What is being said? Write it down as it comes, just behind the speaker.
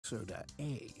soda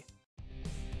A.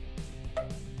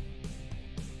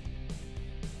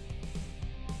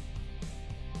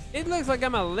 It looks like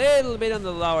I'm a little bit on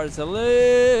the lower, so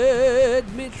let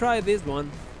me try this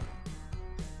one.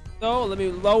 So let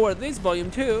me lower this volume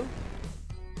too.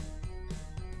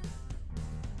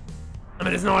 I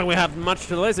mean, it's not like we have much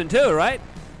to listen to, right?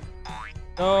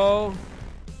 So,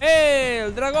 hey,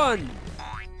 el dragón.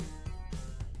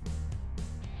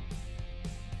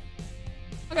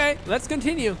 Okay, let's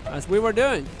continue as we were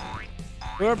doing.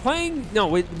 We were playing, no,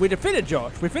 we defeated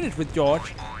George. We finished with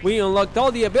George. We unlocked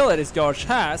all the abilities George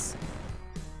has.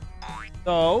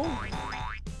 So,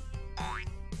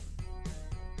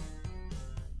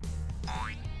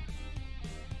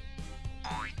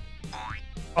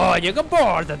 oh, you got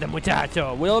bored of the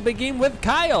muchacho. We'll begin with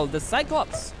Kyle, the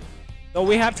Cyclops. So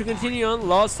we have to continue on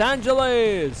Los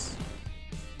Angeles.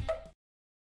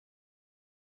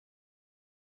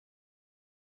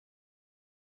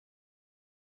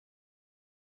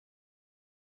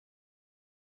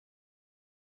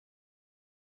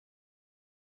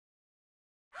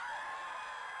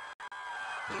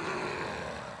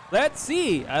 Let's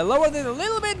see. I lowered it a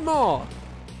little bit more.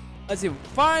 Let's see.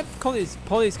 5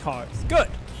 police cars. Good.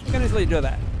 You can easily do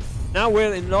that. Now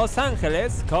we're in Los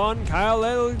Angeles con Kyle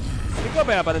el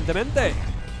Cíclope, aparentemente.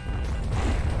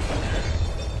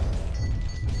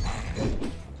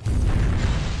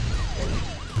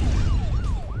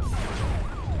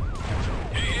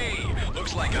 Hey,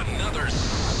 looks like another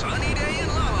sunny day in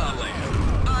La La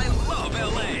Land. I love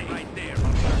LA. Right there.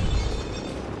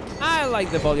 I like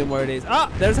the volume where it is.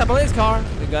 Ah, there's a police car.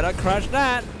 We gotta crush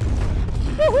that.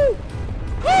 Woohoo!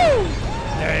 Woo!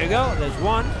 There you go. There's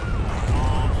one.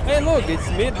 Hey, look, it's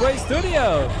Midway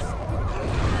Studios.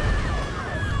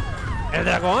 El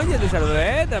dragón, ya te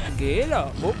saludé,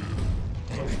 tranquilo.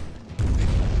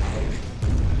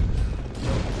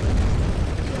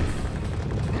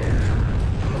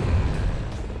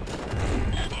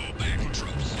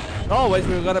 Always,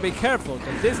 we've got to be careful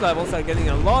because these levels are getting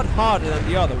a lot harder than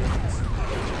the other ones.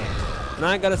 And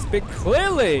I gotta speak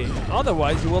clearly,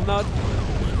 otherwise you will not.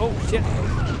 Oh shit!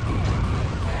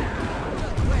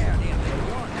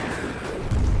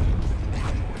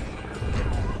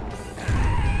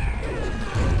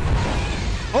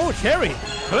 Oh, cherry,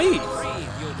 please.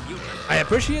 I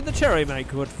appreciate the cherry, my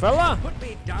good fella.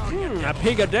 A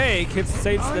pig a day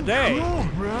saves the day.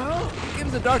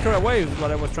 Gives the doctor away, is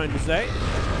what I was trying to say.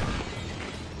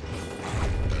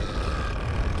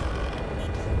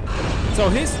 So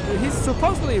he's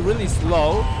supposedly really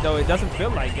slow, though it doesn't feel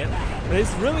like it. But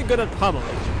he's really good at pummeling,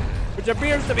 which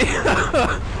appears to be.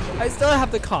 I still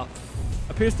have the cough.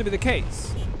 Appears to be the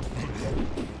case.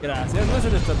 Gracias. No es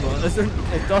un estornudo. Es un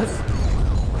tos.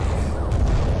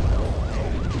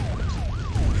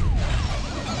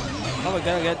 Oh, we're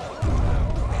gonna get.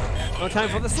 No time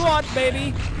for the SWAT,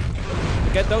 baby.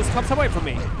 Get those cops away from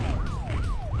me.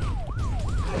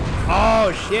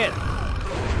 Oh shit.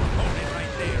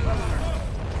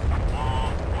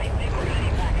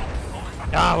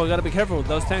 Ah, we gotta be careful.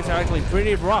 Those tanks are actually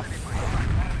pretty rough.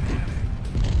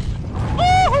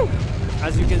 Woohoo!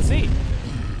 As you can see.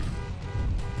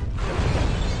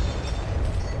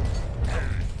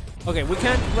 Okay, we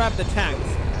can't grab the tanks.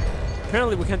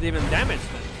 Apparently, we can't even damage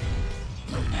them.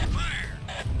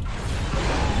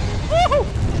 Woohoo!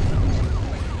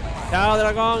 Chao,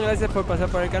 dragón. Gracias por pasar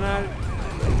por el canal.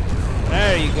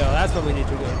 There you go. That's what we need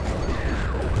to do.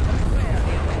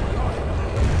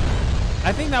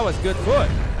 I think that was good foot.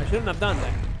 I shouldn't have done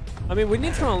that. I mean, we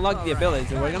need to unlock the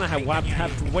abilities, and we're gonna have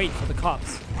to wait for the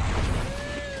cops.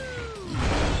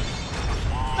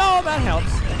 Oh, that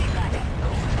helps.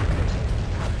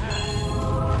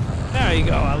 There you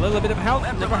go. A little bit of help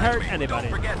never hurt anybody.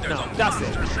 No, that's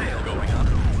it.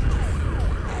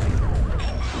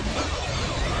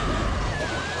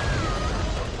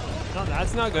 No,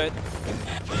 that's not good.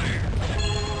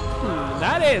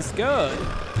 That is good.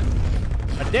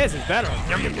 But this is better.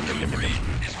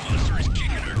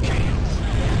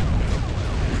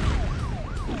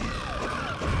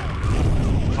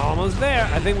 Almost there.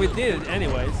 I think we did it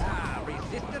anyways.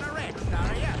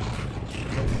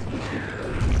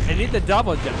 I need the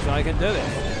double jump so I can do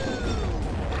this.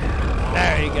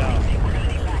 There you go.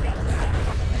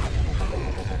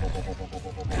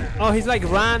 Oh, he's like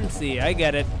Ramsey. I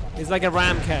get it. He's like a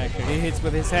Ram character. He hits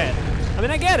with his head. I mean,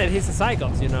 I get it. He's a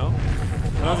Cyclops, you know.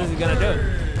 What else is he gonna do?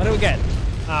 What do we get?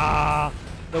 Ah,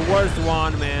 the worst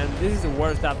one, man. This is the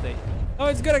worst update. Oh,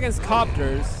 it's good against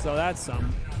copters, so that's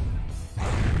some.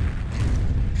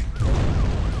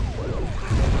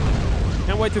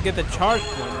 Can't wait to get the charged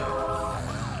one.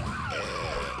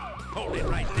 Hold it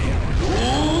right there.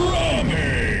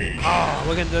 Oh, Oh,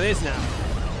 we can do this now.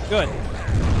 Good.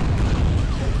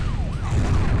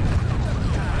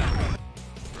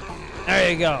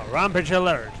 There you go. Rampage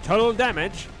alert. Total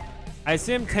damage. I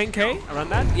assume 10k around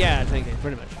that? Yeah, 10k,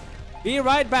 pretty much. Be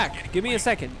right back. Give me a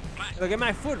second. I'll get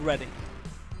my food ready.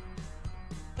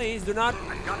 Please do not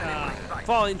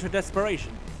fall into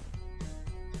desperation.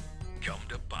 Come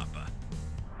to Papa.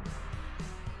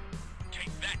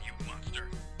 Take that, you monster.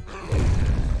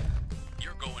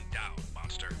 You're going down,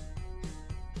 monster.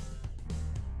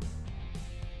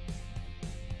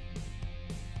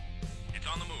 It's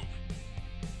on the move.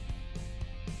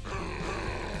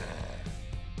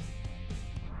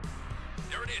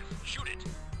 There it is. Shoot it.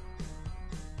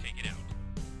 Take it out.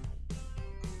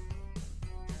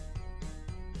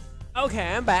 Okay,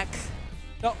 I'm back.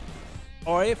 So,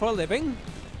 Ori for a living.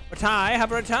 But I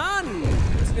have returned.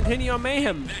 Let's continue our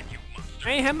mayhem. That, you monster.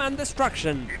 Mayhem and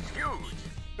destruction. It's huge.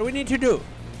 What do we need to do?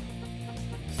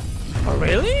 Oh,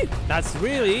 really? That's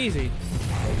really easy.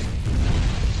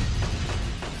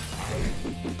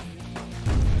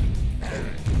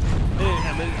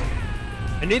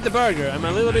 I need the burger. I'm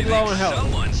a little bit low on health.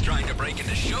 Someone's trying to break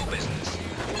into show business.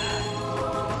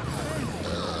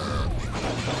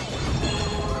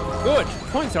 Good.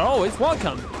 Points are always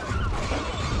welcome.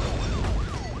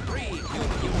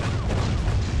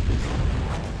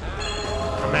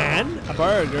 A man, a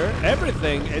burger,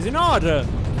 everything is in order.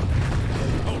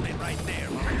 Hold it right there.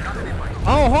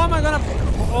 Oh, how am I gonna?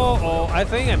 Oh, I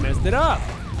think I messed it up.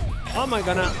 How am I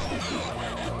gonna?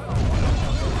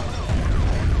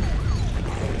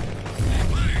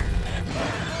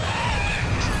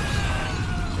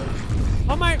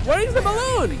 Oh my! Where is the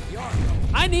balloon?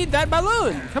 I need that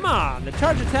balloon. Come on, the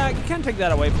charge attack. You can't take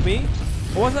that away from me.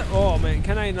 What was it? Oh man,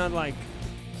 can I not like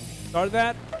start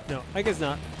that? No, I guess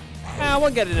not. Ah,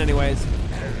 we'll get it anyways.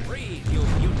 Freeze, you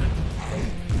mutant.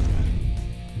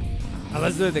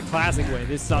 Let's do it the classic way.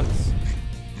 This sucks.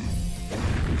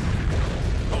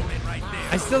 Hold it right there.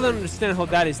 I still don't understand how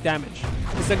that is damage.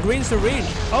 It's a green syringe.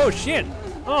 Oh shit!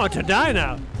 Oh, to die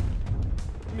now.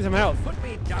 Give me some health. Put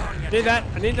me down, you I need that.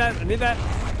 I need that. I need that.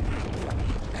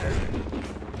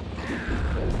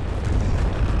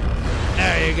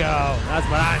 There you go. That's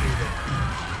what I needed.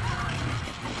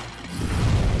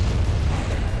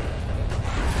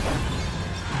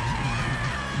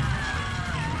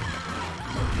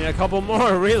 Need a couple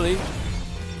more, really.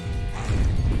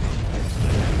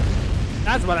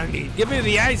 That's what I need. Give me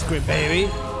the ice cream,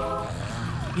 baby.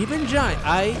 Even giant.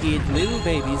 I eat little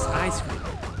babies' ice cream.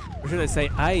 Or should I say,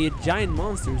 I eat giant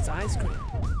monsters' ice cream?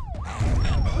 You've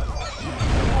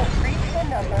reached a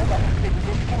number that has been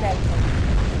disconnected.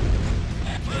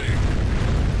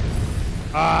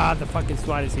 Ah, the fucking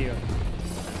SWAT is here.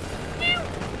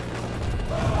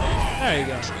 There you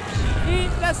go.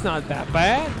 That's not that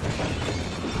bad.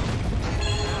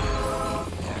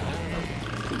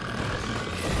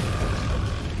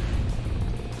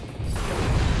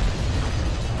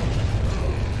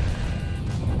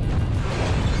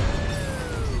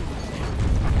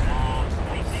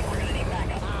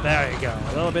 There you go.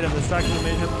 A little bit of destruction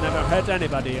mayhem never hurt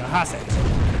anybody. Has it?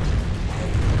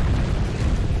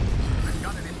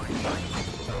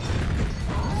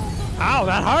 Ow,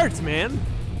 that hurts, man.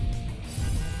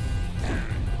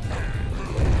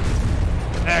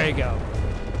 There you go.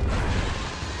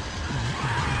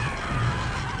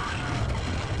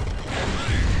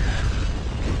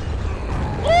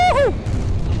 Woohoo!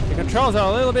 The controls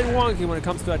are a little bit wonky when it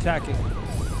comes to attacking.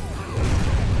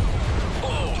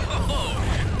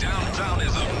 Downtown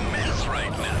is a mess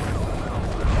right now.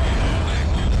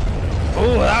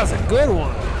 Oh, that was a good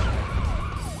one.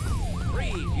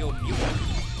 Freeze, you mutant.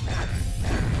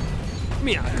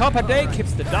 Me, a cup a day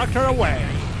keeps the doctor away.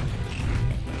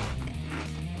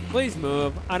 Please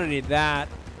move. I don't need that.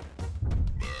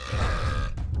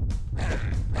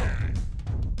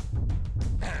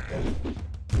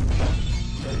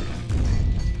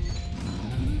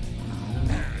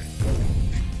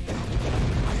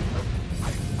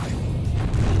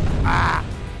 Ah!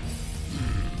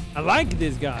 I like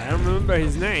this guy. I don't remember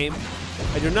his name.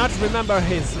 I do not remember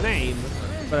his name,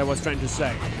 but I was trying to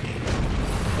say.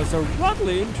 Was so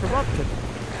rudely interrupted.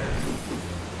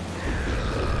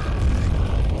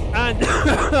 And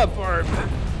burp.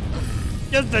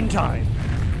 Just in time.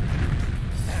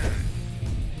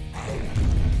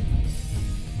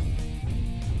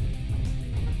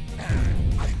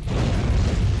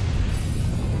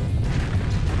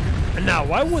 And now,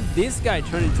 why would this guy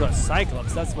turn into a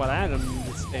Cyclops? That's what I don't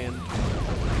understand.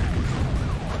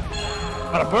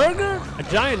 But a burger? A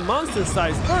giant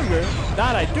monster-sized burger?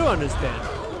 That I do understand.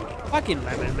 Fucking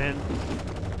lemon, man.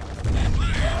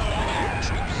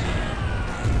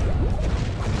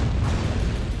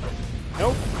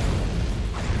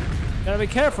 be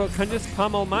careful, can't just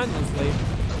pummel mindlessly.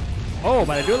 Oh,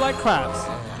 but I do like crabs.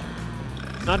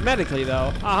 Not medically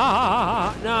though.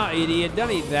 Ah, no, idiot, don't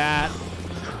eat that.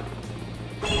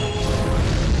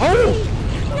 Oh!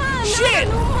 Shit!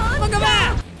 Look at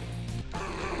that!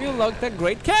 You looked a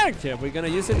great character. We're gonna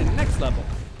use it in the next level.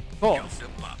 Of course.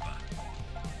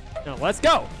 Now let's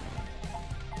go.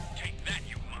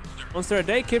 Monster a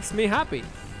day keeps me happy.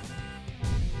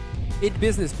 Eat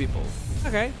business people.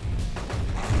 Okay.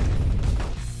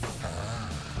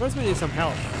 First we need some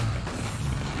help.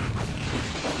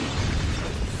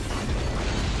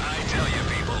 I tell you,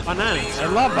 people. Bananas. I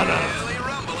love bananas. Really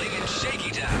rumbling in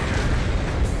Shaky Town.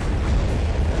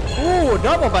 Ooh,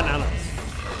 double bananas.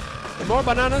 The more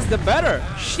bananas, the better.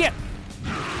 Shit.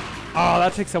 Oh,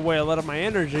 that takes away a lot of my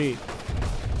energy.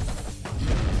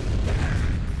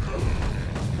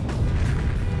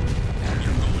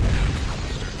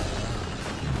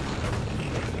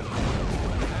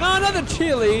 No, another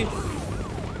chili.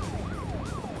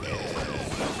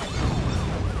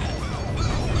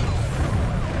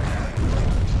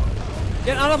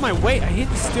 Get out of my way. I hate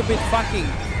this stupid fucking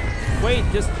weight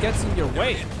just gets in your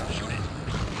way.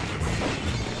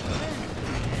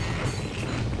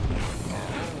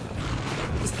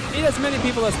 Just eat as many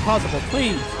people as possible,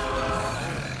 please.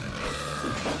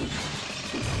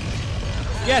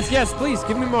 Yes, yes, please,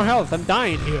 give me more health. I'm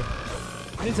dying here.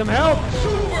 I need some help.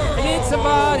 I need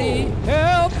somebody.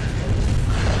 Help.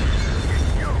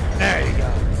 There you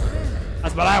go.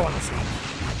 That's what I want to see.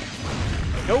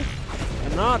 Nope.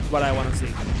 Not what I want to see.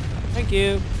 Thank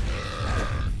you.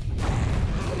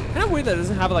 Kind of weird that it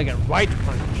doesn't have like a right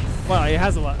punch. Well, it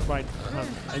has a right punch.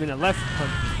 I mean a left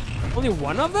punch. Only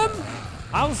one of them?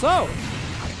 How so?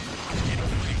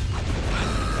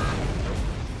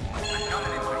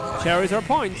 Cherries are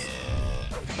points.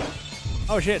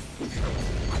 Oh shit.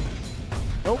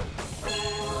 Nope.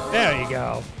 There you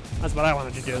go. That's what I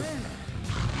wanted to do.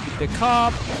 The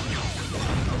cop.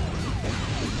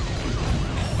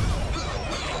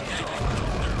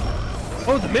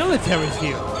 Oh, the military's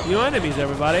here. New enemies,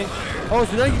 everybody. Oh,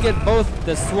 so now you get both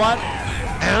the SWAT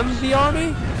and the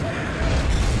army?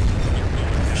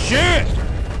 Shit!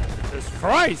 Jesus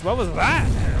Christ, what was that?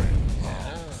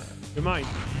 You're mine.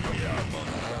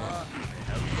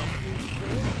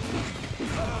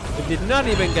 It did not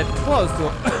even get close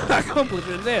to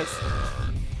accomplishing this.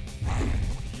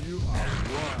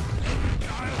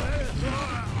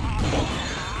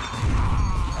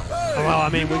 Well, I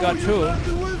mean, we got two.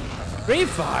 Free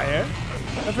Fire?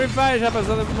 The Free Fire shop has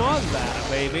other more than that,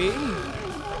 baby.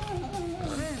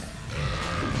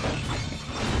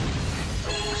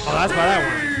 Oh, that's what I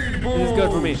want. This is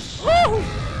good for me. Woo!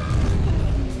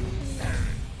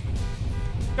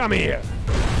 Come here.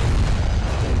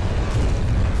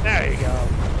 There you go.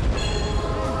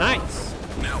 Nice.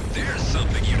 Now there's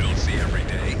something you don't see every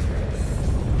day.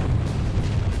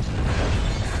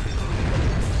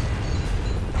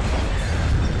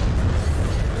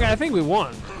 Okay, I think we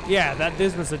won. Yeah,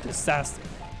 this was a disaster.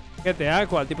 Gente,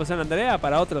 agua, el tipo San Andrea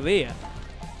para otro día.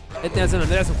 Este San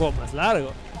Andrea es un juego más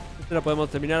largo. Este lo podemos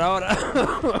terminar ahora.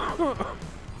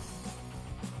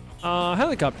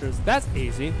 Helicopters, that's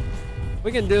easy.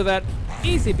 We can do that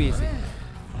easy peasy.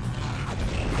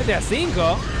 GTA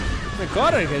 5. Me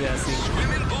corre el GTA 5.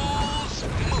 Swimming pools,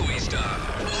 movie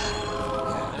stars.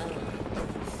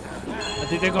 ¿A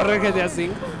ti te corre el GTA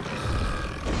 5?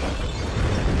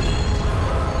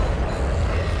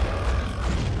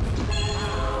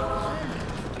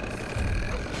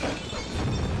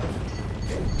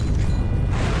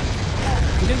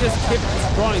 You can just keep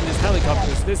destroying these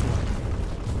helicopters this way.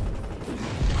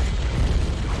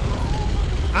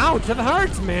 Ouch, that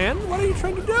hurts, man. What are you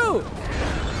trying to do?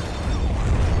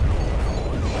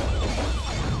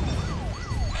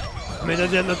 Me está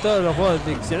tirando todos los juegos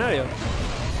del diccionario.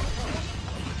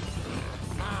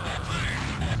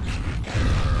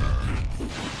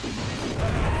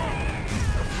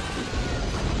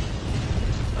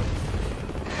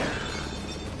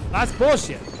 That's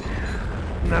bullshit.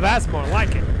 Now that's more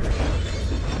like it.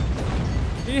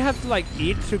 Do you have to like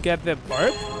eat to get the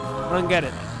bird? I don't get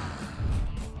it.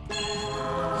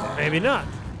 Maybe not.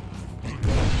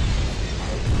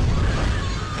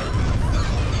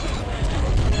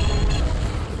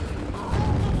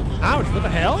 Ouch, what the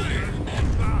hell?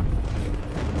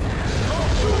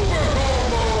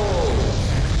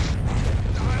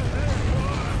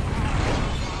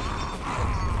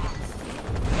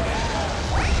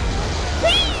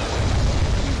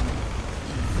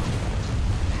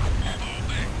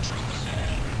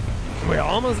 We're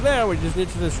almost there, we just need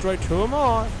to destroy 2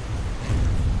 more.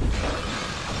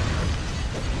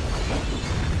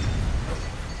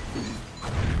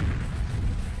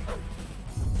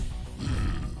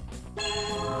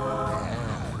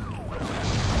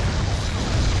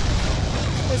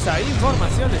 Esa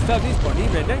información está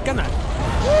disponible en el canal.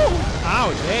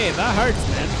 Ouch, hey, that hurts,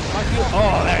 man. Fuck you.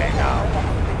 Oh, there you go.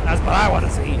 That's what I want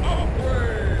to see.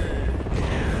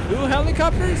 2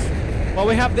 helicopters? Well,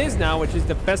 we have this now, which is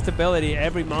the best ability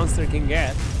every monster can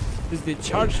get. This is the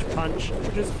charged punch,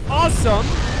 which is awesome.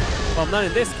 Well, not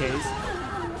in this case.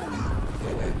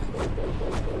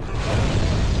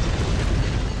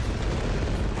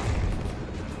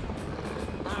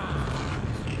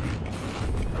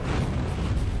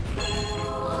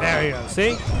 There you go,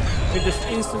 see? We just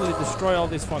instantly destroy all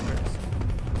these fuckers.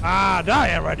 Ah,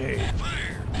 die already!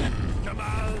 Come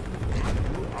on!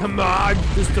 Come on,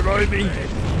 destroy me!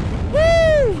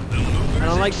 Woo! I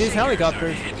don't like these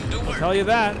helicopters. I'll tell you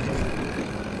that.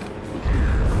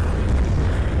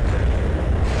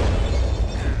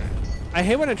 I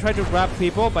hate when I try to grab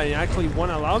people, but it actually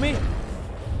won't allow me.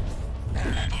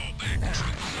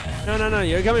 No,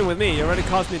 you're coming with me. You already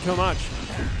cost me too much.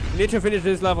 I need to finish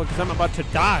this level because I'm about to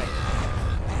die.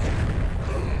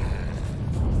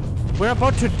 We're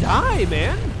about to die,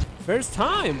 man. First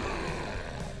time.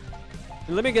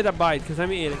 Let me get a bite because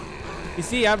I'm eating. Y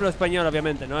sí, hablo español,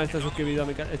 obviamente, ¿no? Está suscrito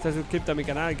a mi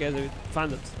canal, que es de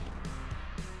fandoms.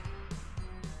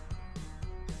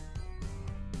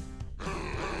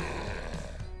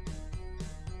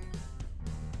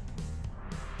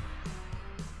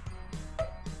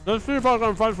 Let's see if I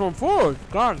can find some food.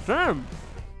 God damn.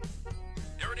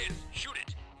 There it is. Shoot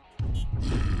it.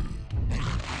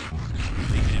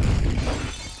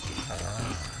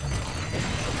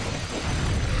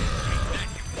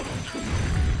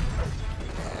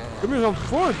 Give me some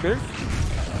food, bitch.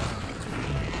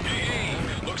 Hey,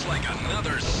 looks like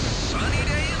another sunny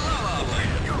day in La La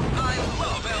Land. I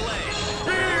love LA.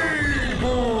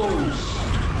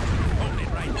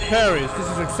 Paris, this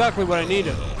is exactly what I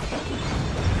needed.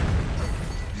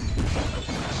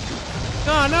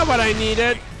 No, not what I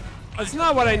needed. That's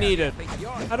not what I needed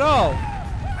at all.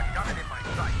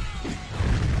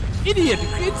 Idiot,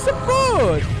 it's a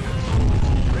food.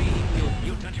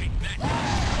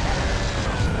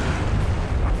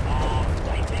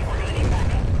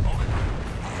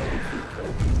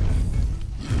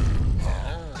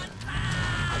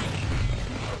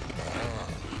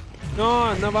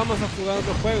 No, no vamos a jugar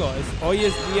otro juego. Hoy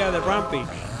es día de Rampage.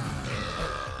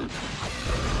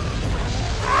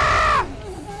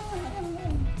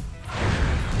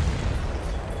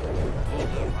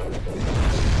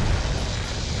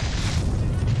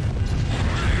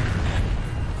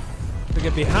 To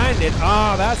get behind it.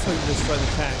 Oh, that's how you destroy the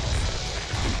tank.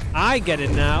 I get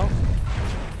it now.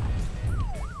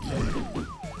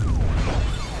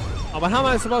 Oh, but how am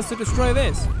I supposed to destroy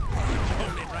this?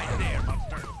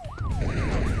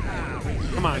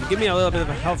 Come on, give me a little bit of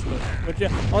a health boost.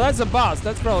 Oh, that's a boss.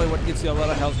 That's probably what gives you a lot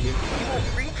of health here. You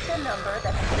have reached a number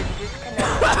that has been disconnected.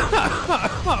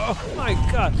 Oh my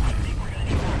god.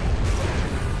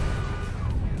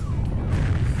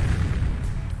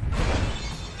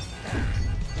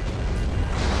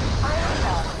 I am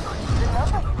out. The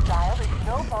number you dialed is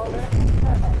no longer in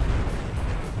service.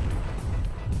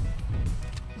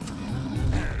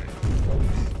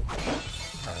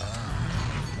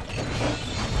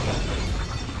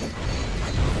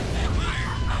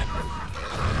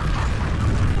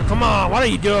 Come on, what are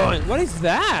you doing? What is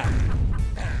that?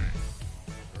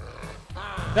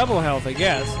 Double health, I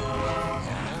guess.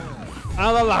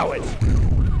 I'll allow it.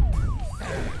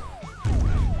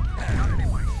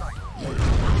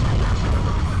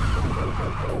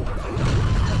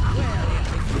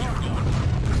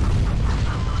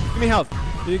 Give me health.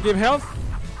 Did you give health?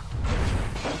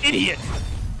 Idiot!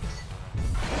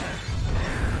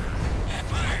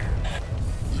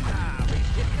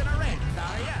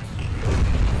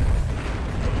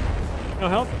 No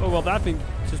health? Oh, well, that thing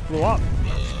just blew up.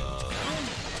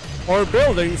 Our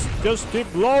buildings just keep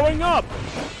blowing up.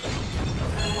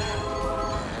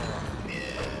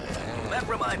 That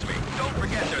reminds me, don't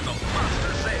forget there's a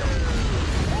monster sale.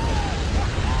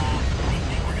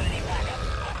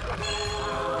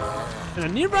 And a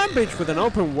new Rampage with an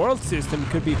open world system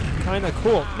could be kind of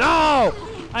cool. No!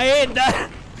 I hate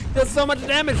that! Does so much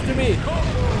damage to me!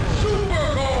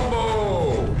 Super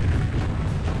combo!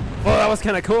 Oh, that was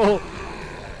kind of cool.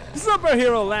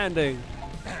 Superhero landing.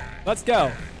 Let's go.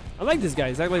 I like this guy.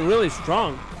 He's actually really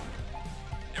strong.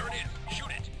 There it is. Shoot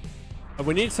it. But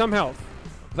we need some health.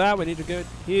 That we need to get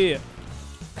here.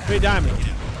 3 diamonds.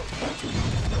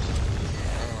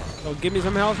 So give me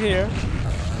some health here.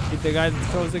 Hit the guy that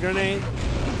throws the grenade.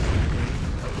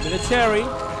 Give me the cherry.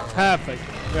 Perfect.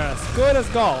 We're as good as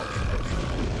gold.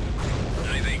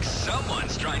 I think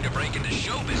someone's trying to break into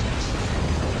show business.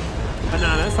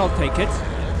 Bananas, I'll take it.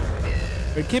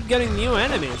 We keep getting new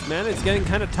enemies, man. It's getting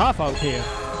kind of tough out here.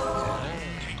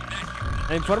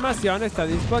 La información está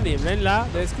disponible en la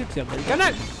descripción del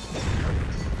canal.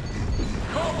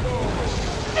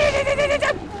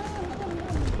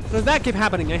 Does that keep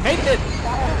happening? I hate it.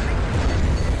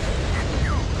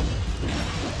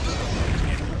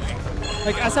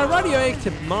 Like, as a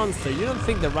radioactive monster, you don't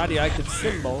think the radioactive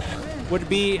symbol would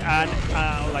be an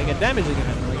like a damaging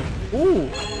event? Like, ooh,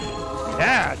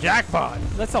 yeah, jackpot.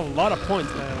 That's a lot of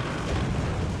points, man.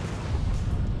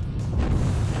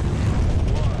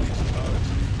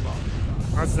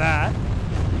 What's that?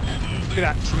 Look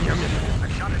at that.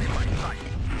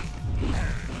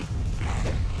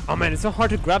 Oh man, it's so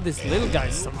hard to grab these little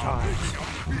guys sometimes.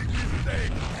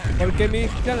 Porque mis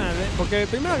canales, porque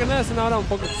primero que nada es una hora un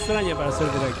poco extraña para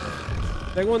hacer directo.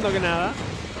 Segundo que nada,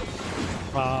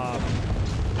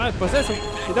 pues eso.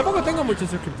 Y tampoco tengo muchos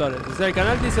suscriptores. O sea, el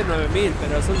canal dice 9000,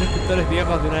 pero son suscriptores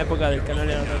viejos de una época del canal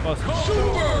y era otra cosa.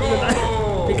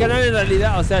 Mi canal en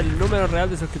realidad, o sea, el número real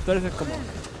de suscriptores es como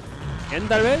 100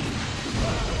 tal vez.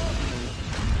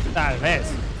 Tal vez.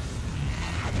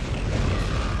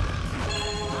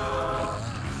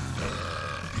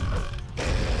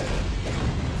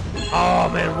 Oh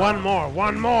man, one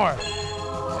more.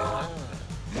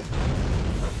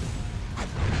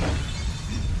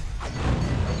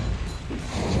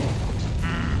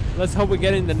 Let's hope we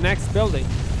get in the next building.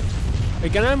 El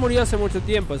canal murió hace mucho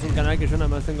tiempo, es un canal que yo nada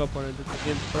más tengo por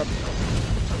entretenimiento propio.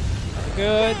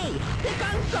 Good.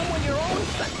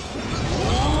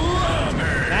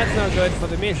 That's not good for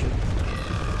the mission.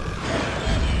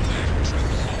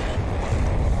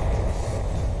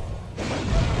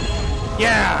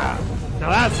 Yeah! Now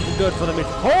that's good for the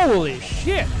mission. Holy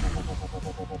shit!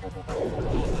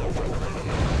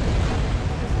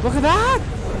 Look at that!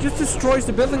 It just destroys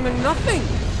the building like nothing!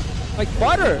 Like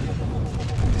butter!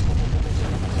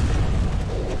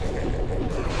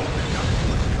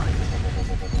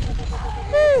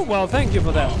 Woo! Well, thank you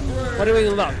for that. What do we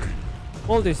unlock?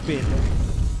 Multi-speed.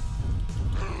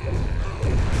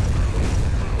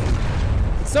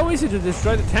 It's so easy to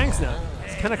destroy the tanks now.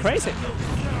 It's kind of crazy.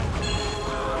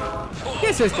 ¿Qué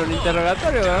es esto? ¿Un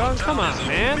interrogatorio, dragón? Come on,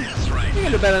 man. You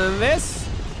can do better than this.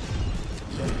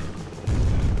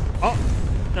 Oh,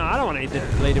 no, I don't want to eat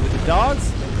this lady with the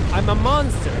dogs. I'm a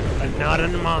monster, but not a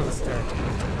monster.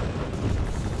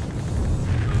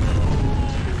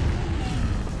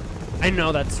 I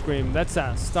know that scream. That's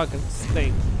a stuck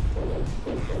thing.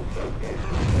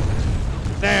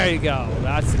 There you go.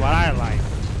 That's what I like.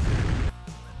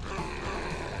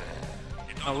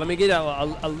 Oh, let me get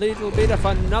a little bit of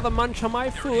another munch on my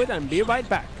food and be right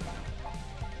back.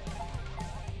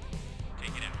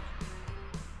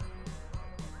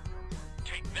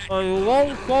 I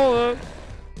won't fall it.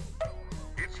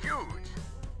 It's huge.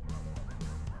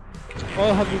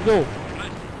 All I have to do.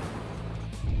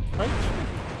 Right?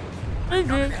 Thank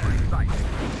you.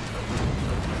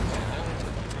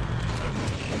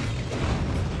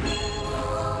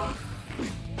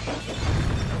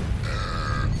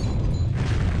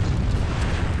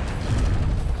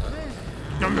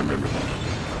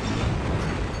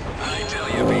 I tell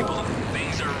you people,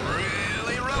 things are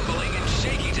really rumbling in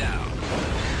Shaky Town.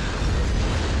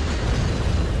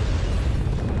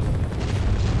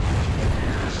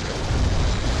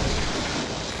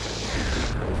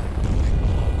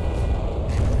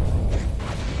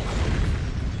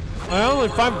 I only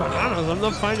find bananas, I'm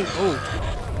not finding food.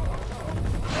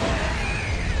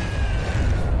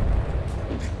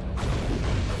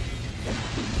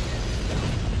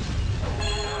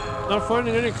 Not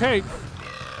finding any cake.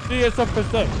 Sí, está en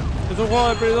PC. Es un juego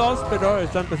de Play 2, pero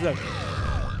está en PC.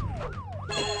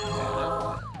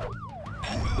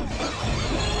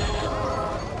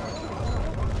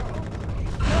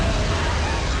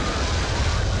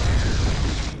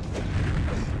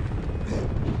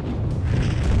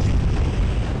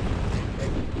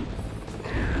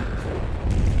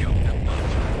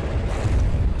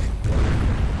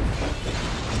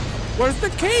 Where's the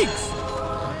cakes?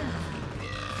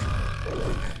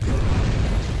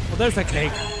 Well, there's a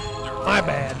cake. My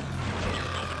bad.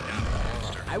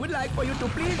 I would like for you to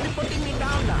please be putting me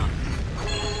down now.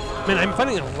 Man, I'm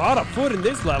finding a lot of food in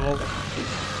this level.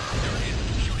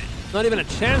 Not even a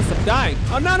chance of dying.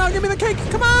 Oh no, no, give me the cake,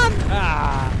 come on!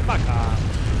 Ah, fuck off.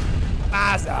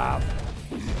 Pass up.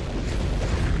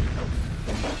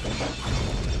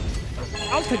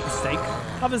 I'll take the steak.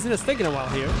 I haven't seen a steak in a while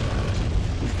here.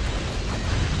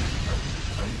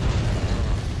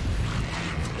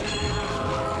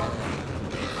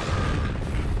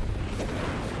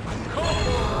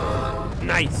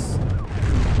 Nice.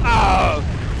 Oh.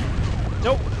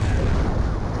 Nope.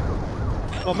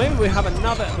 Or maybe we have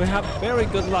another. We have very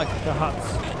good luck, perhaps.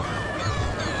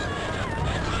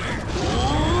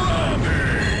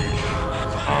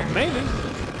 Or maybe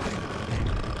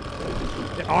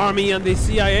the army and the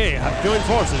CIA have joined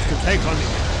forces to take on me.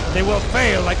 They will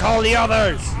fail like all the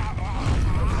others.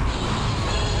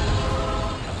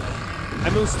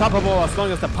 I'm unstoppable as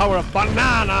long as the power of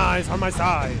banana is on my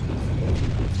side.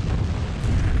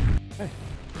 Hey.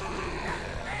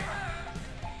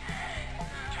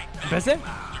 That's it?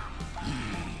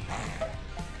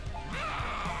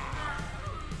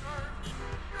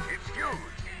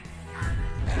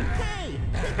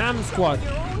 Ham squad.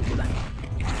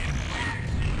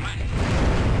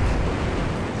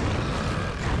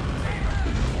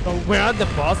 So we're at the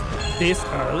boss this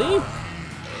early?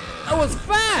 That was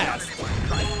fast!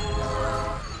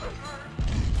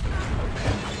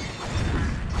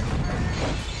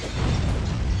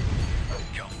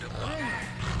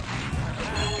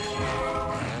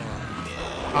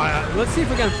 Let's see if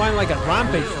we can find like a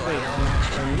rampage thing.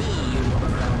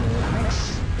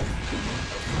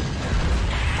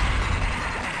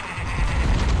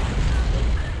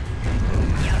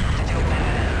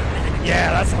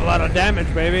 Yeah, that's a lot of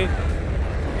damage, baby.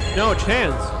 No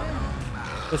chance.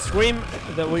 The scream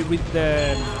that with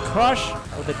the crush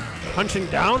or the punching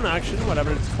down action,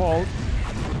 whatever it's called,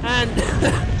 and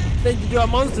then you do a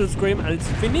monster scream and it's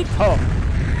finito,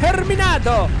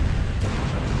 terminato.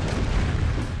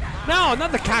 No,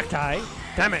 not the cacti.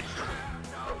 Damn it.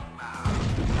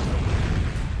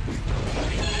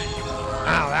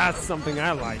 Ow, that's something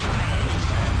I like.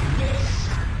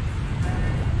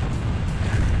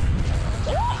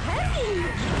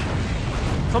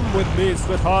 Come with me,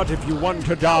 sweetheart, if you want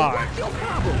to die.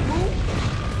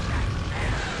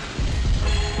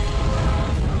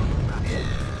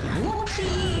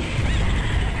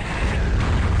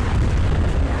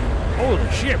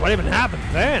 Holy shit, what even happened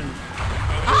then?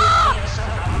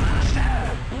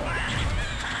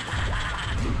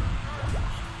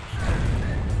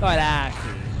 Caraca,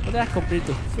 potrà cumplir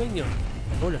tu sueño.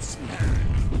 Ahora sí.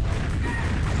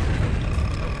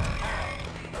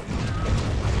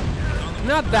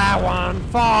 Not that one.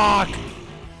 Fuck.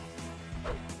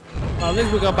 Well, at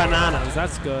least we got bananas.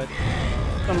 That's good.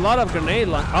 A lot of grenade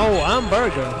launch. Oh,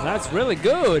 hamburger. That's really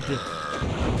good.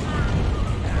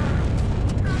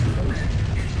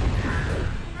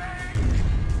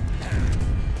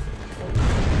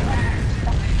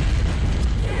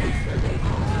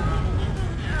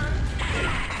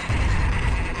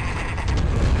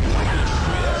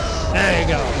 There you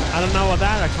go. I don't know what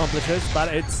that accomplishes,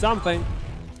 but it's something.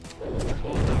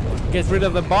 Gets rid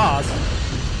of the boss,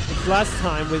 which last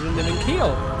time we didn't even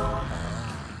kill.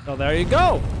 So there you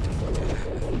go.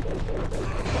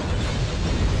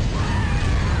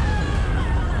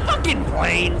 Fucking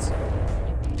planes!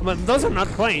 But those are not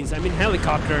planes, I mean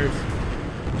helicopters.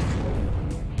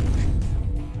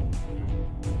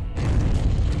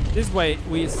 This way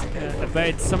we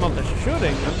evade some of the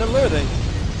shooting and the looting.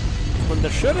 When the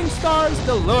shooting starts,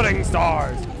 the looting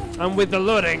starts. And with the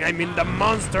looting, I mean the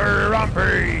monster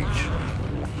rampage.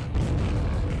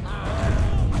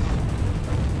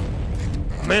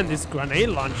 Man, these grenade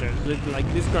launchers, like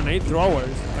these grenade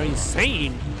throwers, are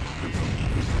insane.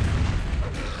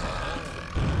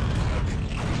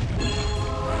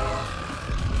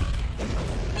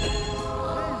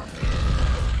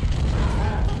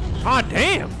 Ah,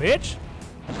 damn, bitch!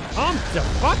 Calm the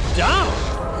fuck down.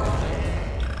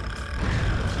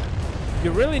 You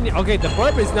really need. Okay, the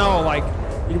burp is now like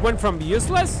it went from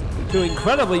useless to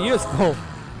incredibly useful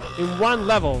in one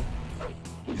level.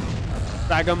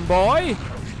 Dragon boy.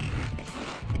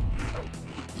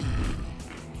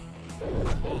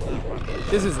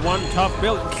 This is one tough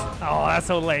building. Oh, that's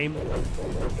so lame.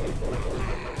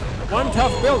 One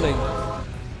tough building.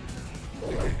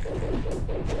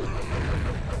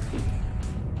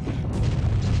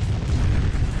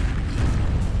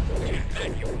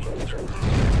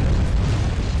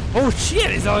 Oh shit,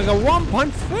 it's like a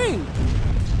one-punch thing!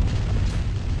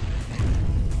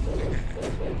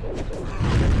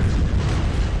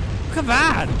 Look at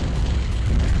that!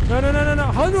 No.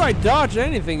 How do I dodge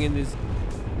anything in this?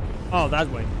 Oh, that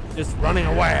way. Just running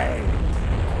away.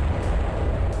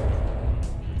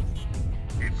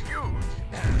 It's huge.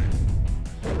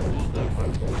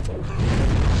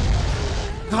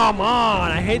 Come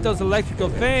on! I hate those electrical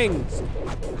things!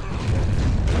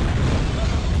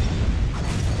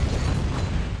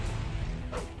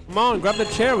 Come on, grab the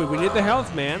cherry. We need the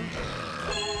health, man.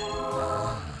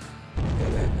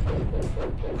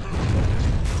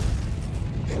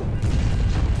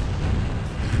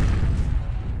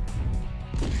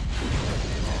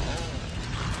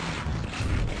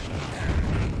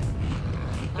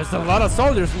 There's a lot of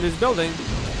soldiers in this building.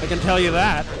 I can tell you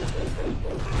that.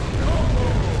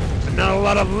 And not a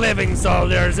lot of living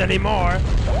soldiers anymore.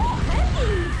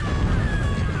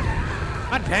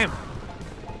 God damn.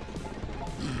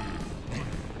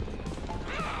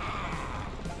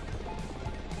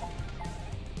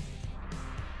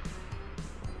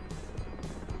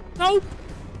 Nope.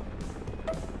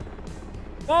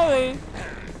 Sorry.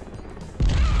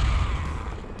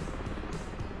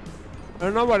 I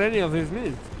don't know what any of this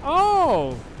means.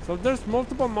 Oh, so there's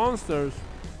multiple monsters.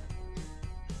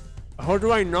 How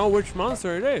do I know which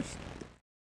monster it is?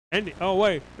 Oh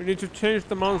wait, we need to change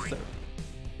the monster.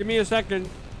 Give me a second.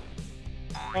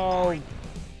 Oh,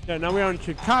 yeah, now we're in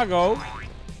Chicago.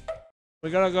 We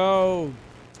gotta go.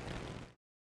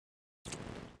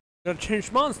 Gotta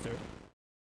change monster.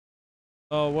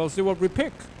 Oh, we'll see what we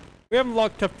pick. We have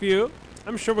locked a few.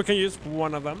 I'm sure we can use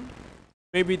one of them.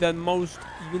 Maybe the most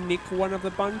unique one of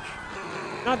the bunch.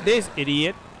 Not this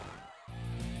idiot.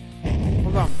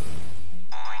 Hold on.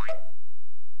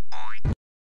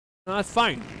 No, that's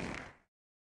fine.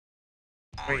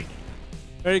 Great.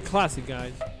 Very classy,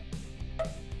 guys.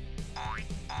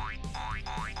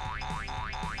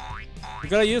 We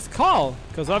gotta use Call,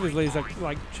 because obviously it's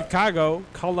like Chicago,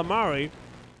 Calamari.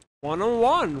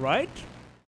 One-on-one, right?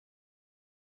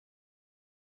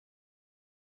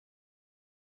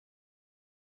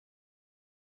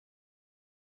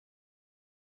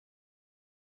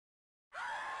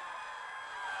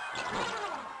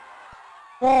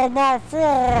 Oh my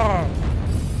God!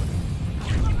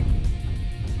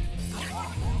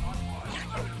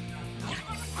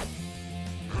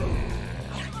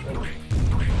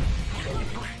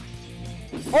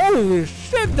 Holy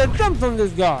shit, they jumped on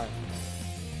this guy!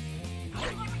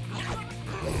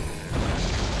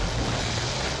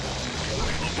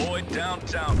 Avoid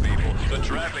downtown, people. The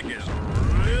traffic is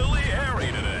really hairy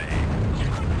today.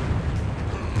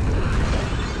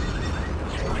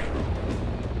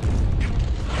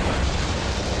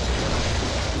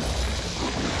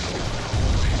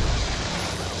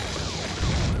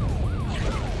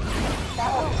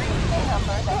 That will reach the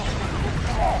number that you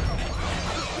disconnect.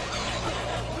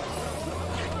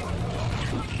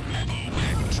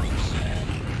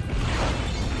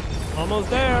 Almost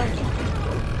there.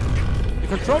 The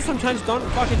controls sometimes don't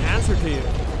fucking answer to you.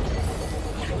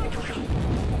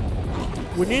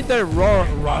 We need the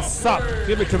raw suck.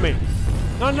 Give it to me.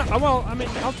 No, well, I mean,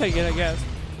 I'll take it, I guess.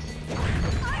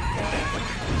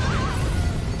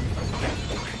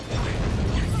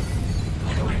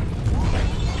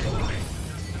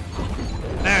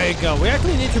 There you go. We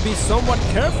actually need to be somewhat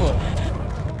careful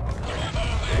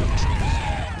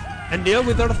and deal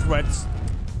with our threats.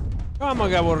 Como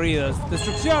que aburridos.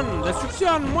 Destrucción,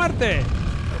 destrucción, muerte.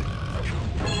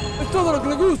 Es todo lo que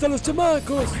le gusta a los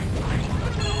chamacos.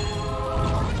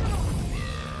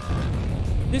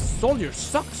 This soldier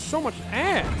sucks so much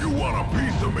ass. You want a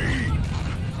piece of me?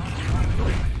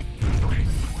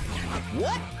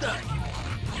 What the?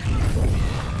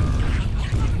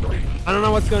 I don't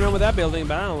know what's going on with that building,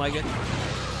 but I don't like it.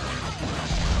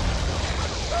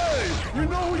 Hey, you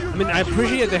know you I mean, I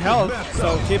appreciate the help,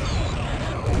 so keep.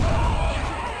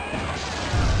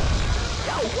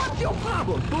 Yo, what's your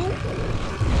problem, boo?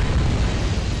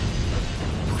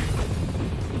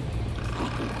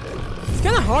 It's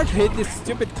kind of hard to hit these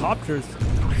stupid copters. I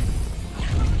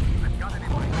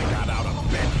got out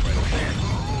of bed for this.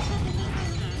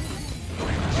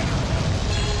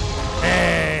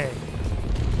 Hey.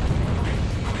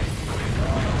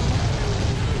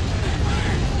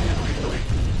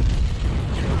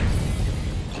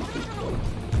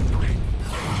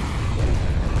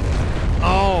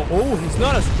 Oh, he's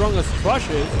not as strong as Crush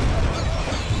is.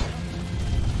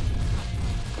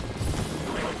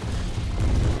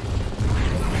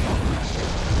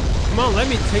 Come on, let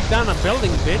me take down a building,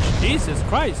 bitch. Jesus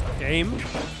Christ, game. This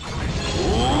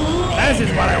is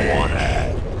what I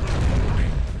wanted.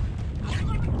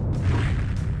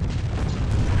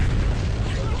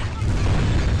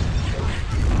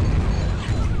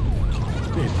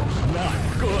 This is not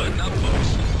good enough,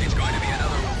 folks. It's going to be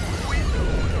another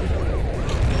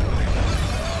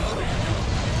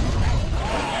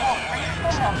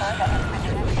The number that has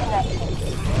been disconnected.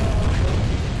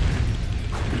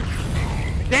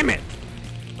 Damn it!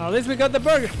 At least we got the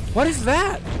burger. What is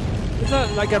that? Is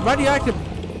that like a radioactive?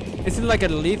 Is it like a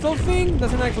lethal thing?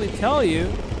 Doesn't actually tell you.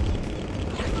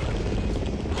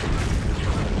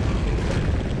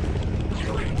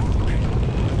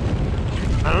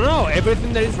 I don't know.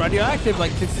 Everything that is radioactive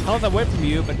like takes health away from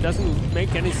you, but doesn't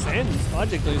make any sense,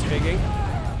 logically speaking.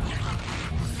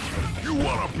 You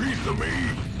want a piece of me?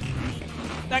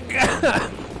 That guy,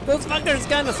 those fuckers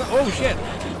kind of. Oh shit!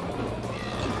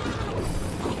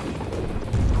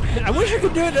 I wish I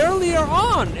could do it earlier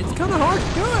on. It's kind of hard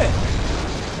to do it.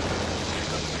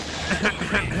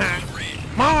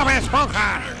 Bob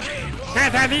Esponja, ¿qué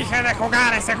te dije de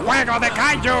jugar ese juego de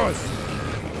kaijus?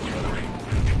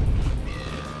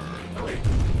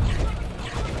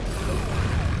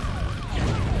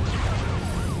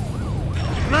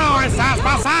 No estás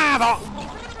pasado.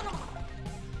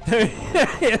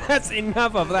 Yeah, that's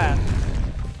enough of that.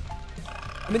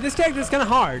 I mean, this character is kind of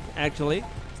hard, actually.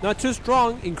 It's not too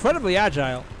strong, incredibly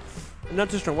agile. Not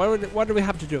too strong. What do we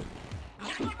have to do?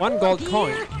 1 gold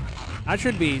coin. That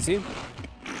should be easy.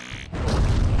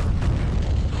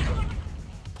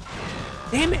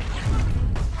 Damn it!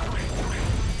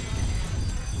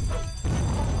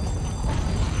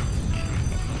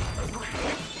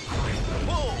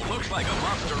 Whoa, looks like a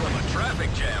monster of a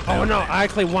traffic jam. Oh no, I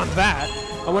actually want that.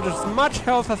 I want as much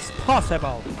health as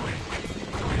possible.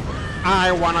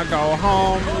 I wanna go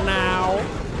home now.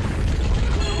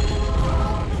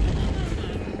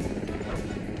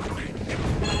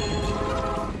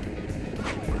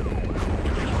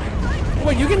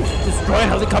 Wait, you can destroy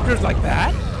helicopters like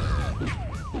that?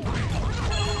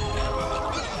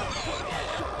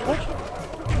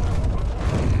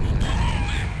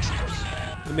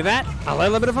 Give me that. A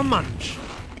little bit of a munch.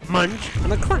 Munch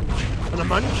and a crunch. And a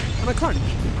munch and a crunch.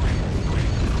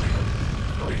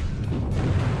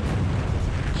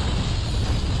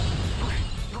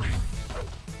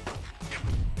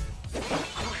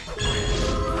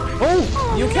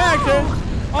 Oh, new character.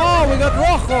 Oh, we got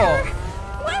Rojo.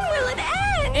 When will it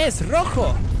end? It's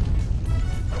Rojo.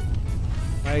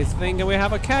 I think we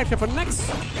have a character for next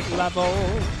level.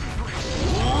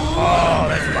 Oh,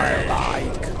 that's what I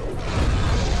like.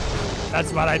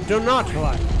 That's what I do not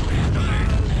like.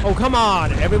 Oh, come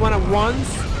on. Everyone at once?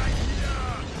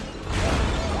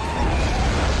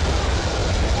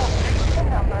 The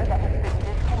number that has been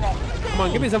disconnected. Come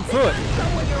on, give me some food.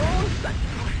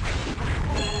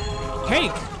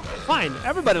 Cake. Fine.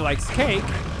 Everybody likes cake.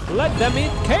 Let them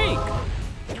eat cake.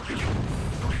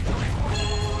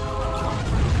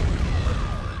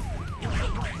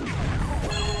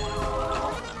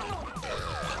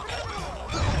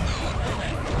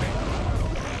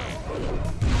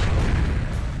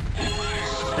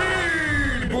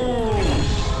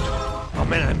 Oh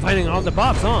man, I'm finding all the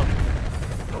buffs, huh?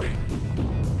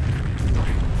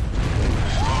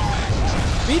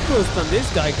 Speed boost on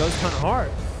this guy goes kind of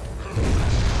hard.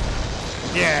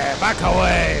 Yeah, back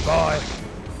away, boy.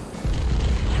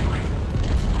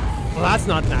 Well, that's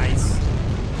not nice.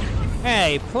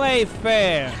 Hey, play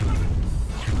fair.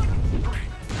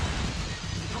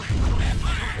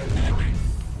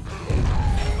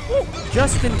 Ooh,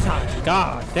 just in time.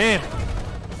 God damn it.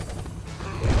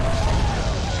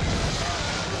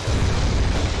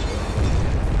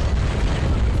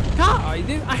 God,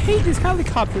 I hate these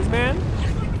helicopters, man.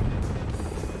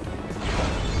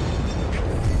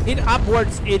 Hit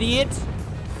upwards, idiot.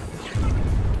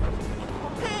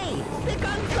 Hey, pick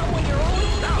on some with your own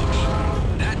stuff.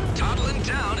 That toddling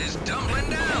town is tumbling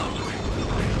down.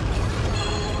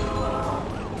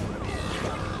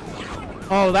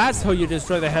 Oh, that's how you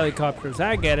destroy the helicopters.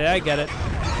 I get it, I get it.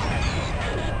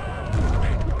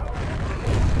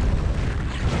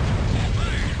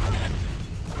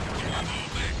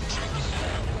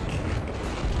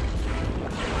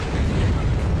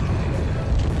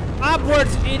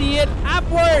 Upwards, idiot!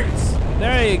 Upwards!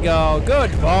 There you go.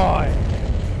 Good boy.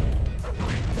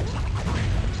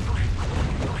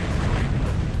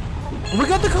 We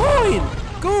got the coin!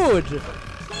 Good!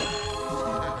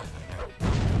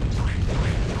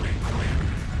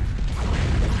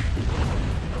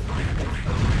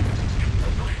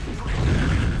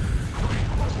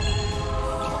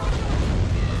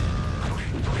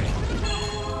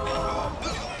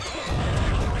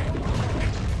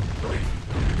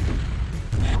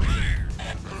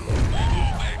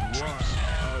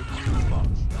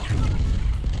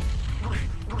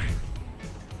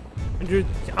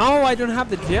 Oh, I don't have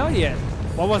the gel yet.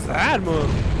 What was that move?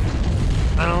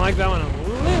 I don't like that one. A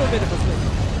little bit of a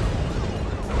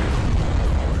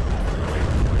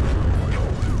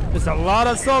slip. There's a lot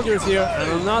of soldiers here. I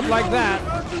do not like that.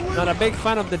 Not a big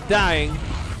fan of the dying.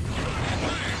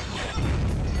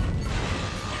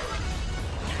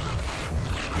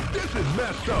 This is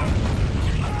messed up.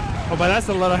 Oh, but that's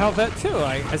a lot of health there too.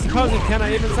 I suppose it kind of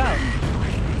evens out.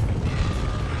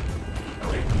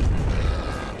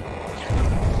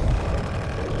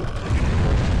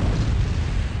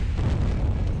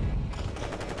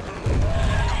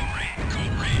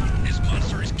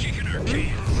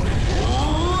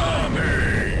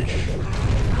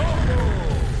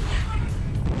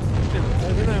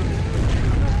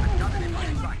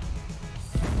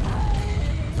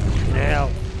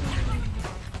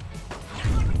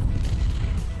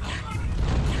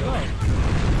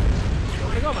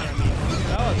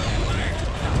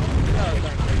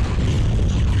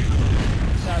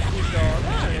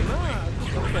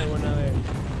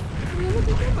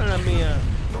 ¡Toma la mía!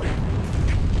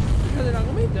 ¡Déjate la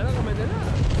comida, la cometela!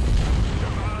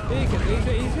 Sí, que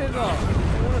te hice dos.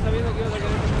 Uno sabiendo que otro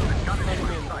quería estar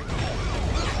comiendo.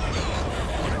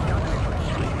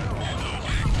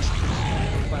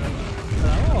 Para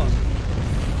vos.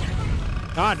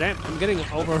 God damn, I'm getting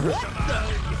over.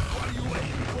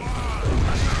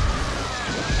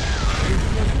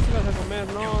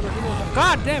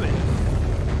 God damn it!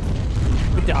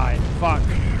 We died. Fuck.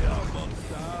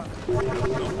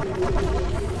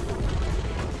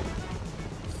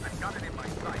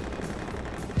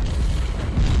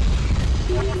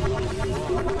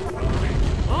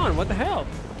 On, what the hell?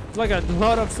 It's like a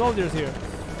lot of soldiers here.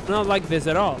 I don't like this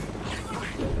at all.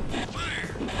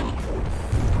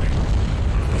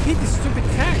 I hate this stupid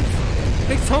tank. It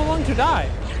takes so long to die.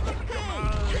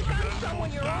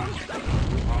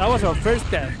 That was our first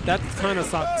death. That kind of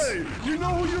sucks. Hey, you know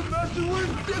who you're messing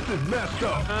with? This is messed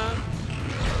up.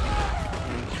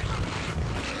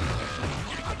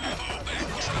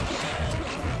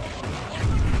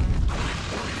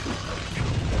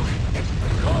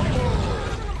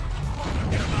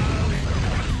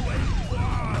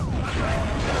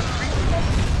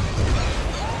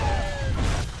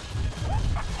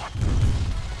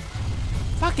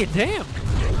 Fucking damn.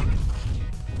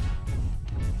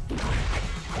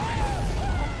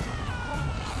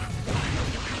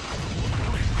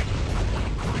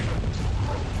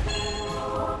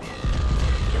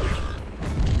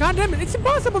 God damn it, it's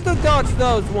impossible to dodge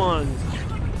those ones.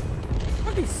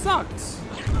 Fucking sucks.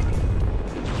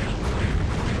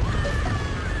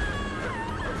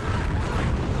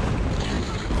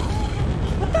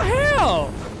 What the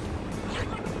hell?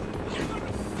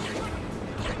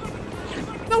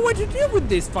 No way to deal with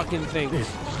these fucking things. It's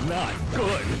not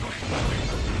good.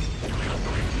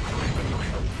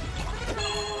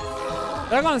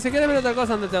 Dragon, si quieres ver otra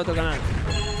cosa, andate a otro canal.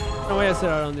 No voy a hacer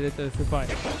ahora un directo de Free Fire.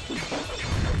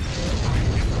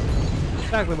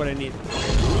 Exactly what I need.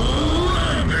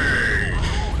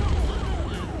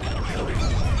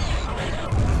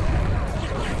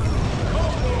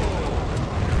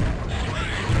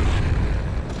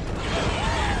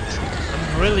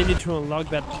 I really need to unlock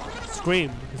that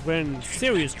scream because we're in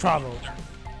serious trouble.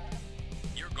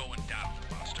 You're going down,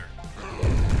 monster.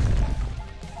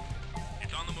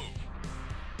 It's on the move.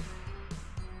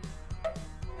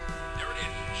 There it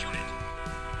is. Shoot it.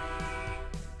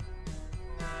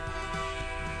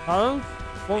 Huh?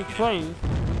 Full frame.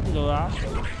 Do that.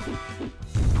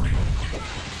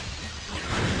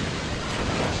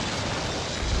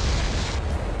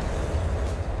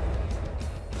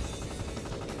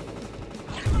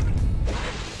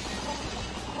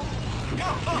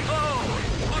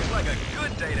 Looks like a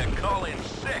good day to call in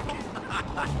sick.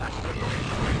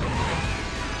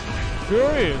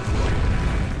 Serious.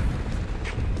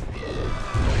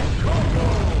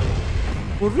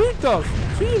 Burritos,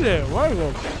 chile, o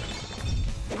algo.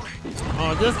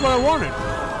 Oh, that's what I wanted.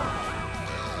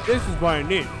 This is what I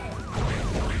need.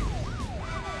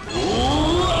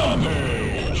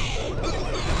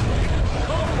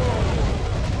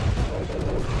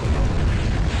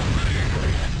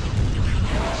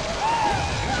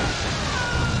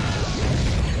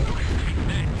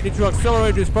 Need to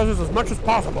accelerate this process as much as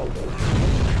possible.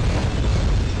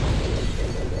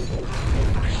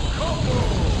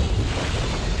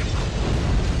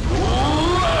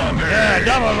 Yeah,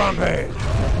 double rampage.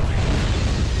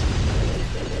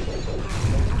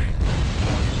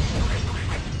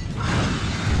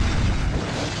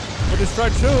 We'll destroy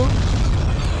two.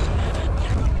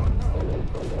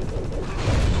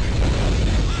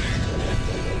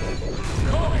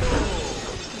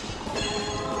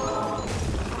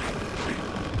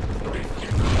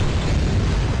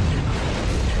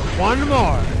 One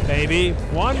more, baby.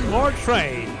 One more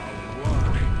train.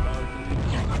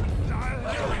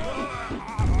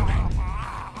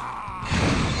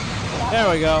 There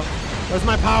we go. Where's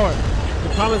my power? You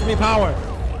promised me power.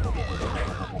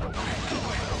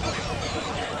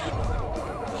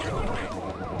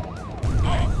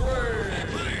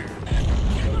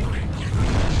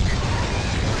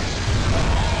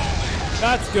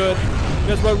 That's good.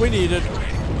 That's what we needed.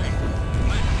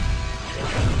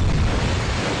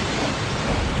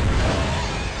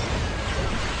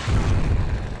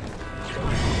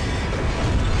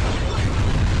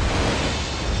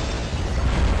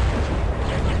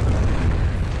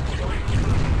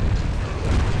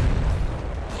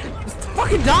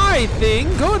 Die thing,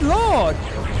 good lord!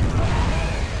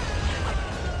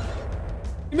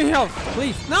 Give me help,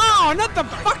 please. No, not the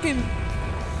fucking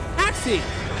taxi!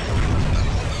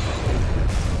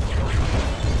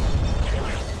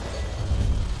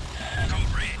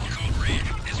 Code red.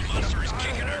 This monster is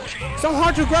So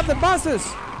hard to grab the buses.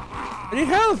 I need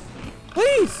help.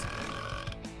 Please.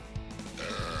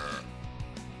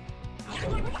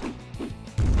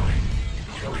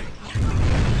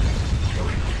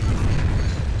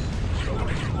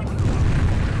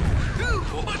 Ooh,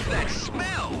 what's that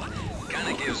smell?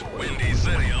 Kinda gives Windy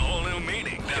City a whole new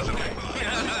meaning, doesn't it?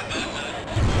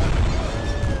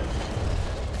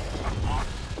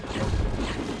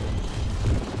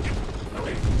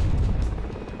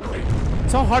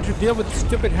 So hard to deal with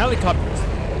stupid helicopters.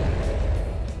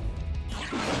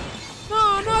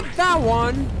 No, not that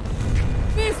one.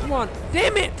 This one.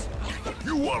 Damn it.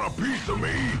 You want a piece of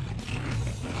me?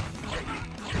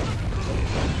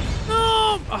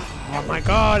 No. Oh my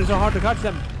God, it's so hard to catch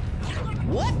them.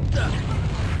 What the?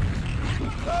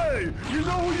 Hey, you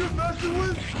know who you're messing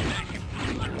with?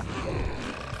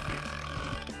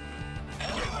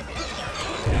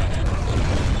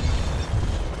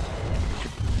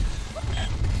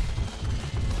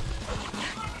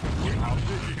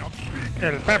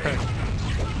 El Pepe.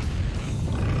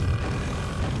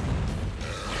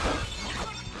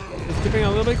 Just keeping a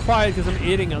little bit quiet because I'm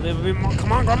eating a little bit more.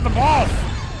 Come on, grab the ball.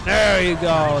 There you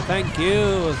go. Thank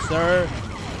you, sir.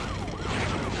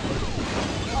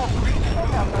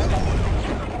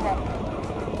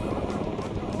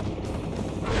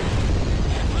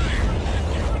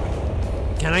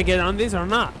 Can I get on this or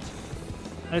not?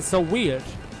 That's so weird.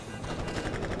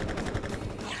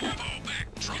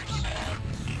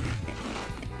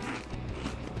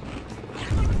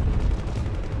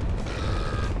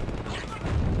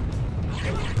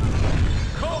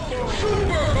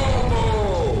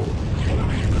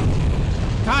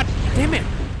 God damn it!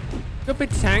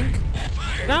 Stupid tank!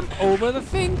 Jump over the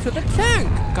thing to the tank!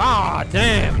 God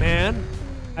damn, man!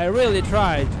 I really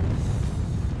tried.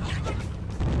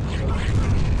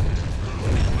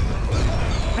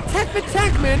 Attack the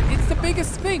tank, man! It's the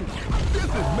biggest thing! This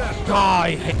is messed up. God,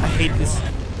 I hate this.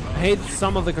 I hate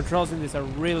some of the controls in this are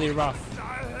really rough.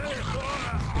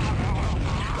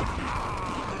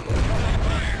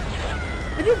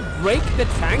 Can you break the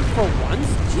tank for once?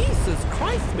 Jesus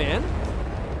Christ, man!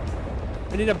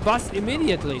 I need a bus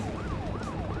immediately.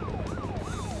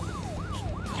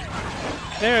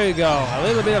 There you go, a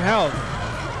little bit of health.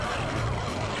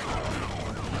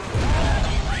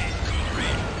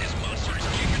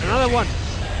 Another one.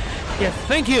 Yes,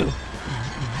 thank you.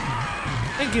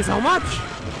 Thank you so much.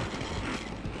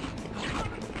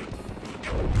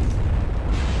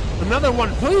 Another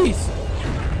one, please.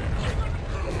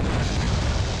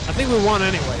 I think we won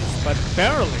anyways, but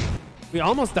barely. We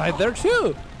almost died there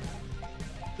too.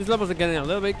 These levels are getting a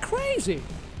little bit crazy.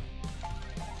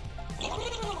 There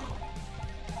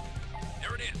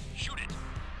it is. Shoot it.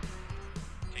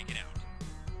 Take it out.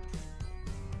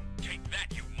 Take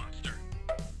that, you monster.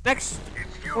 Next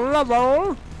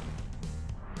level.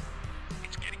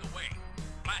 It's getting away.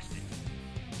 Blast it.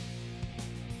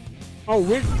 Oh,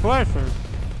 weak pressure.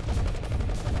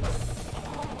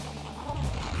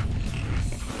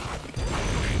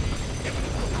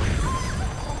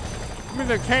 Give me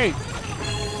the cake.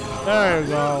 There you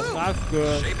go. That's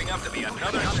good. Shaping up to be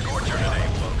another scorcher today,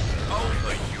 folks. Oh,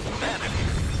 the humanity.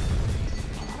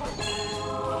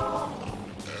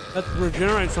 Let's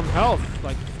regenerate some health.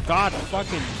 Like, God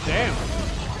fucking damn.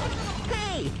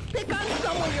 Hey, pick on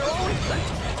some of your own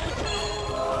stuff.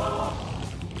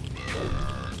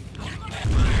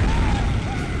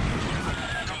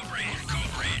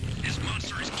 Code Red. This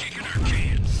monster is kicking our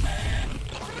cans.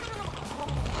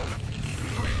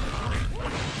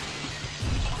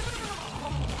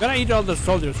 Gotta eat all the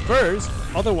soldiers first,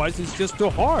 otherwise it's just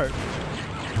too hard.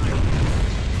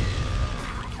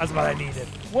 That's what I needed.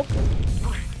 Whoop.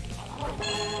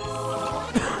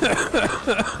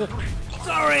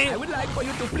 Sorry. I would like for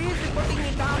you to please be putting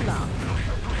me down now.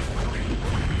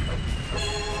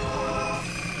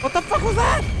 What the fuck was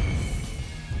that?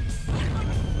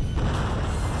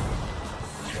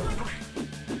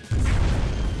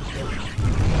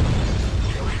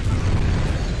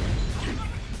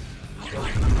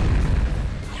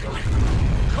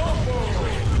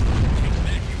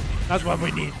 That's what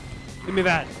we need. Give me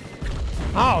that.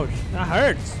 Ouch, that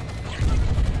hurts.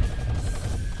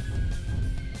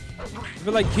 I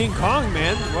feel like King Kong,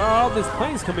 man. Where are all these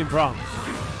planes coming from?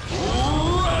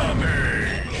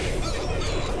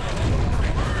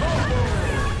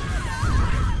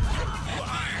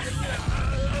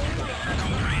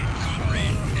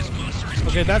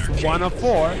 Okay, that's 1 of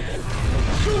 4.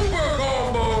 Super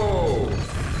combo!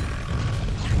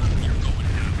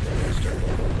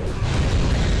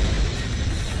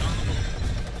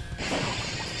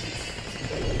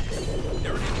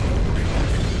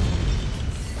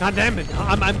 God damn it.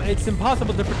 It's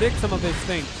impossible to predict some of these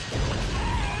things.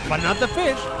 But not the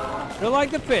fish. I like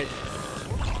the fish.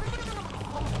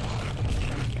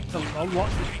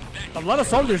 A lot of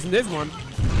soldiers in this one.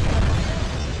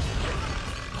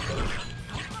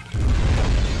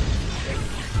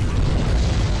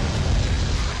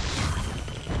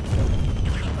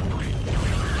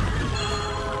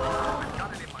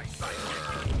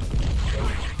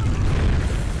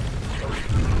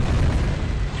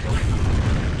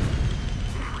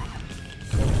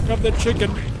 Of the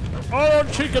chicken. Oh,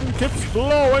 chicken keeps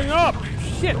blowing up.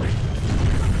 Shit.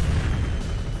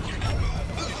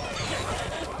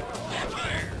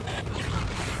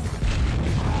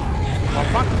 Oh,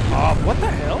 fuck. Oh, what the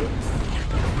hell?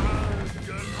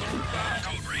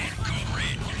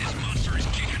 This monster is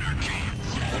kicking our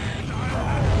cans.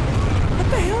 What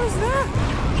the hell is that?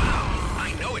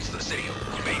 I know it's the city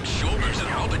of big shoulders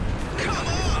and all, but come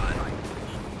on.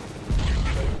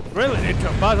 Really need to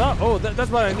buzz up. Oh,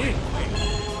 that's what I need.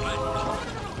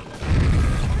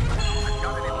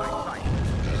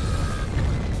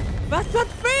 That's not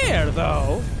fair,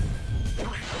 though.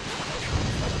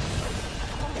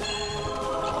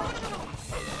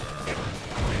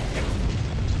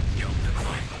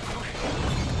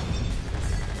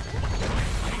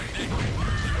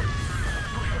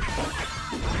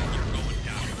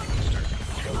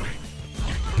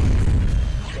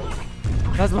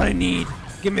 That's what I need.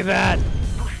 Give me that.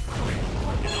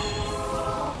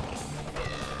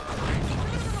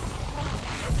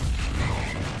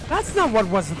 That's not what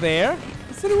was there.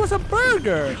 I said it was a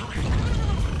burger.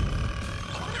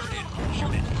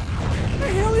 What the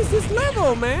hell is this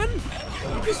level, man?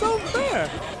 It's over there.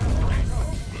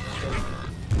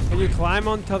 Can you climb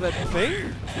onto that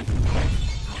thing?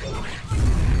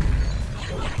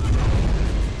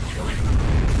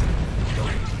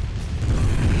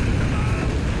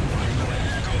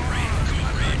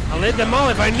 I'll let them all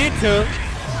if I need to.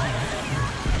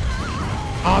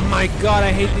 Oh my god,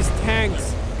 I hate these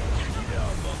tanks.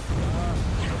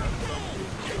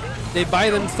 They buy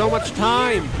them so much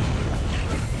time.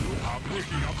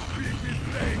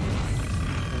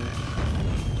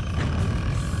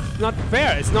 It's not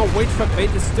fair. It's no way to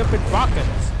evade the stupid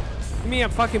rockets. Give me a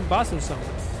fucking bus or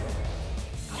something.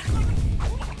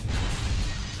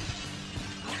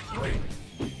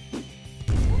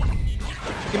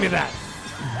 Give me that.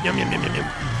 Yum, yum, yum, yum, yum.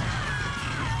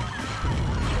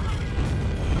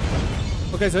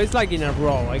 Okay, so it's like in a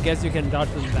row. I guess you can dodge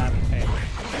them that way.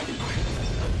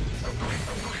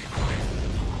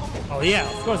 Oh yeah,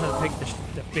 of course I'll take the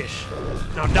fish.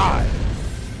 Now die.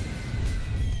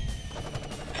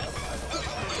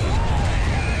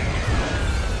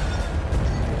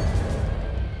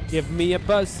 Give me a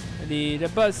bus. I need a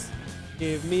bus.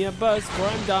 Give me a bus or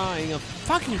I'm dying of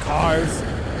fucking cars.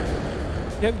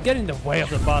 Get in the way of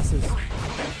the buses.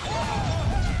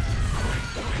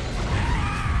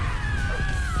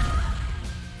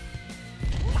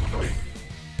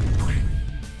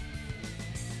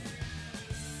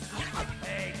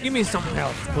 Give me some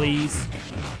help, please.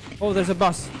 Oh, there's a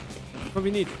bus. What do we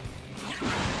need?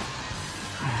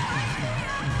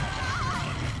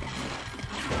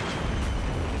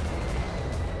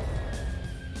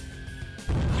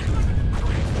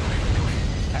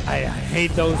 I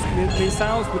hate those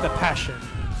missiles with a passion.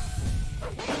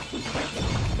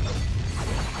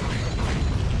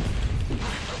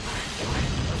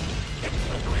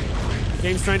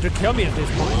 Game's trying to kill me at this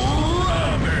point.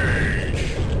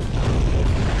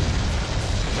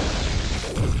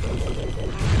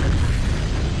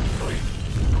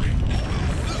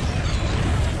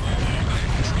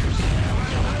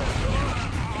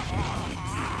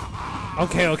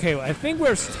 Okay, I think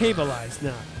we're stabilized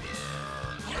now.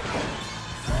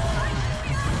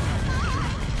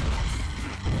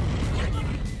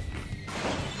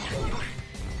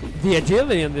 The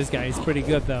agility on this guy is pretty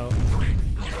good though.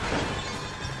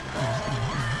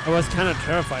 I was kind of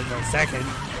terrified for a second.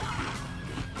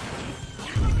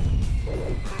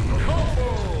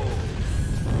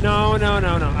 No. I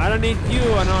don't need you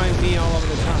annoying me all over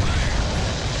the time.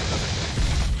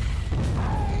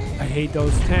 I hate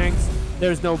those tanks.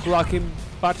 There's no blocking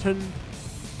button.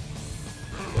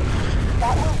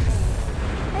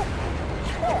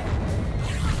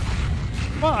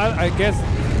 Well, I guess...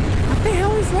 What the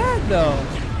hell is that, though?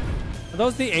 Are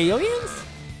those the aliens?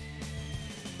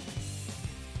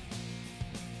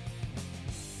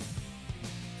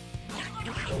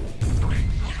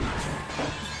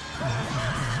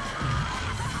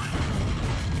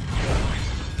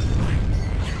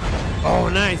 Oh,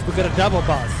 nice. We got a double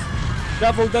boss.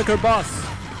 Double-decker boss.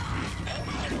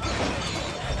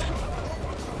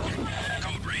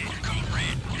 Code red.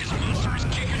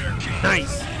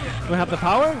 Nice. Do we have the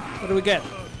power? What do we get?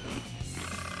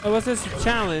 Oh, what's this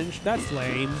challenge? That's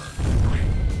lame.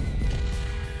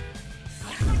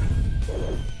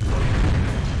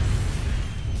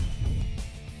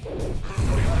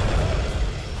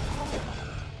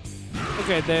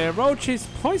 Okay, the roach is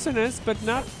poisonous, but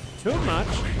not too much.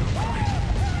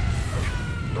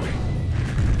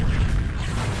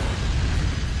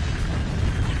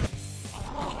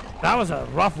 That was a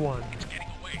rough one.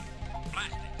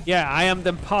 Yeah, I am the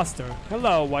imposter.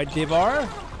 Hello, White Divar.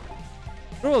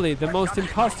 Truly, the most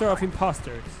imposter of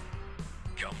imposters.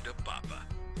 Come to Papa.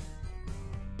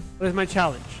 What is my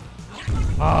challenge?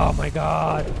 Oh my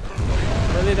god.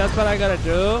 Really, that's what I gotta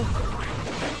do?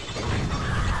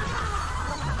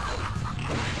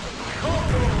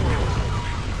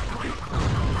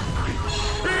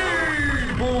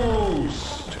 Speed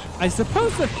boost! I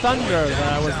suppose the thunder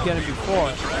that I was getting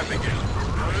before. Traffic is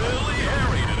really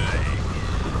hairy today.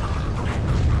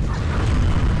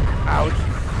 Ouch.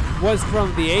 Was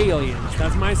from the aliens.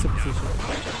 That's my supposition.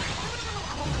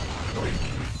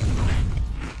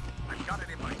 I've got it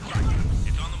in my sight.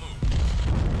 It's on the move.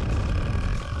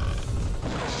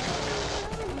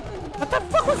 What the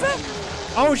fuck was that?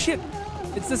 Oh shit.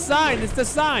 It's the sign. It's the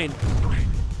sign.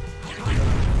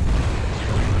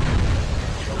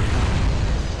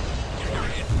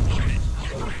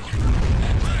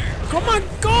 Come on,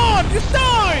 God! Just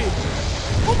die!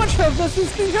 How much health does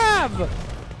this thing have?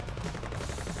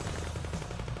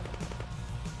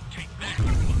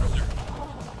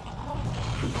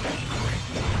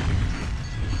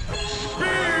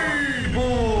 Speed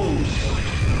boost!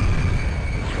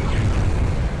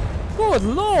 Good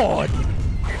lord!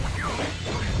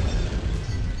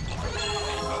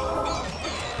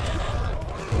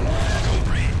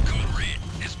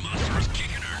 This monster is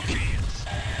kicking our cans.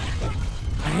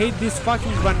 I hate this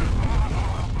fucking run.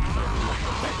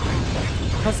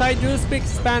 Cause I do speak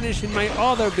Spanish in my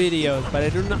other videos, but I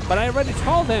do not. But I already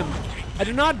told him I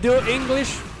do not do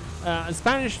English,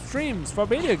 Spanish streams for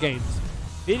video games.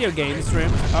 Video game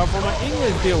streams are for my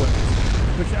English viewers,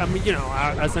 which I mean, you know,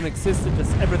 as existent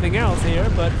as everything else here,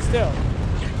 but still.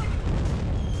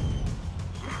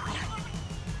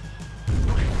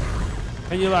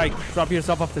 Can you like drop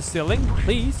yourself off the ceiling,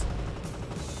 please?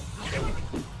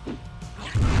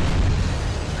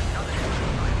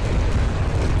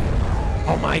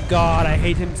 Oh my god, I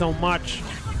hate him so much.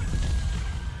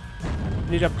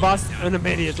 Need a bust and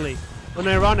immediately.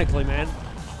 Unironically, man.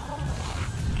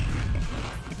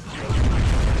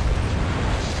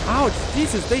 Ouch,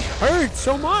 Jesus, they hurt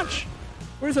so much.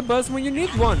 Where's a bust when you need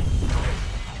one?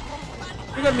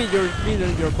 You gotta meet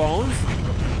your bones.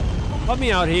 Help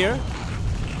me out here.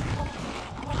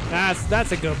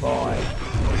 That's a good boy.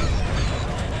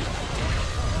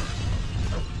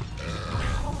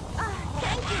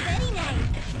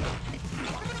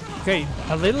 Okay,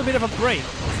 a little bit of a break,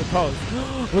 I suppose.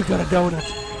 We got a donut.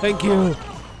 Thank you.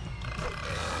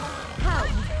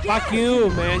 Fuck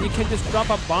you, man. You can't just drop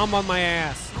a bomb on my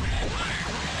ass.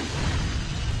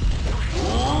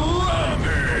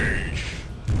 Rampage!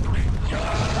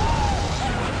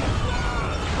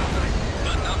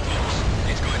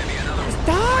 It's going to be another. Just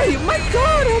die! My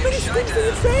god, how many sticks do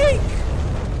you take?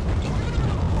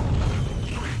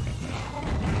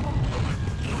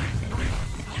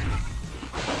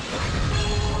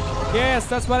 Yes,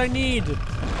 that's what I need.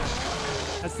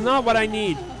 That's not what I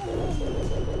need.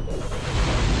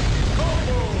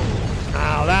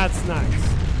 Now that's nice.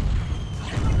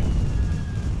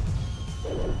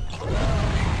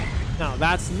 Now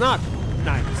that's not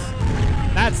nice.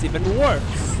 That's even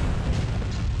worse.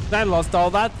 I lost all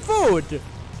that food.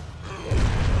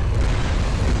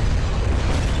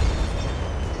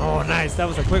 Oh, nice. That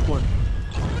was a quick one.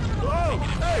 Whoa!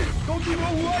 Hey, don't you know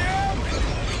who I am?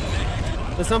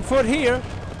 There's some food here.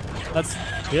 Let's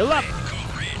heal up.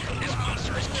 This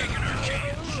monster is kicking our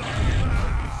cans.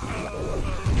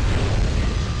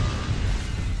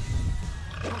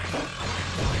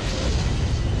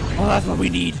 Oh, that's what we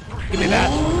need. Give me that.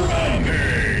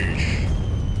 Rampage!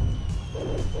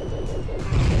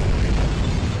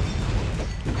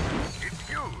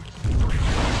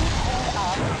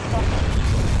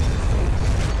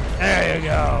 There you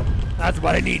go. That's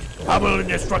what I need. Pummel and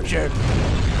destruction.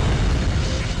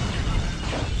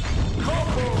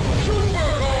 Super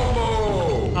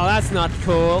combo! Oh, that's not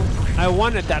cool. I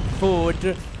wanted that food.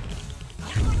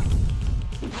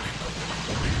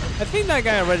 I think that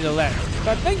guy already left.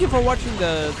 But thank you for watching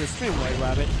the stream, White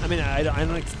Rabbit. I mean, I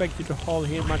don't expect you to hold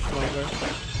here much longer.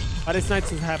 But it's nice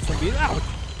to have some beat out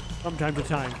from time to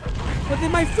time. Where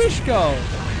did my fish go?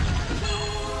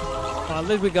 Well, at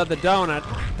least we got the donut.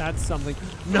 That's something.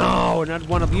 No, not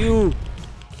one of you.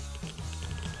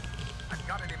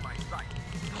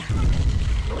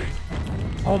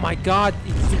 Oh my god,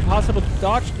 it's impossible to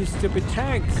dodge these stupid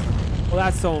tanks. Well,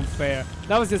 that's so unfair.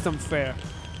 That was just unfair.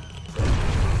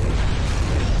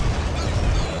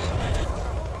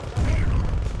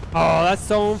 Oh, that's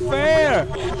so unfair.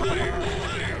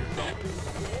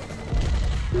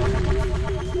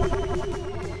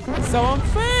 It's so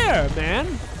unfair,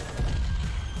 man.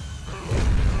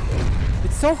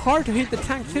 It's so hard to hit the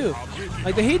tank too.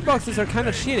 Like the hitboxes are kind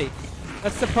of shitty.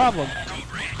 That's the problem.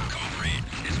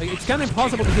 Like, it's kind of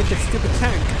impossible to hit that stupid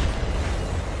tank.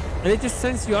 And it just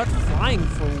sends you out flying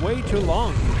for way too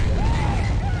long.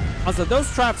 Also,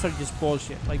 those traps are just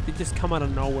bullshit. Like, they just come out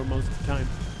of nowhere most of the time.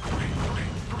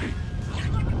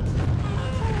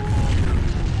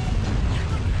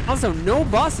 Also, no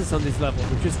bosses on this level,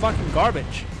 which is fucking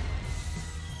garbage.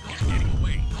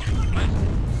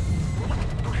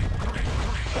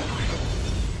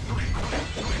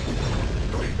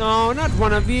 No, not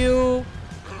one of you.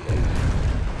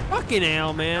 Fucking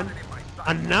hell, man.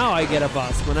 And now I get a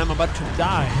boss when I'm about to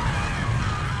die.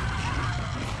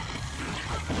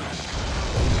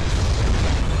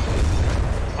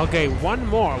 Okay, one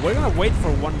more. We're gonna wait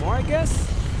for one more, I guess.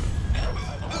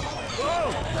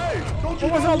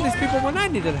 What was all these people when I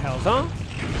needed help, huh?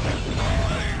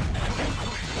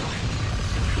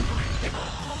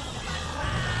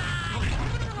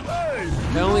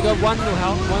 They only got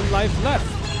one life left.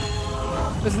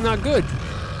 This is not good.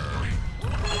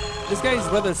 This guy is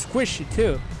rather squishy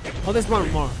too. Oh, there's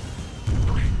one more.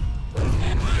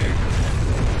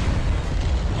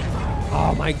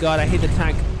 Oh my god, I hate the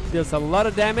tank. Deals a lot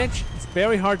of damage. It's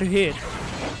very hard to hit.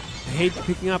 I hate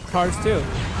picking up cars too.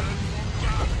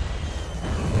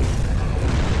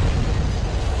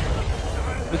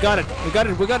 We got it. We got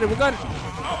it. We got it. We got it.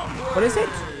 What is it?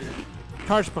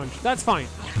 Charge punch. That's fine.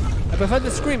 I prefer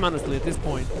the scream honestly at this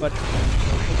point, but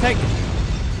we'll take it.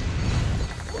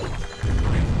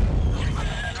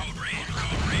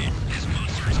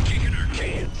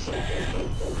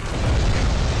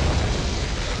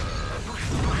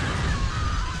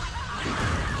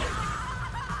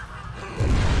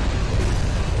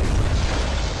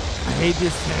 I hate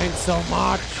this tank so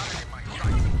much.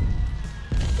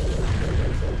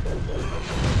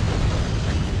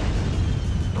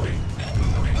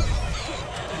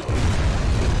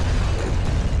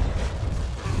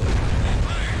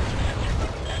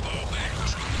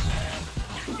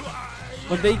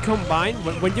 When they combine,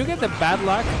 when you get the bad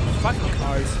luck, fucking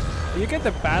cars, when you get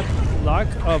the bad luck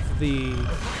of the,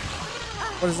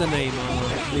 what is the name,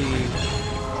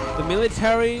 the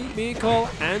military vehicle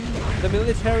and the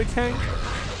military tank,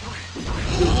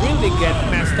 you really get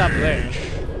messed up there.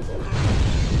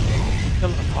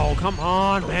 Oh, come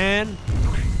on, man.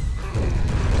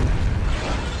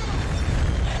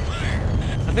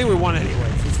 I think we won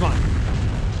anyways, it's fine.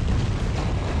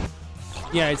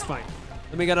 Yeah, it's fine.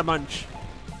 Let me get a bunch.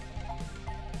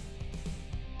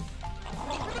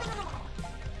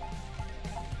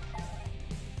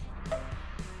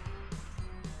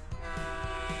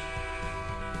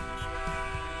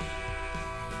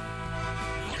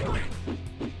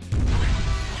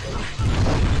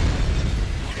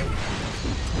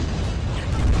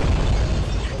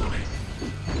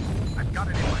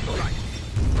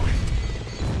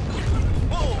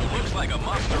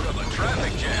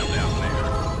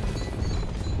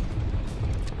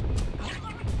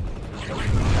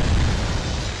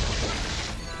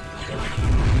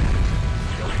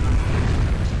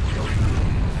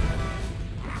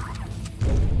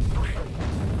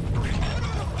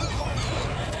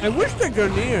 I wish the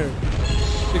Grenier,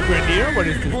 what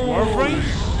is this, Warframe?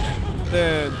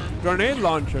 The grenade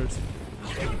launchers.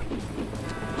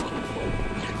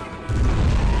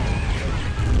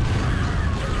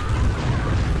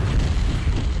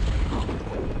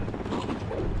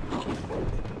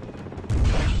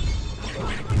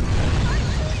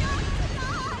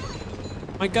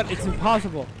 My god, it's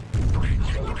impossible.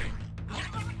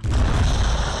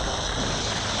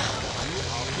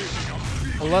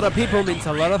 A lot of people means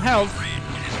a lot of health.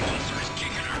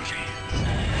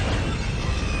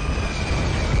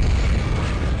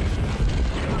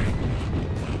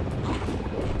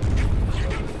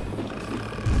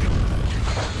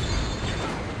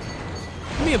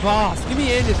 Give me a boss. Give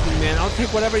me anything, man. I'll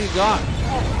take whatever you got.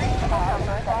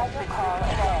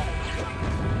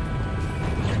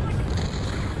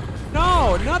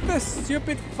 No, not the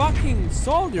stupid fucking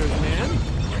soldiers, man.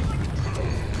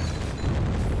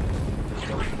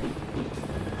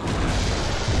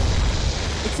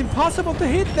 It's impossible to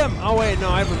hit them. Oh wait, no,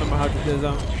 I remember how to do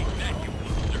them.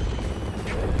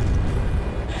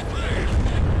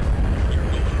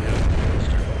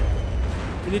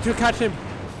 We need to catch him.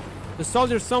 The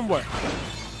soldier's somewhere.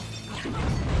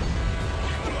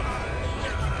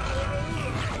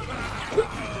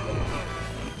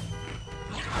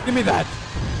 Give me that.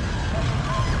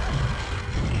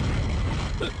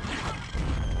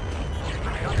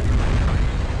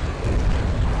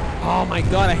 Oh my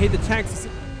god, I hate the tanks.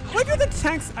 Why do the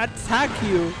tanks attack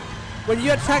you when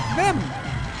you attack them?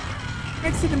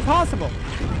 Makes it impossible.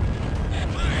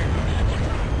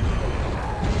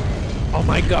 Oh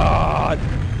my god.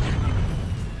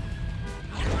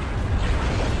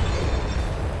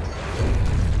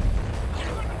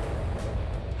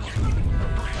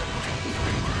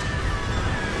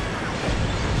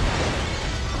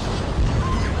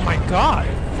 Oh my god.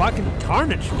 Fucking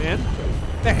carnage, man.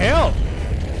 What the hell?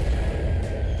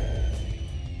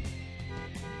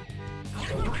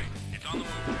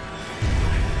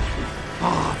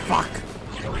 Oh, fuck.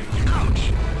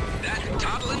 Ouch! That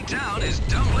toddling town is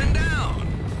tumbling down.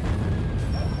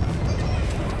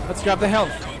 Let's grab the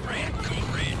health.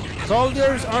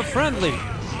 Soldiers are friendly.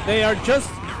 They are just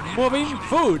moving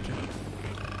food.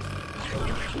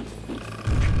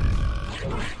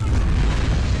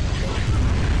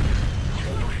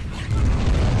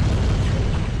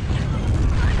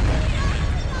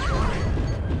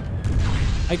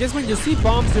 I guess when you see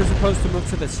bombs, you're supposed to move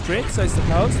to the streets, I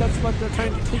suppose. That's what they're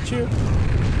trying to teach you.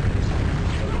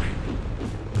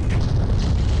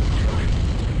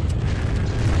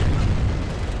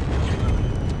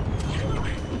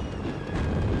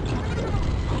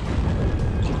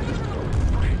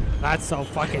 That's so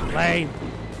fucking lame.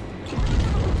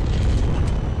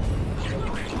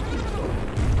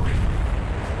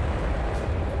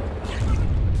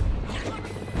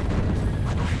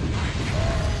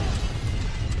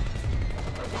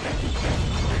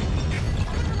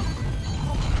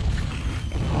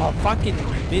 Oh, fucking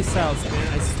missiles, man,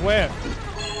 I swear.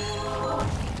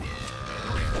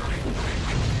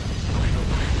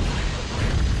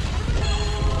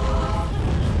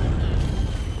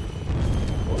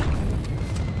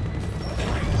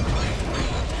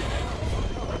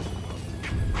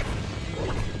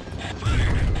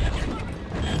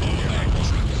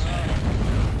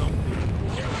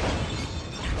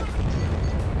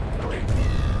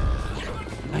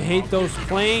 I hate those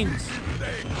planes.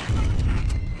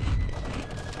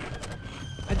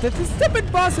 The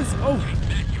stupid bosses! Oh!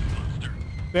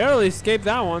 Barely escaped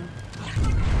that one.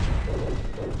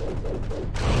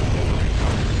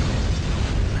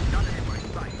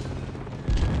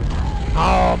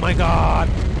 Oh my god!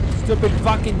 Stupid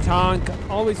fucking tank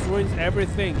always ruins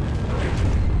everything.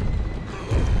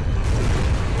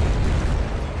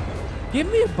 Give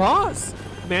me a boss!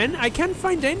 Man, I can't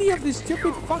find any of these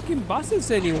stupid fucking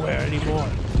bosses anywhere anymore.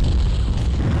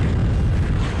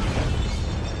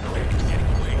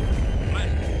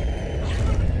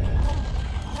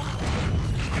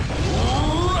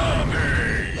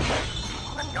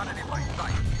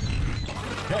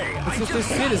 It's just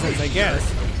the citizens, I guess.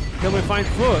 Till we find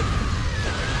food.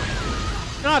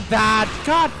 Not that!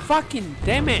 God fucking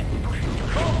damn it!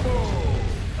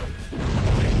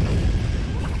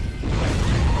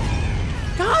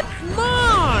 God, come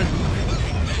on!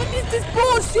 What is this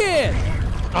bullshit?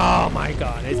 Oh my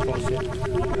god, it's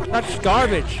bullshit. That's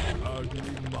garbage.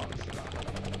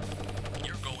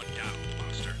 You're going down,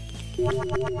 monster.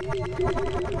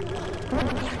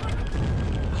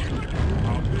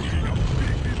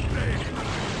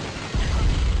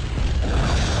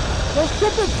 Those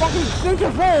stupid fucking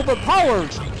stinkers are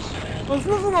overpowered! There's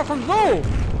nothing I can do!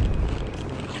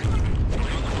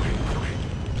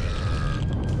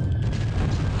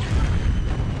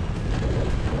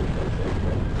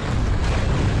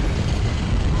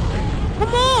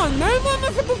 Come on, man! What am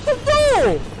I supposed to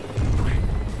do?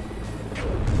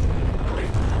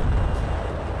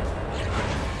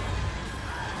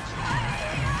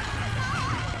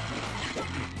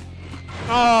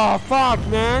 Oh, fuck,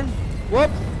 man!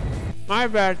 Whoops! My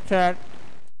bad, chat.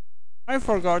 I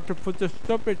forgot to put the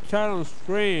stupid chat on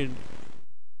screen.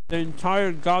 The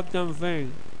entire goddamn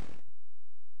thing.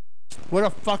 What a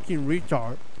fucking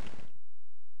retard.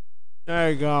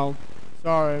 There you go.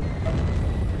 Sorry.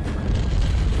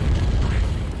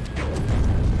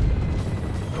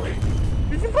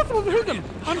 It's impossible to hit them!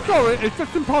 I'm sorry, it's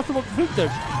just impossible to hit them.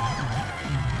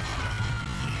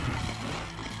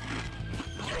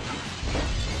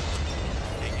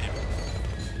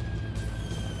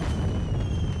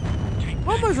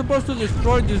 How am I supposed to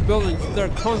destroy these buildings if they're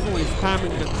constantly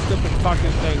spamming that stupid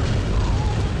fucking thing?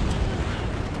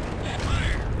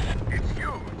 It's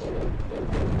you.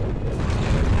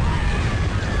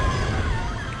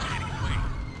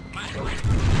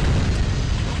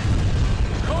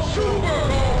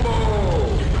 Super!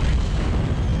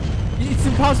 it's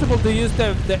impossible to use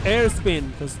the air spin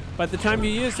because by the time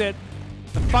you use it,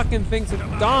 the fucking things are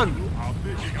done.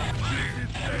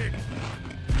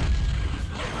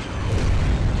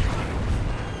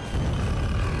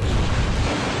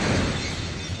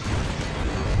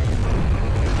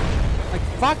 Like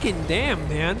fucking damn,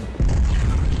 man.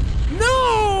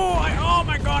 No! Oh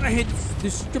my god, I hate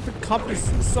this stupid cup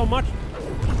so much.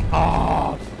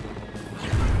 Oh.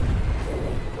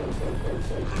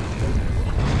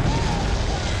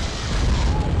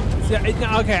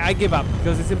 Yeah, okay, I give up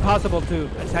because it's impossible to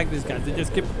attack these guys. They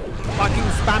just keep fucking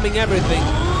spamming everything,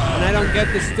 and I don't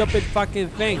get the stupid fucking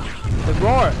thing. The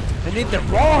roar. I need the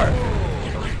roar.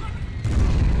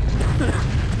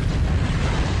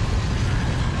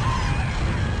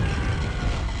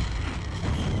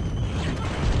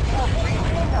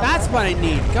 That's what I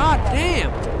need. God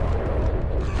damn.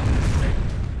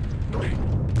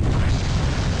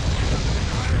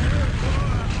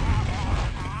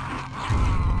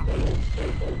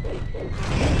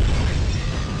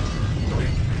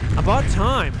 About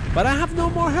time, but I have no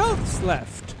more health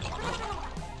left.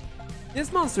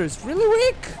 This monster is really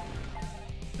weak.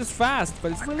 It's fast,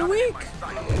 but it's really weak.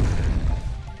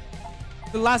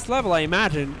 The last level, I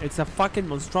imagine, it's a fucking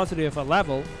monstrosity of a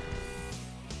level.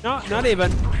 No, not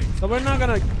even. So we're not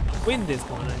gonna win this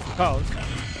one, I suppose.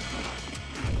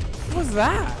 What was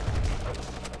that?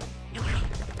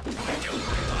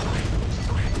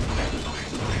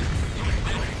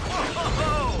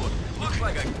 Looks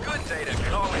like a good day to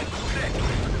call in sick.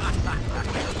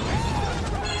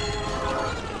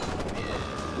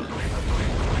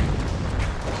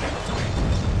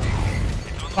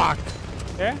 Fuck.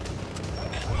 Yeah?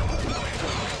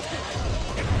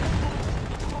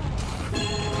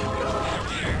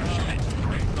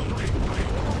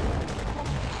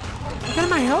 Look at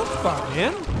my health bar,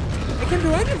 man. I can do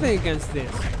anything against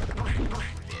this.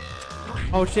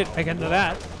 Oh shit, I can do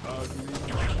that.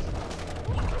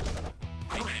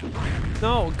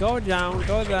 No, go down,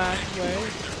 go that way.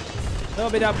 A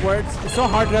little bit upwards. It's so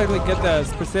hard to actually get the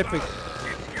specific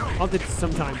altitude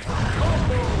sometimes.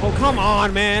 Oh, come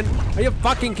on, man. Are you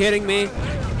fucking kidding me?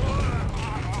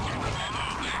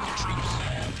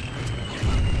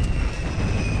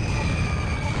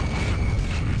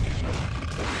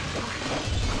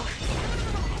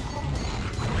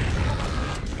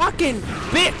 Fucking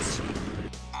bitch!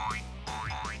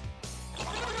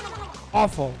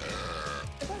 Awful.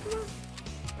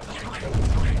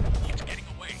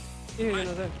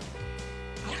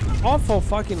 Awful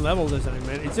fucking level design,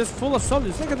 man. It's just full of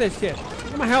soldiers. Look at this shit.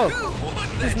 Look at my health.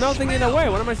 There's nothing in the way.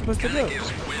 What am I supposed to do?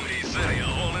 Gives Windy City a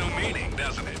whole new meaning,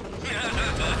 doesn't it?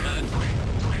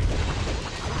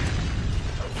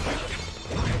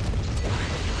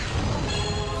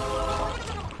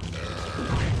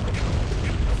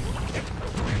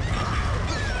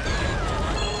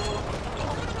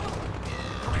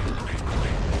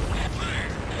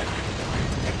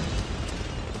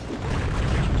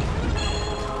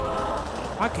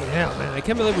 Fucking hell, man. I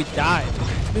can't believe we died.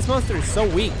 This monster is so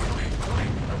weak.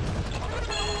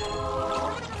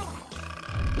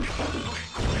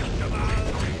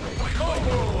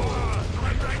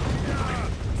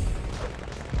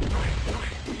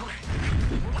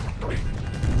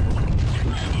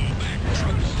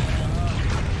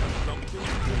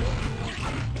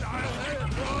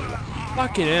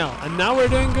 Fucking hell. And now we're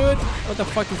doing good? What the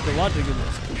fuck is the logic in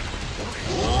this?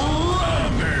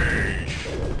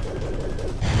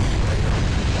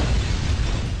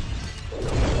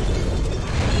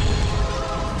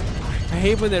 I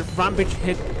hate when that Rampage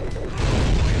hit.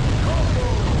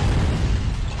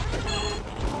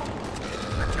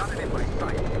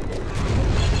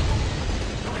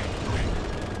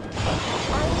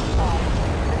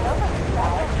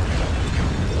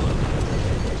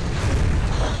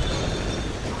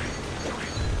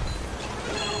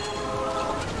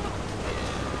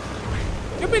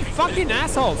 Stupid fucking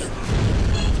assholes.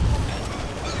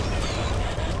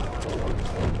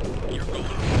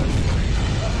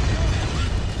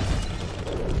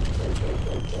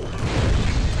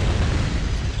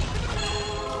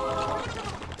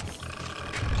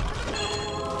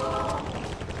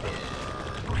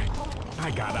 I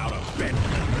got out of bed.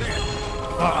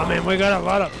 Oh, I mean, we got a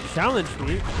lot of challenge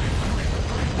me.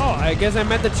 Oh, I guess I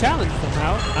met the challenge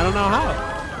somehow. I don't know how.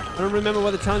 I don't remember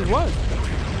what the challenge was.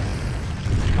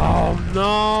 Oh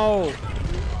no!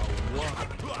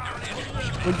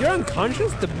 When you're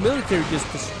unconscious, the military just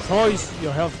destroys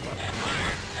your health bar.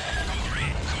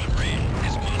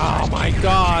 Oh my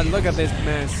god, look at this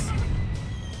mess.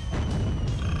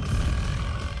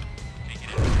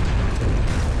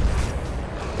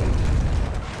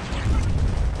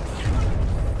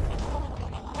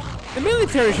 The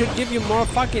military should give you more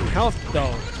fucking health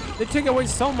though. They take away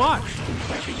so much.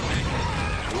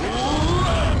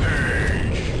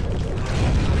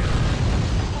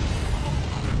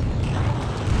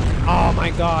 Oh my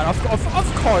god, of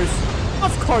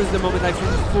course the moment I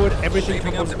finish food, everything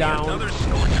comes down. Another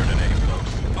scorcher today,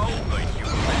 folks. Oh,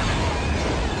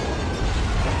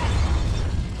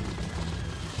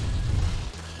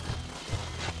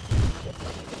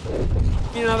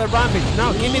 Give me another rampage.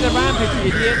 No, give me the rampage,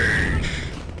 you idiot.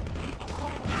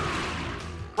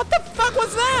 What the fuck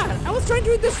was that? I was trying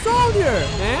to eat the soldier,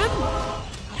 man.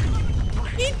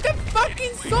 Eat the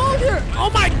fucking soldier. Oh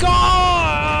my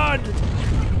god.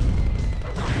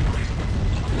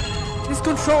 These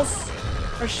controls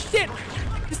are shit.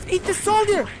 Just eat the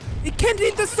soldier. It can't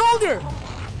eat the soldier.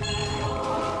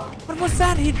 What was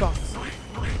that hitbox?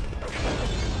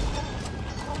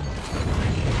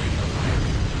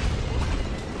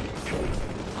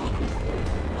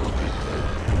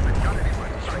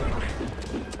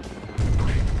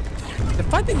 The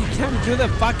fact that you can't do the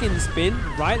fucking spin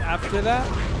right after that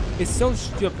is so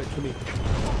stupid to me.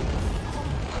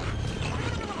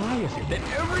 That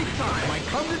every time I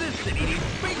come to this city, these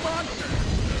big monsters.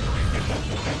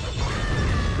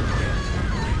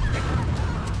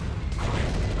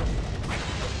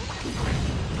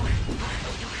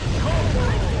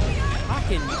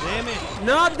 Fucking damn it.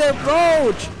 Not the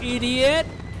roach, idiot.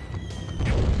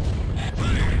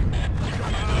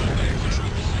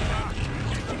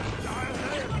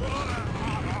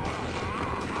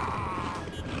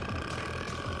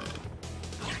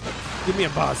 Give me a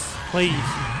bus, please.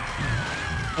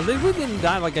 At least we didn't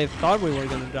die like I thought we were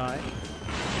gonna die.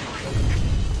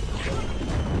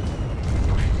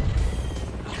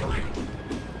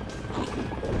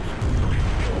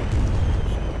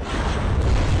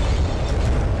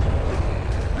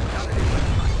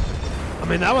 I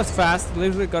mean, that was fast. At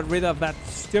least we got rid of that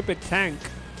stupid tank.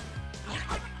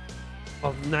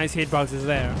 Well, nice hitboxes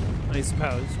there, I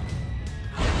suppose.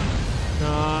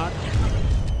 Not.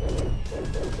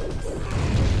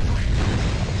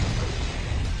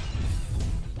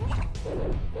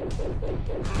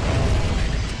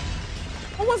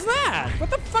 What was that? What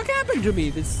the fuck happened to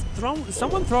me?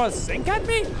 Someone throw a sink at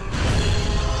me?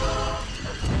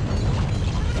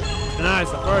 Nice,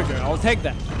 a burger. I'll take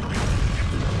that.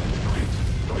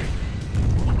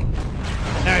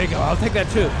 There you go. I'll take that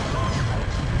too.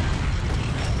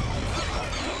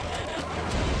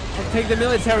 I'll take the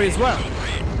military as well.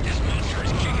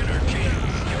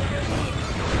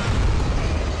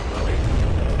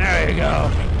 There you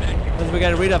go. Because we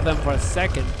got rid of them for a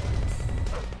second.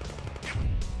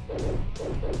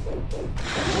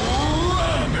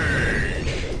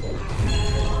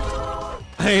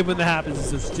 I hate when that happens. It's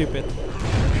so stupid.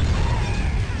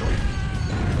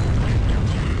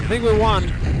 I think we won.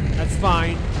 That's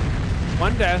fine.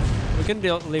 One death. We can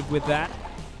live with that.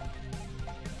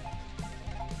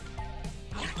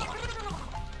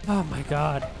 Oh my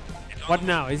god. What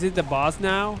now? Is it the boss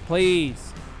now?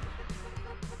 Please.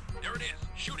 there it is.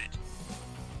 Shoot it.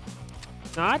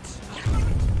 Not?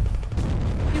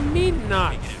 What do you mean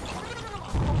not?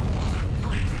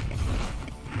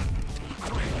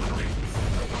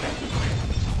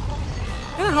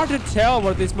 Kind of hard to tell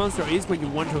what this monster is when you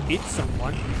want to hit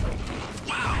someone.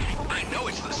 Wow, I know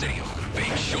it's the city of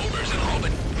big shoulders and all,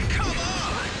 but come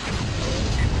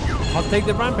on! I'll take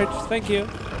the rampage, thank you.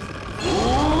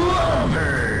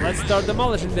 Let's start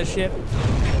demolishing this shit.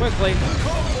 Quickly.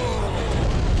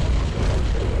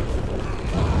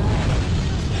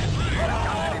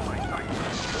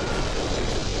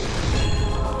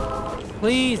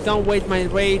 Please don't waste my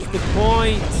rage with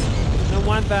points. I don't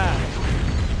want that.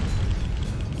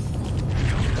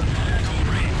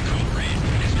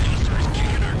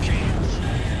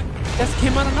 Just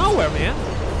came out of nowhere, man.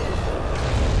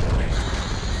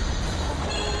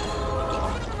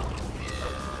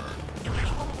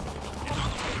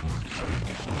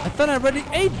 I thought I already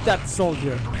ate that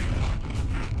soldier.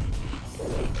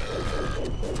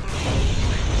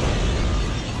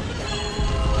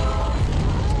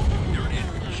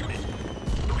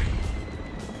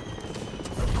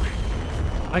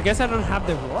 I guess I don't have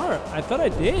the roar. I thought I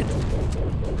did.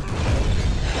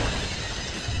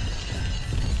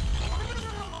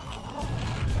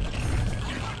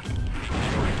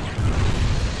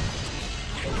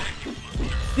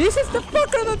 This is the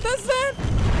fucker that does that?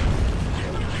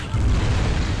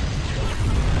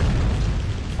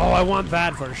 Oh, I want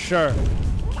that for sure.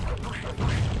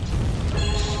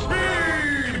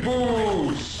 Speed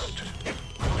boost!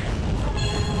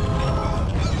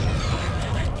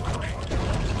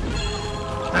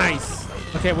 Nice.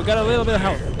 Okay, we got a little bit of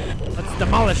health. Let's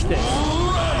demolish this.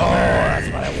 that's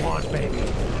what I want, baby.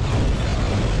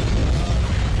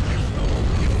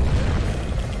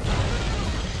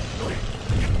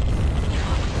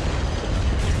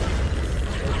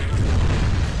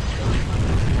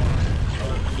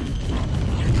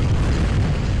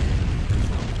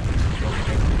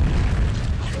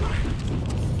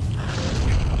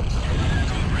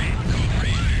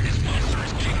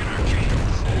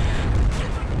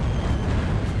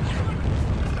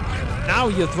 Now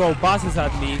you throw bosses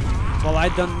at me. Well, I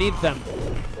don't need them.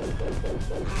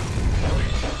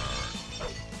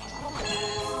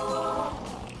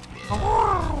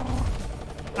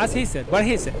 As he said. What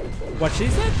he said. What she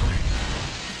said?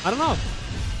 I don't know.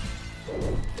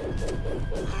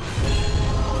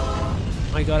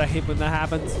 My god, I hate when that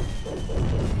happens.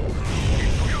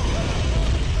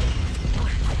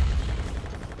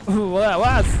 Well,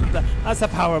 that's a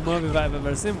power move if I've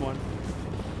ever seen one.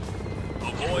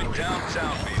 Avoid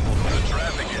downtown, people. The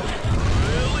traffic is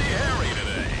really hairy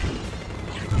today.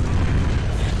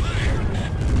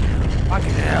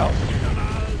 Fucking hell.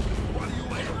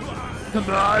 Come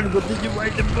on, what did you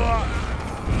wait for?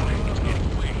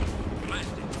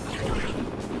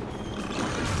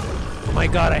 Oh my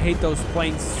god, I hate those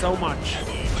planes so much.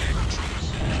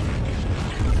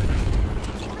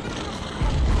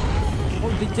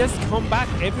 Oh, they just come back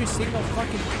every single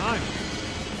fucking time.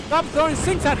 Stop throwing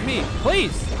things at me,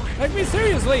 please. Take me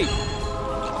seriously.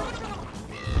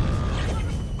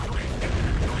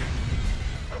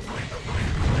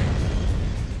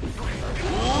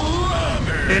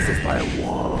 This is what I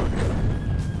want.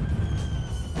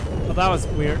 Oh, that was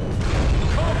weird.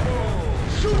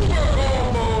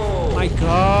 Oh my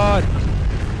god.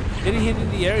 Getting hit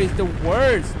in the air is the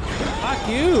worst. Fuck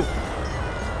you.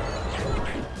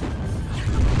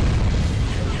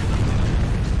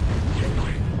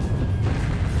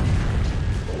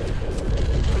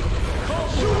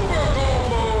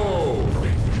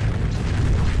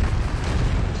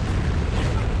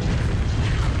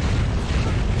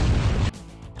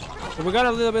 So we got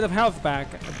a little bit of health back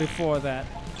before that.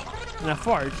 And a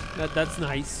fart. That's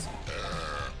nice.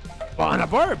 Oh, and a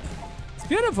burp. It's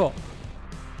beautiful.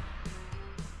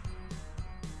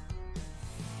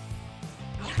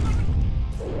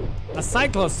 A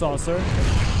cyclo saucer.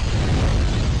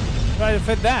 Try to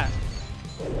fit that.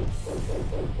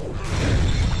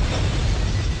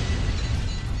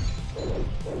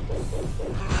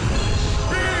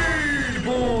 Speed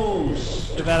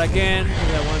boost! Do that again. Do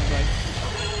that one like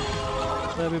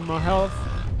a little bit more health.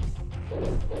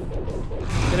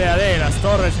 Crearé las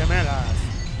torres gemelas.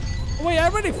 Oh, wait, I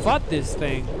already fought this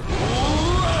thing.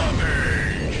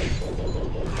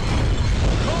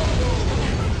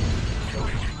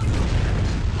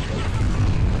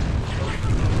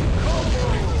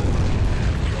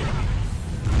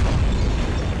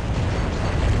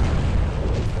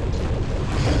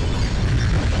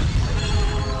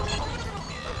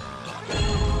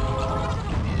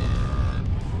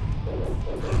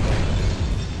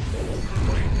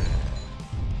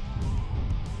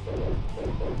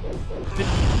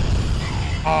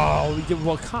 Oh,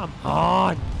 well, come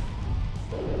on.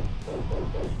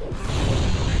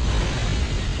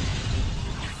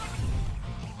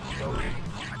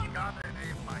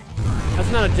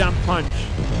 That's not a jump punch.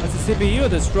 That's a CPU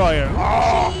destroyer.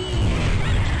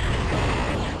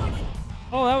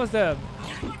 Oh, that was the...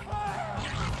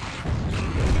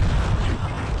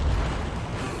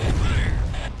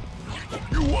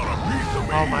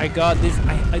 Oh my god,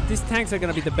 these tanks are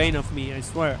gonna be the bane of me, I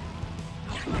swear.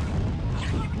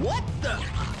 What the?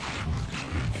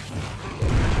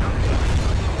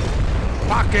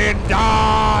 Fucking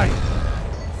die!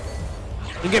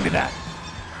 And give me that.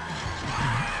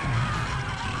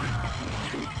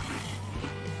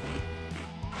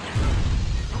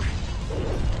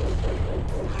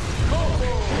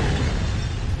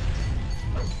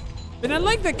 I mean, I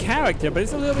like the character, but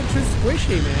it's a little bit too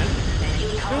squishy, man.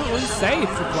 Too unsafe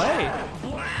to play.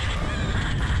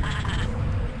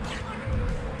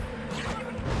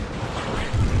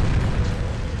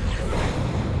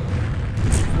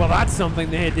 Well, that's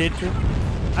something they did.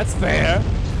 That's fair.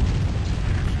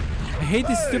 I hate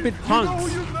these stupid punks. You know who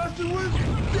you're messing with?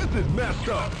 This is messed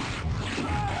up.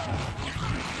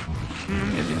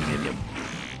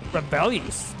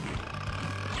 Rebellious.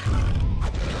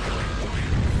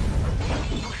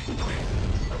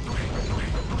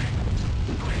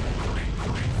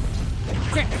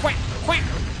 Quack, quack, quack,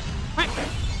 quack.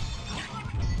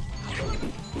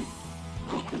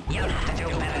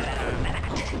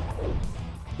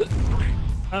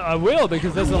 I will,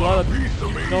 because there's a lot of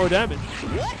no damage.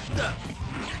 What the?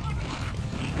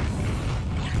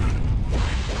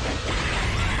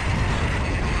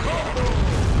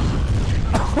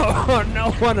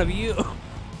 no one of you.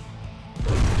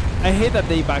 I hate that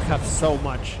they back up so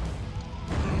much.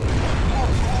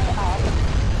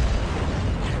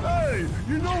 Hey,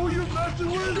 you know who you're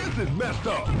messing with? This is messed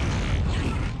up.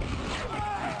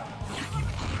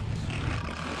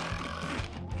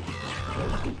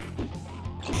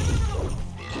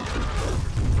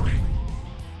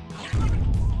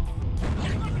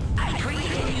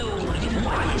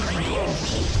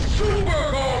 Super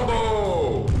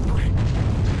combo!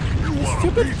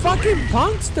 Stupid fucking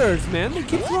punksters, man. They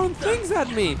keep throwing things at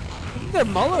me. They're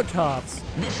Molotovs.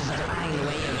 This is a fine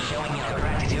way of showing your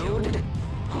gratitude.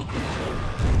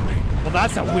 Well,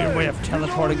 that's a weird way of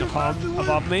teleporting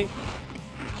above me.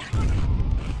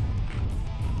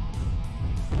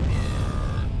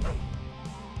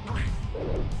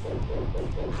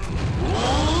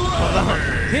 Well,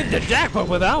 he did jackpot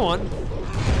with that one.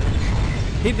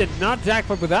 He did not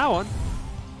jackpot with that one.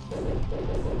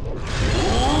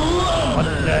 What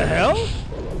the hell?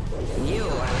 You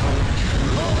are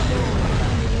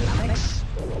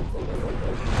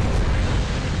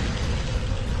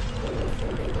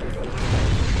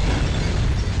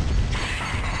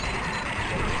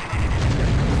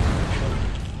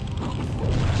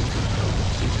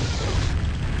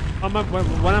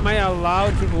when am I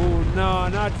allowed to? Ooh, no,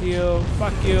 not you.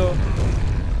 Fuck you.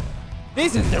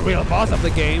 This is the real boss of the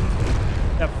game.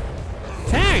 The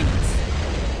tanks.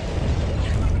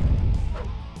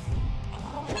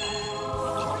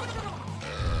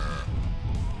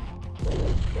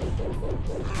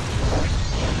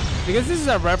 Because this is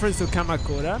a reference to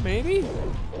Kamakura, maybe?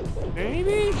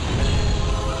 Maybe?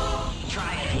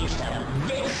 try a taste of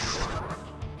this.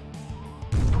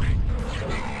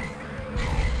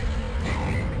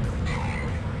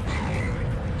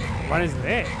 What is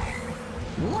this?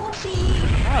 Whoopsie.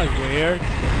 That was weird.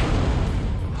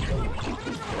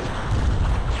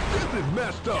 This is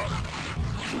messed up.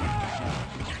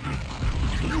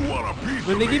 You want a piece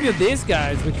When they give you these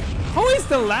guys, which how is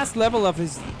the last level of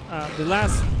his, the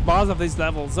last boss of this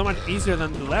level so much easier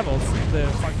than the levels, the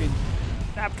fucking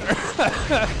chapter?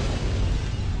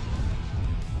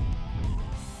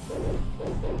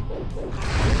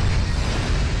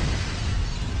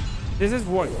 This is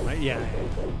working, right? Yeah.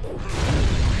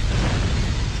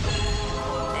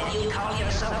 Then you call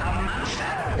yourself a monster.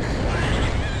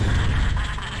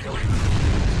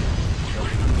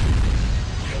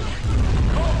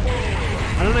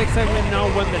 I don't exactly know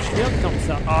when the shield comes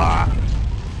up. Ah!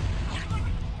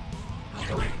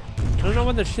 I don't know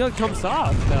when the shield comes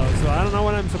off though, so I don't know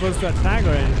when I'm supposed to attack or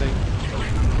anything.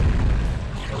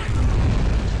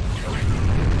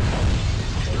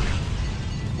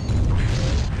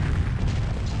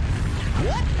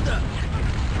 What the?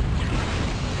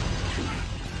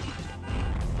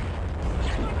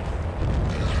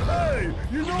 Hey,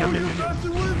 you know who you're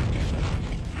messing with?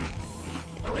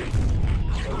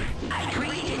 I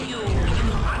created you, you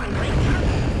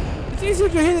ungrateful. It's easier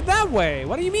to hit it that way.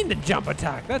 What do you mean the jump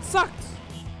attack? That sucks.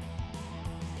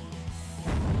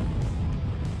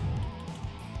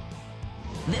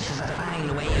 This is a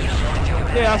fine way of showing your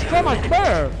gratitude. Yeah, so much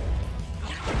better.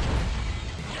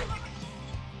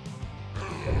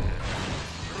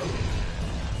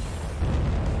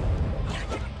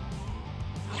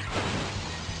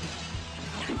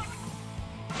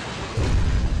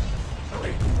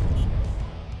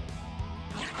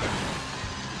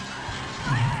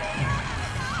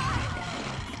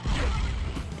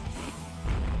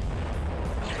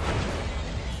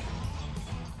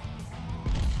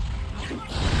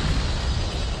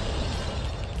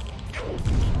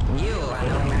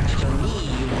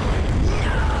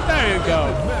 There you go.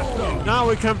 Now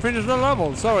we can finish the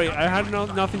level. Sorry, I had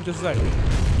nothing to say.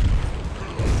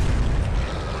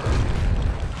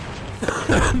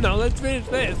 Now let's finish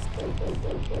this.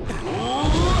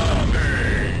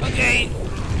 Okay.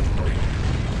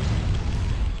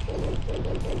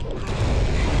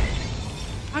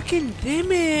 Fucking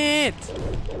damn it!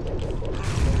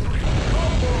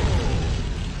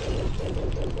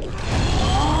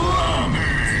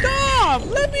 Stop!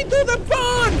 Let me do the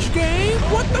punch, game!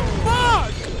 What the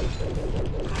fuck?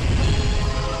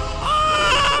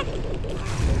 Ah!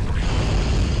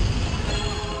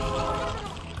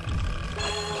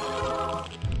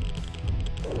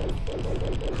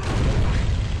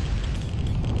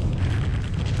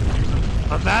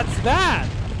 And that's that!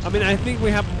 I mean, I think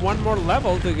we have one more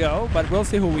level to go, but we'll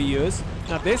see who we use.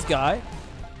 Not this guy.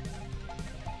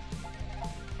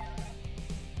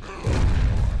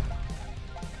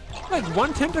 Like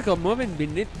one tentacle moving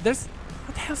beneath. There's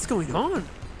what the hell's going on?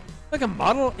 Like a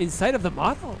model inside of the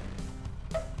model.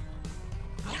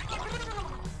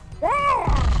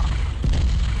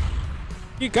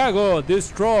 Chicago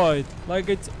destroyed like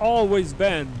it's always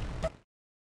been.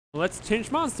 Let's change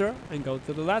monster and go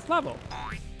to the last level.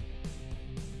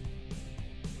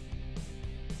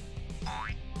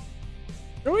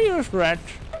 Do we use red?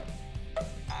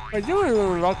 Wait, do we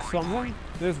unlock something?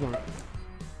 This one.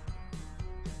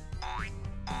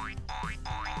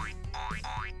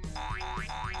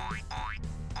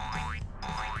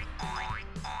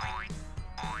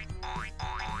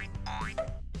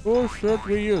 Who should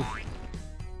we use?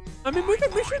 I mean, we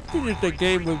should finish the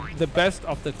game with the best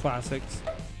of the classics,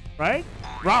 right?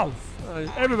 Ralph.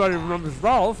 Everybody remembers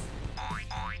Ralph.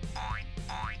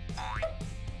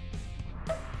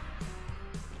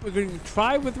 We're going to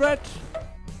try with red.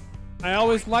 I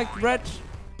always liked red.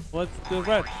 Let's do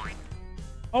red.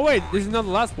 Oh wait, this is not the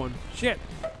last one. Shit.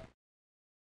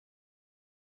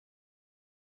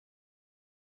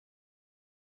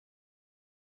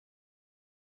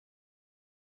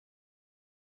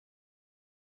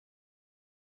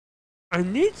 I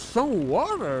need some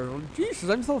water. Oh, Jesus,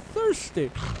 I'm so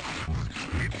thirsty.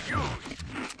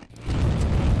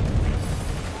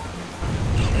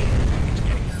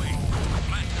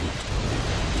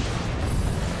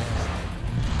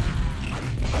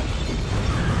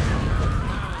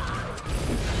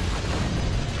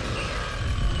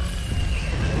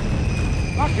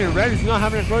 Fucking Red is not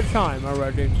having a good time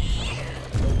already.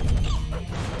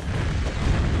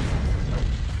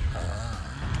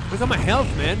 Look at my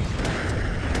health, man.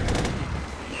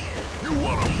 You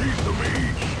want a piece of me?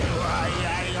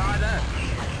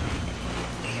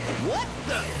 What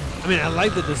the? I mean, I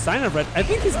like the design of Red. I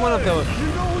think he's one of the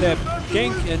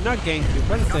not GameCube,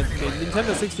 what is that? The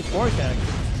Nintendo 64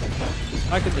 characters.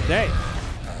 Back in the day.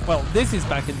 Well, this is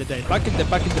back in the day. Back in the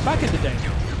day.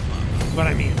 What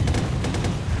I mean.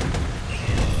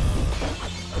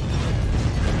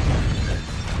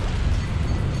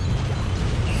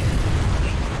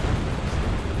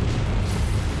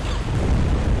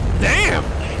 Damn!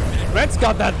 Red's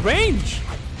got that range!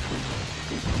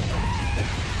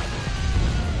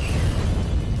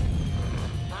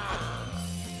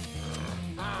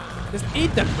 Just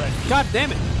eat them, Red. God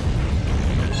damn it.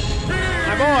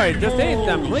 My boy, just eat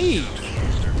them, please.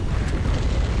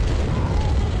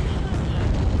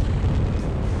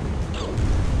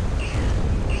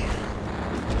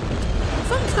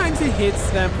 Sometimes it hits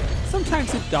them,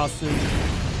 sometimes it doesn't.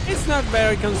 It's not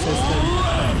very consistent.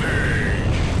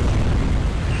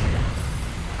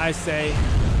 I say.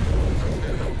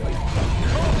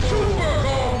 Super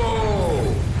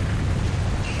combo!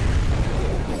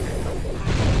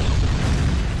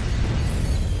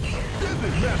 This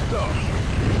is messed up.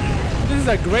 This is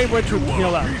a great way to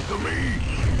kill him. Piece of me?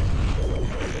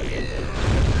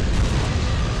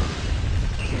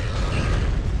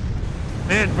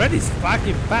 Man, Red is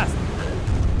fucking fast.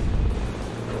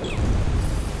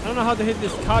 I don't know how to hit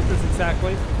these cartridges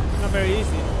exactly. Not very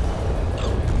easy.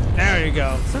 There you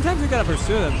go. Sometimes you gotta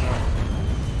pursue them though.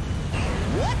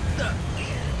 What the?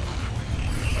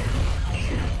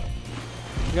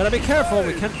 You gotta be careful,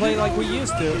 we can't play like we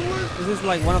used to. This is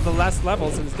like one of the last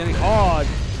levels and it's getting hard.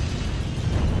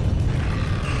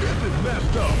 This is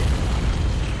messed up.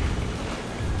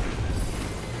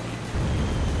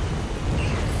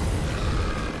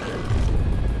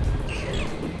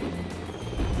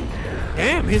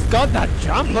 Damn, he's got that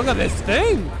jump. Look at this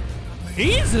thing.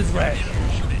 Jesus, Red.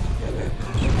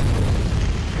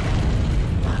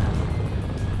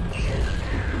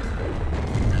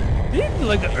 He didn't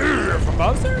like the from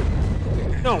Bowser?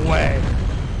 No way.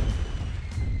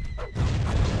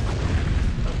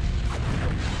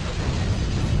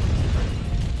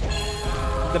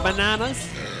 The bananas?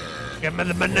 Give me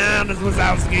the bananas,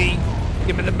 Wazowski.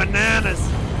 Give me the bananas.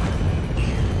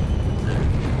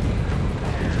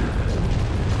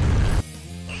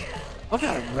 Look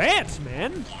at rats,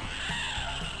 man.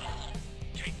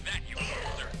 Take that, you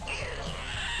monster.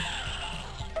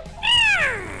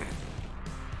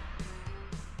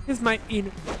 This might eat.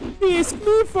 It's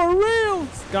me for real!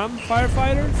 Scum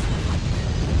firefighters?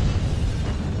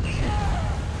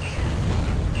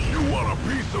 You want a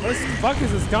piece of What me? the fuck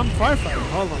is a scum firefighter?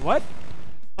 Hold on, what?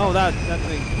 Oh, that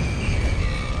thing.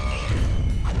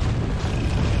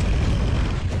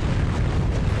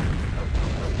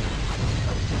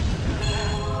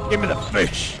 Give me the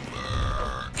fish!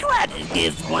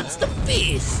 Gladius wants the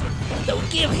fish. So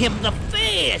give him the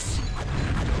fish.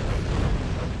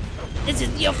 This is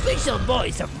the official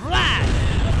voice of Rat.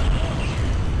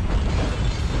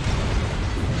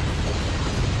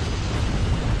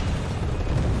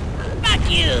 Fuck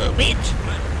you, bitch.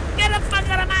 Get the fuck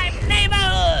out of my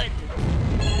neighborhood.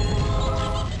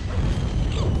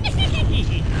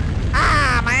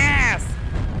 Ah, my ass.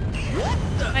 What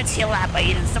out by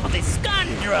eating some of these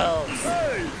scoundrels.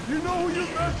 Hey, you know who you're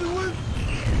messing with?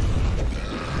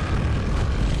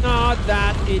 Not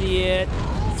that idiot.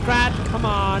 Scrat, come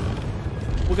on.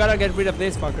 We gotta get rid of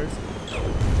these fuckers.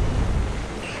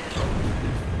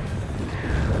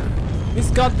 He's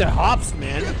got the hops,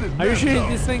 man. Are you sure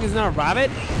this thing is not a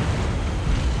rabbit?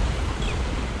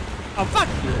 Oh, fuck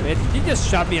you, bitch. You just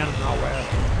shot me out of nowhere.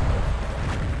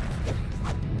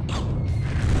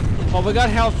 Well, we got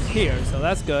health here, so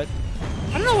that's good.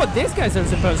 I don't know what these guys are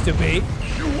supposed to be.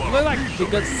 They look like they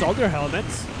got soldier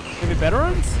helmets. Maybe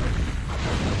veterans?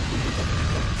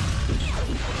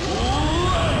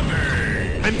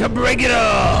 Time to break it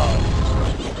all!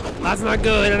 That's not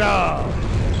good at all.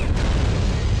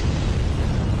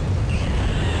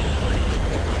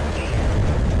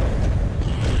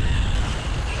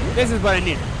 This is what I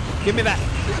need. Give me that.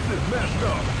 This is messed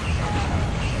up.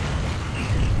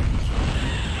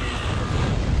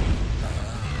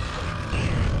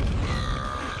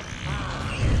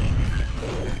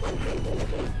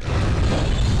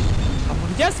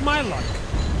 Just my luck.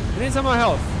 I need some more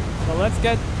health. So let's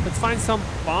find some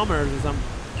bombers or something.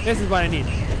 This is what I need.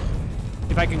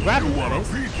 If I can grab them, that is.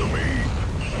 Piece of me.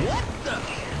 What the?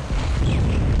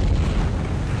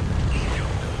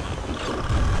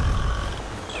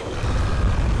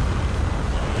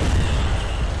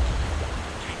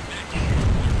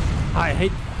 I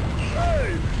hate.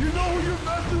 Hey, you know who you're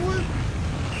messing with?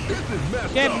 This is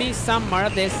messed Give up. me some more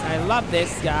of this. I love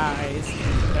this, guys.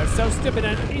 They're so stupid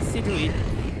and easy to eat.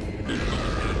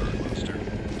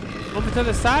 Over to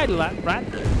the side, rat.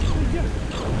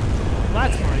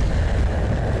 That's fine.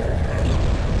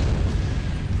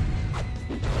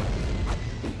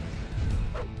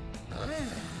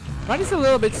 Rat is a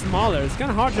little bit smaller. It's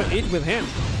kind of hard to eat with him.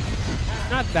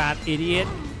 Not that idiot.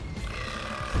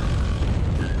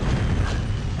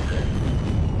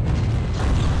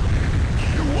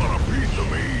 You want a piece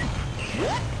of me?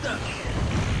 What the?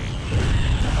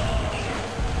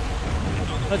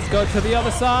 Let's go to the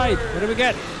other side. What do we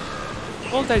get?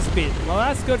 Multi-speed. Well,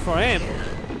 that's good for him.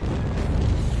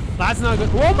 That's not good.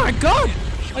 Oh my god!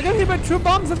 I got hit by 2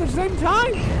 bombs at the same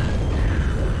time.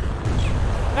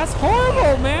 That's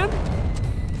horrible, man.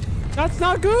 That's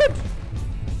not good.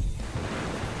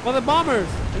 Well, the bombers.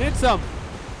 I need some.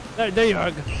 There you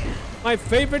are. My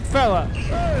favorite fella.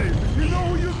 Hey, you know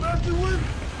who you're messing with?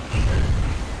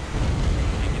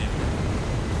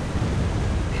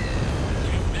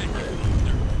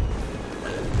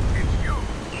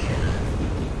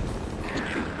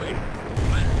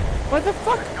 What the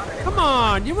fuck? Come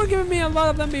on, you were giving me a lot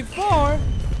of them before.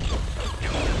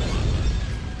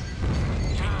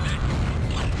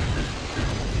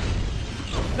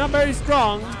 Not very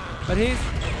strong, but he's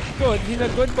good. He's a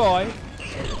good boy.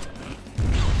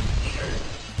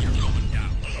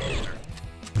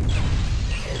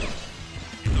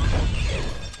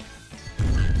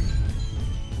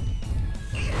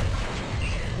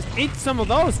 Just eat some of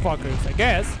those fuckers, I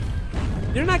guess.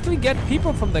 You don't actually get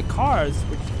people from the cars,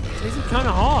 which makes it kind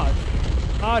of hard.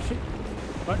 Ah, shit.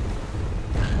 What?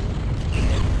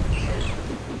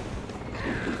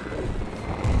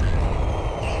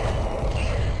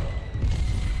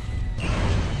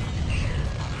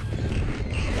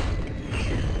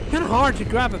 Kind of hard to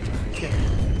grab it. Okay.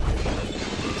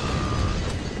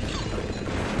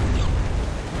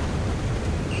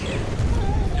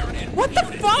 What the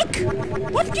fuck?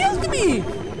 What killed me?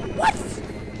 What?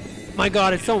 My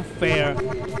god, it's so unfair.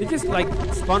 They just like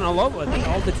spawn all over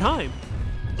all the time.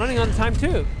 Running on time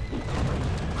too.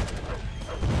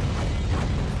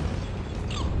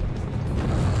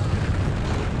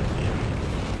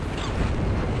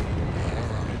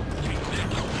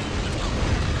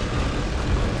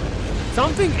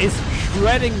 Something is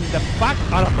shredding the fuck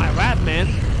out of my rat, man.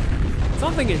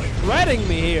 Something is shredding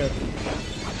me here.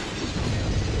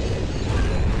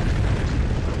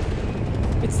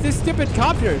 It's this stupid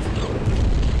copters.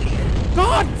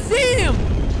 God damn!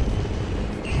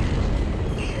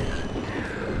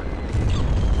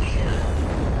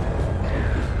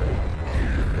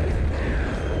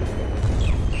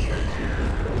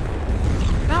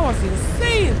 That was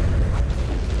insane!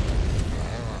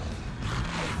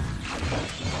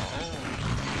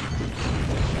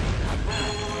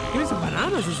 Give me some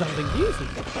bananas or something, Jesus.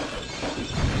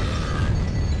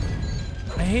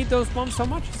 I hate those bombs so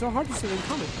much, it's so hard to see them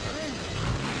coming.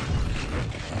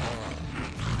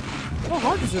 So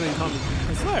hard to see them coming,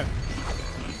 I swear.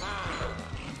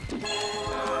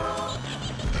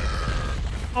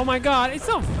 Oh my god, it's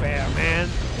not fair, man.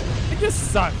 It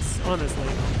just sucks, honestly.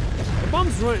 The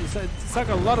bombs suck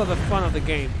a lot of the fun of the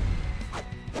game.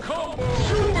 Combo!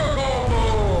 Super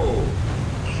combo!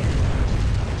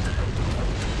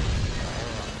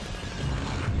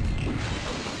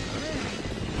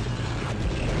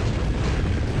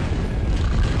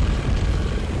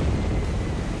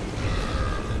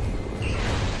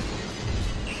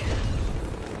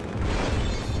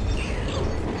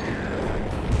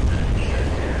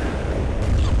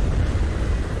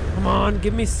 on,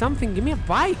 give me something. Give me a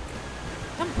bike.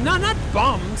 No, not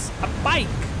bombs. A bike.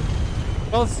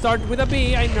 Both start with a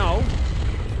B, I know.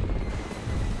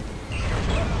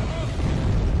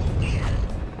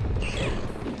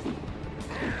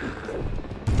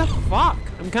 What the fuck?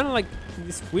 I'm kind of like in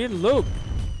this weird loop.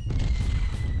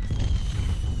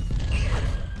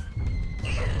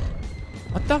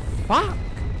 What the fuck?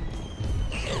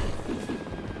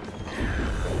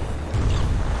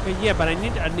 Okay, yeah, but I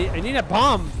need a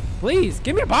bomb. Please,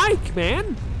 give me a bike,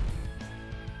 man.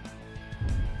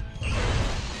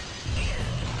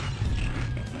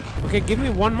 Okay, give me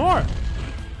one more.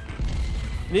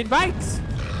 I need bikes.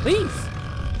 Please.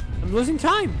 I'm losing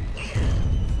time.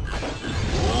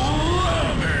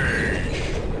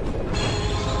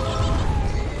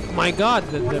 Oh my god,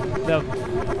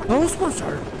 those ones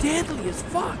are deadly as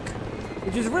fuck.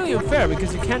 Which is really unfair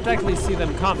because you can't actually see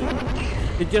them coming.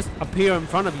 They just appear in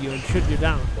front of you and shoot you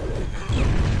down.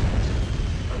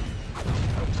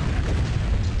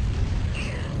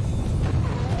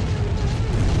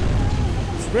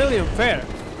 It's really unfair.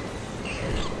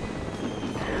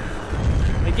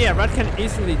 Like, yeah, Rat can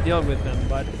easily deal with them,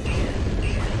 but...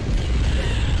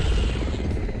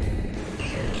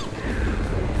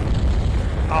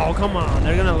 Oh, come on.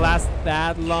 They're gonna last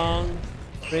that long?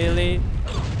 Really?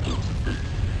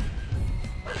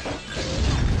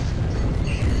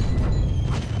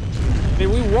 I mean,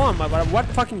 we won, but at what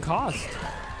fucking cost?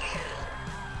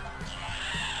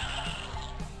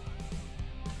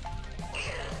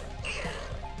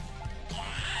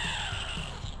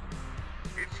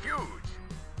 It's huge.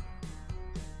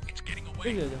 It's getting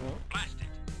away. Blast it.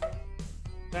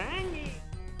 Bang it.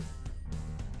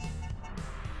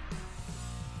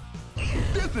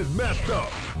 This is messed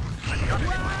up. I got it in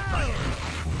my sight.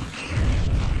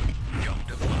 Jumped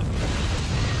him up.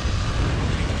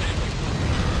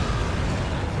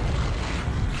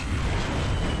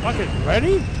 Fucking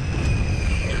ready?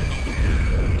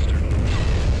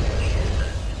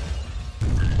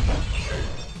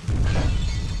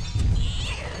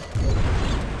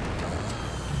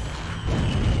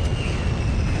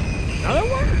 Another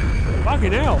one?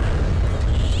 Fucking hell.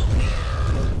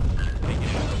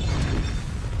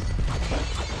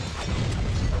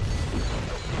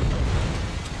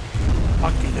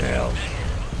 Fucking hell.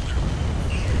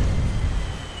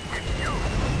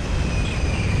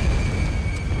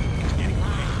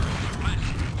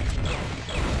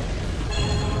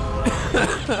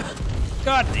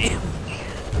 God damn.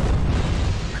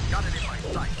 I've got it in my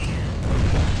sight.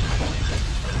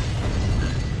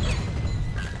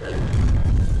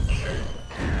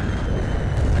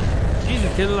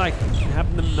 Jesus, can like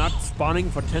have them not spawning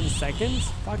for 10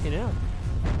 seconds? Fucking hell.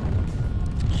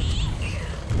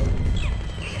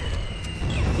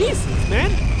 Jesus,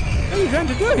 man. What are you trying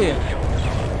to do here?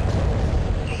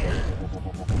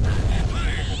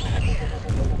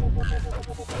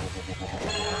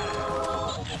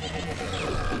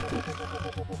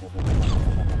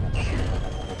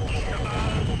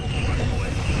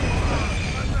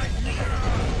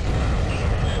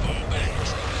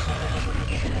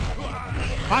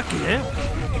 Fucking hell.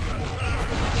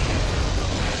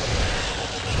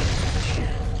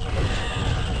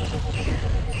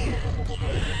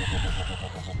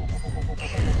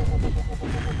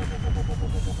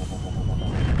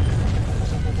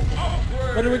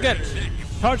 What do we get?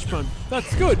 Charge punch.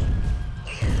 That's good.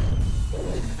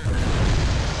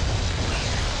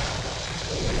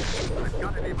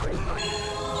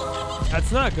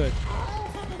 That's not good.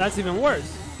 That's even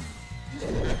worse.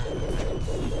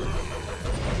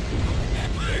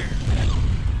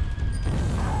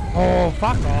 Oh,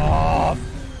 fuck off.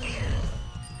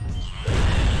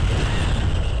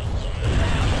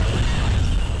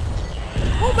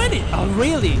 How many? Oh,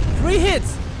 really? 3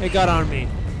 hits it got on me.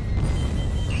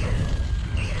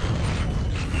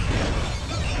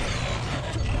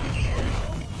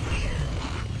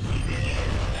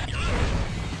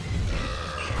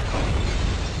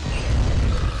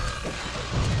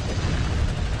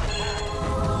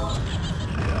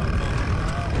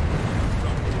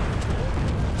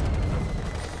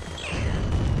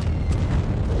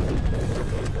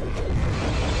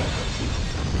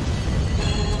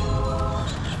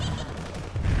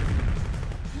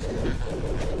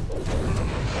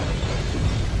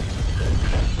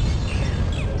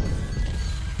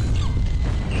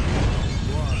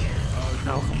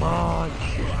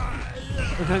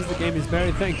 Sometimes the game is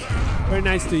very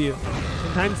nice to you.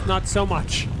 Sometimes not so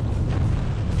much.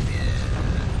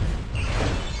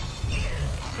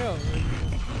 Oh.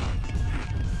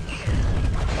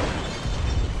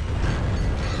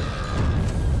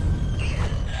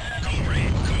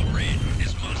 Comrade,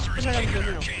 this monster is taking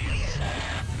our chance.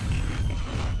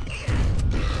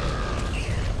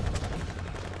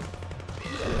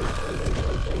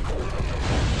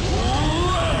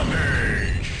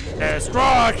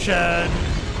 Destruction!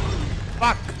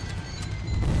 Fuck!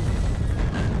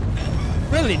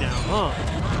 Really now, huh?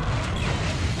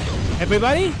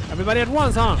 Everybody? Everybody at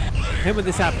once, huh? Hit with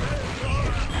this apple.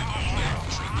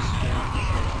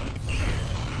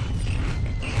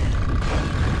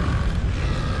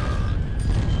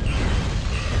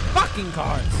 Fucking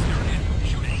cars!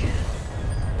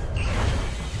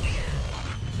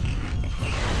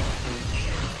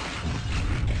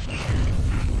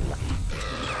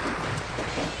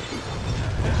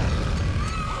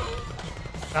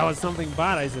 That was something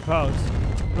bad, I suppose.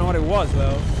 I don't know what it was,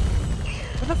 though.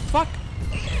 What the fuck?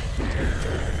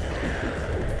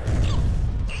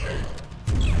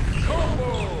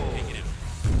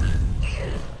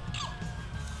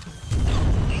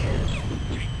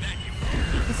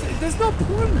 There's no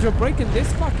point to breaking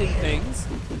these fucking things.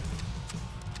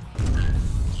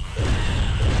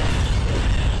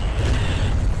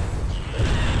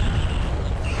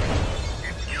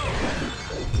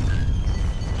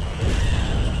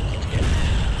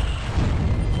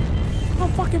 No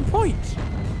fucking point.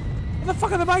 What the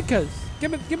fuck are the bikers?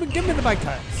 Give me the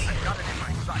bikers. I've got it in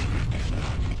my sight.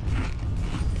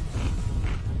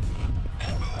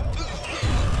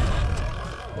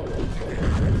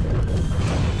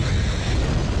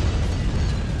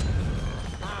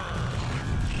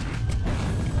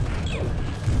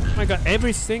 Oh my god,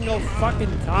 every single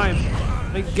fucking time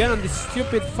I get on this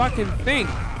stupid fucking thing.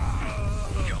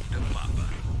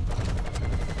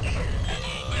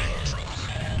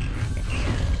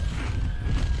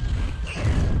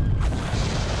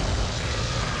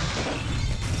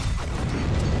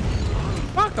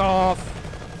 Fuck off.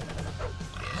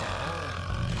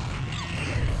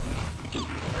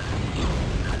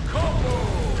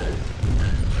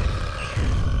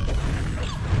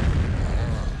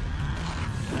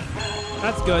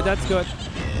 That's good, that's good.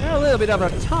 We're a little bit out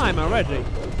of time already.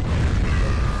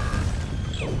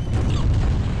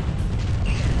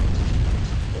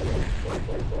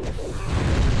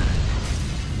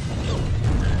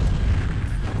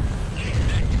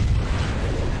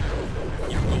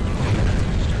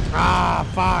 Ah,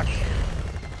 fuck.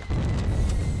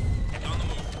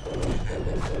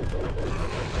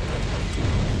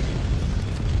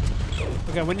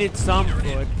 Okay, we need some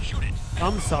food.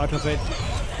 Some sort of it.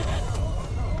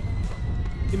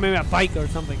 Maybe a bike or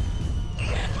something.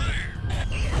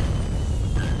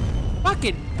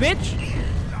 Fucking bitch!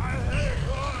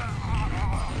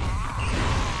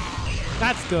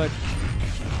 That's good.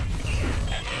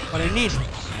 What I need.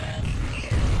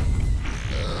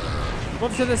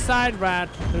 Move to the side, rat.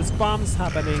 There's bombs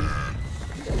happening.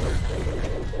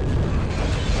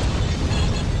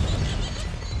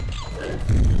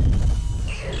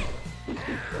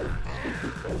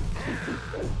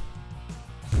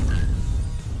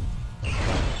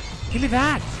 Give me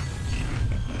that!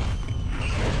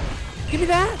 Give me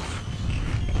that!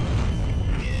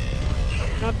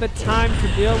 Not the time to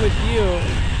deal with you.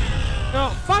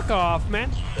 No, fuck off,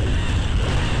 man.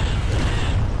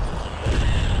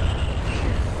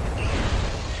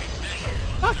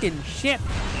 Fucking shit.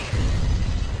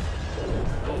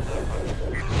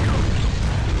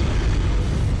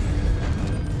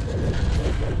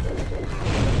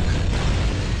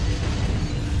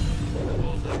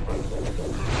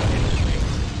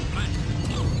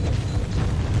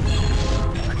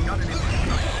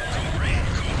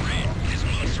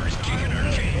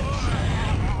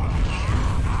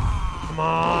 Come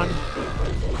on.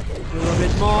 A little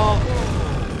bit more.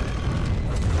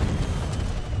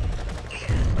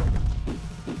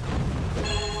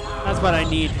 That's what I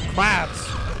need. Crabs.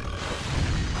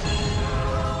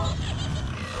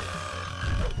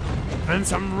 And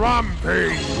some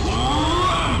rampage.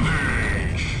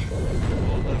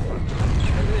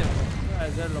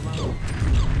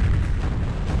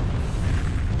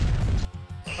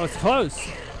 Oh, it's close.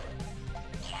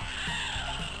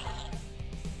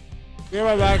 Be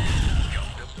right back.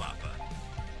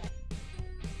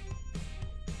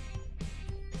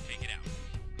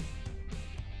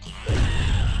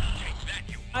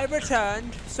 I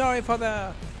returned. Sorry for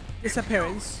the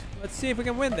disappearance. Let's see if we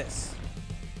can win this.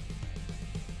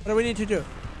 What do we need to do?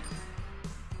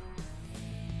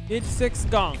 Need 6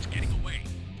 gong.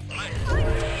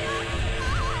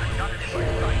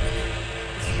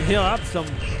 Let's heal up some.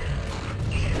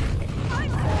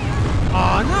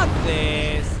 Oh, not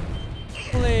this.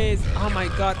 Please. Oh my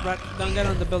god, rat. Don't get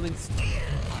on the buildings.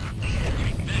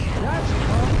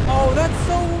 Oh, that's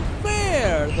so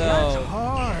fair, though. That's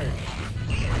hard.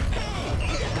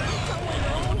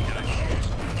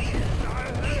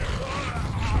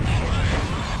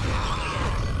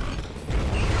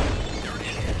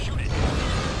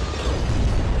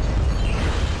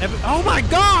 Oh my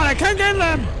god, I can't get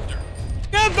them!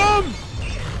 Get them!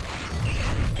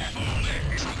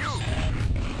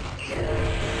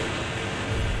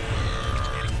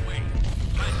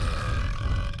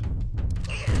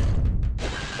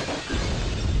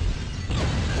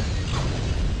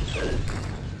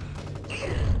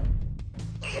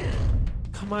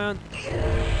 Come on.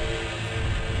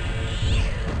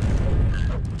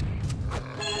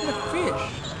 What a fish.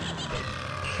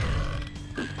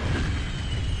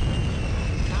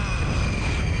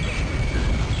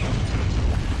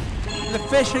 The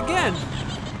fish again.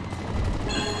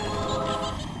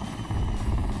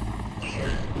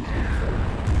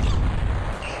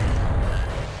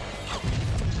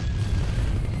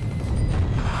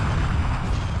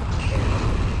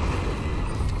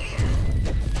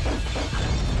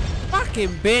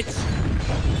 Fucking bitch.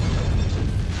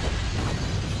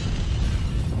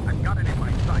 I've got it in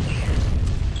my sight.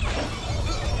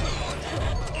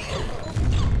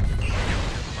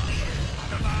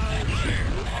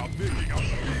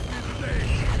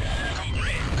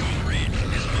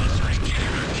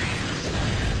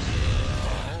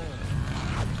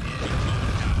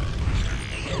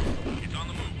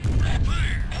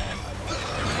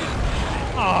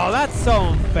 Oh, that's so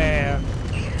unfair.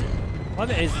 What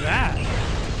is that?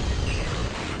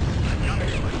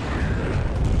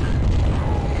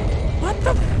 What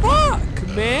the fuck,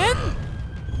 man?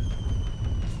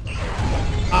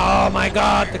 Oh my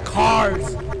god, the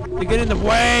cars! They get in the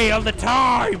way all the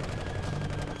time!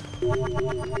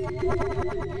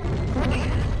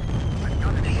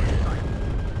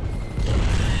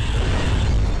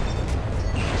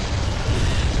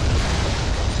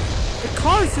 The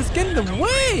cars just get in the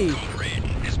way!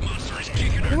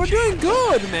 They were doing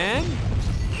good, man!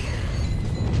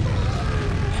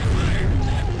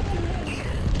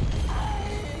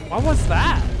 What was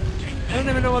that? I don't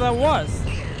even know what that was.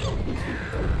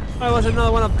 Oh, it was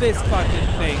another one of these fucking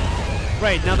things.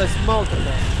 Right, now there's multiple.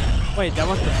 Wait, that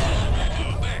was the...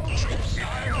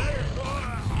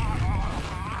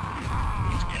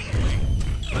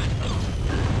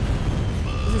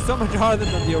 This is so much harder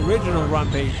than the original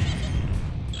Rampage.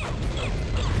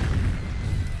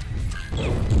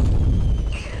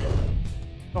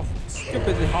 Oh,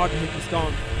 stupidly hard to hit the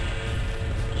stone.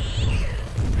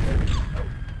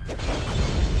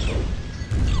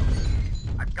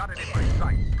 I've got it in my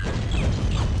sight.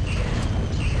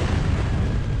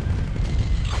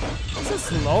 It's a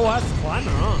slow ass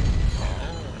climber, huh?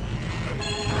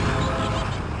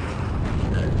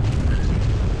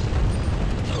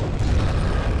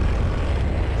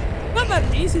 Not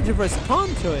that easy to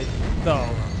respond to it, though.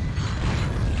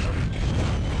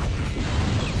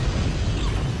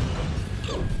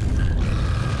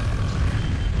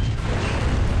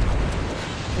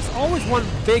 Always one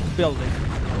big building.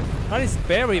 That is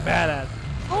very bad at.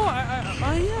 Oh,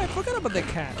 yeah, I forgot about the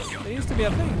cats. They used to be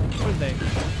a thing, weren't they?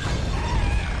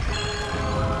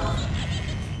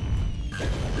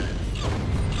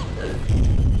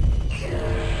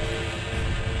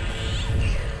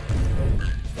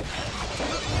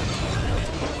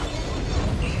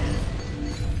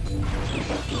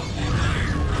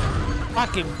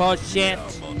 Fucking bullshit.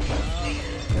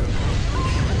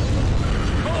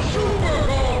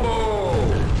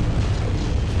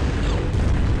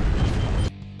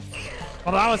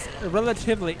 Well, that was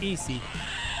relatively easy.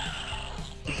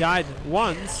 He died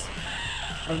once,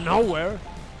 out of nowhere,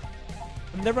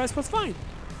 and the rest was fine.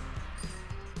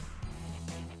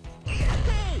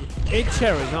 8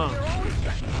 cherries, huh?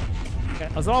 Okay,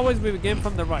 as always, we begin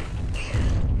from the right.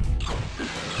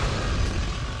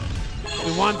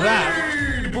 We want that.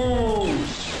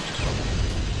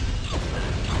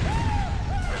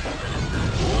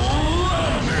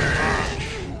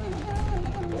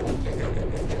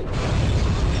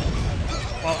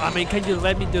 Well, I mean, can you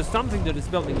let me do something to this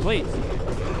building, please?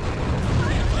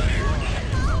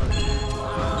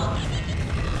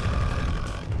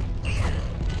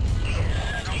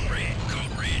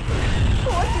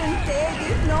 Fortune's Day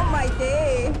is not my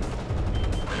day.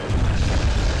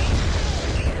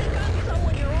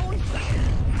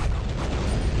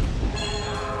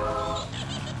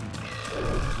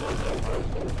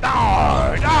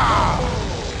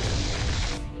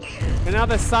 And now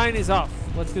the sign is off.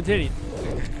 Let's continue.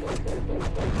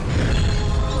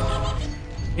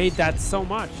 I hate that so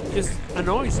much. It just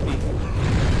annoys me.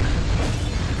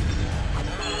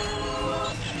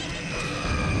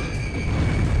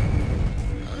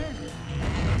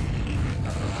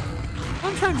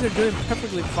 Sometimes they're doing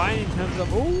perfectly fine in terms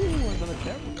of, oh, another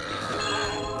cherry.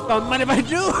 Don't mind if I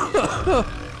do.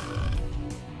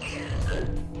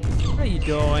 What are you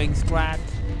doing, Scrat?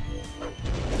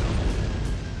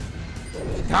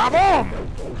 Kaboom!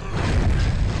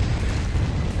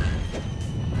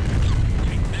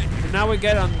 And now we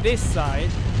get on this side.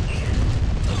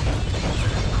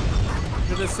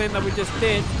 Do the same that we just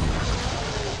did.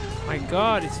 My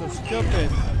god, it's so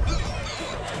stupid.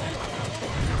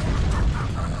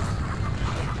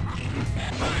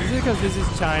 Is it because this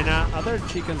is China? Other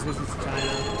chickens, this is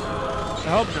China. I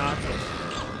hope not.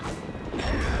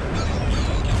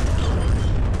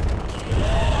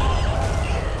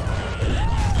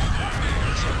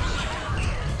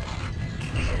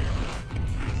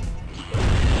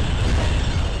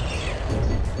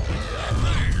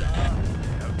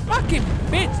 Fucking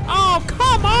bitch! Oh,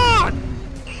 come on!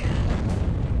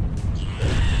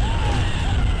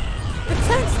 The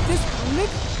tank's just lit.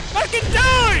 Fucking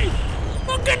die!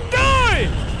 Fucking die!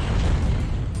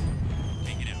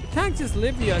 The tank just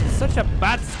leave you in such a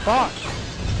bad spot.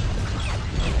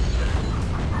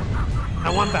 I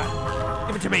want that.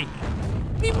 Give it to me.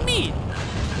 Be mean.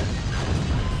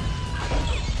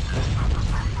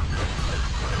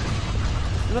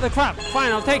 Another crab.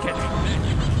 Fine, I'll take it.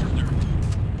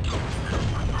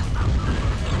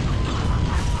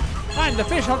 Fine, the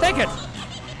fish, I'll take it.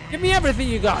 Give me everything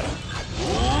you got.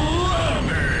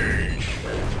 Rampage!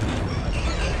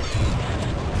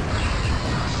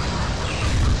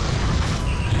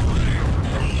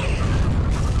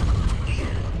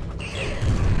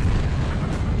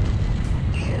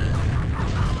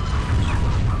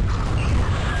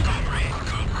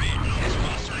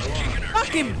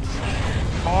 Fucking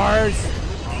cars.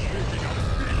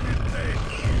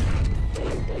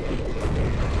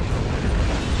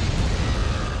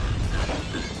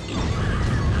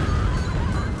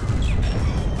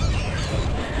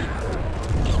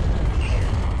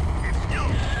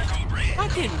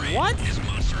 What?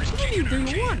 What do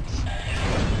you want?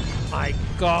 My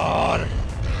god.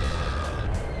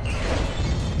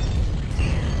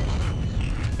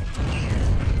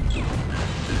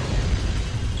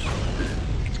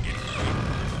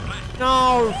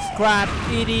 No, scrap,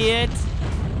 idiot.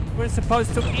 We're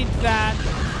supposed to eat that.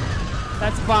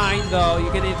 That's fine, though. You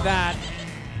can eat that.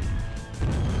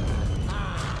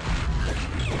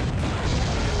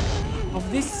 Oh,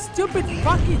 these stupid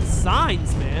fucking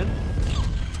signs, man.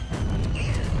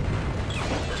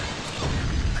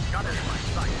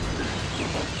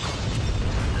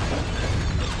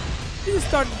 You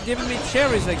start giving me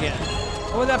cherries again.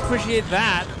 I would appreciate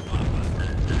that.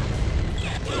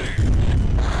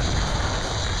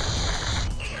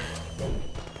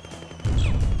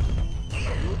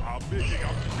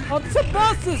 Oh, it's a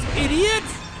bosses, idiot!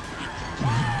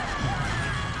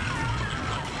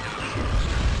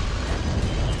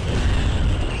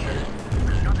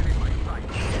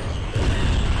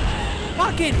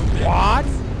 Fucking what?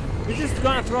 You're just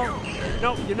gonna throw.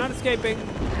 No, you're not escaping.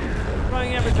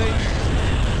 Throwing everything.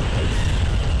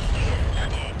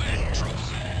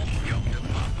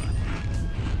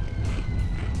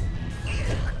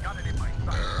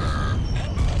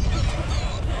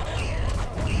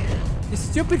 You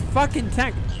stupid fucking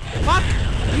tank. Fuck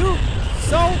you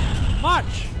so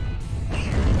much.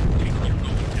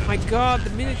 My god, the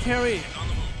military.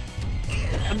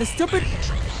 And the stupid.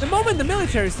 The moment the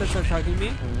military starts attacking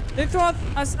me, they throw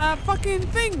a fucking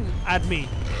thing at me.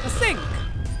 A sink.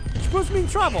 Which puts me in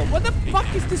trouble. What the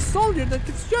fuck is this soldier that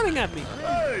keeps yelling at me?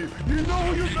 Hey, you know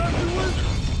who you're messing with?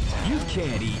 You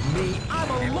can't eat me. I'm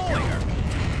a lawyer.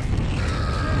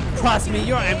 Trust me,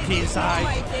 you're empty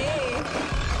inside.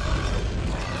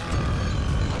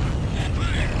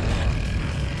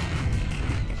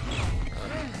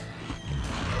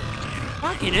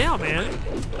 Fucking hell, man.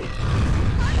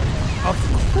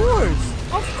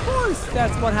 Of course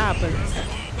that's what happens.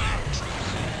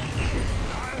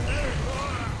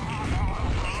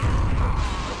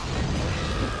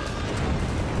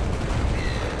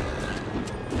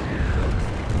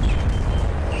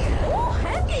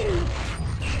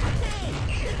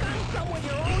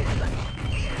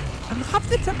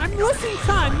 I'm losing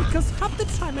time because half the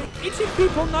time I'm eating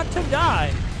people not to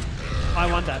die. Oh,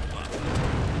 I want that.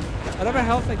 Whatever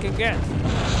health I can get.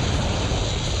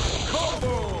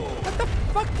 What the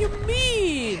fuck you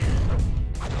mean?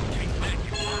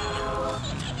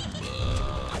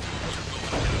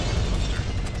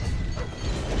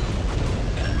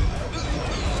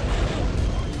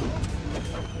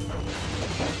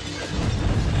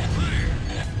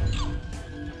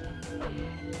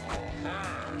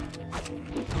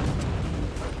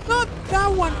 Not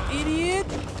that one, idiot!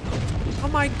 Oh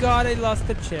my god, I lost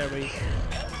the cherry.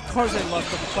 Of course I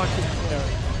lost the fucking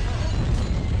cherry.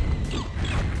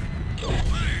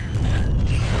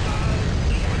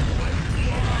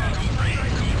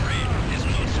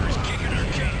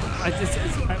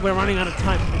 It's we're running out of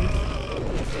time.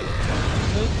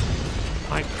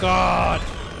 My God.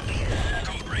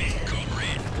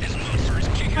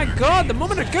 My God, the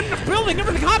moment I get in the building,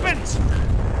 everything happens.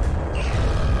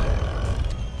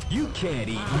 You can't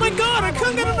eat. Oh my God, I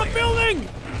can't get in the building.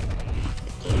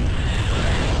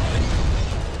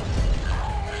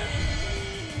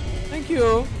 Thank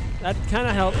you. That kind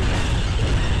of helped.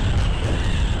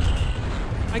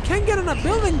 I can't get in a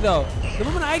building though. The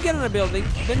moment I get in a building,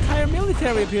 the entire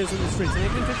military appears in the streets and I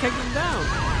can just take them down.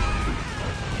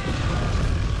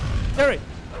 Terry,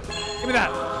 give me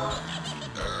that.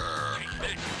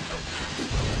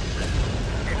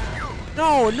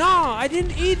 No, I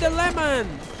didn't eat the lemon.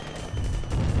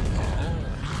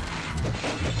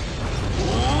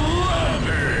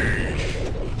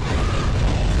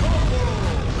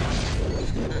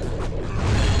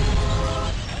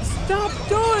 Stop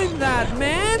doing that,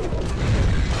 man!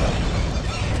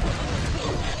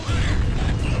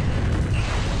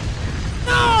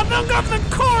 No, don't grab the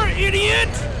car, idiot!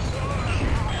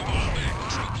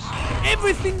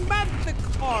 Everything but the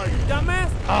car,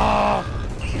 dumbass! Oh,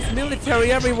 there's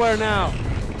military everywhere now.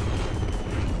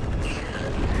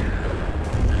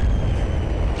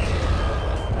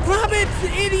 Grab it,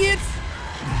 idiot!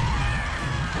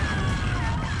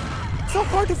 So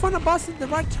hard to find a bus at the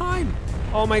right time.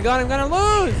 Oh my God, I'm gonna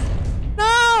lose!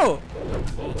 No!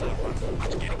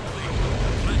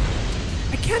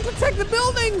 I can't attack the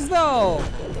buildings though!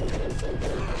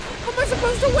 How am I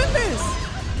supposed to win this?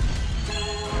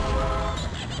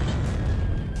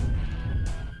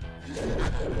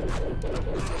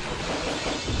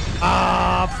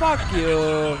 Ah, fuck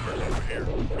you!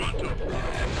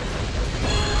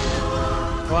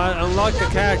 Well, unlock the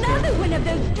character. Another one of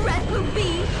those dreadful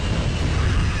beasts.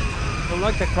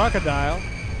 Unlock the crocodile.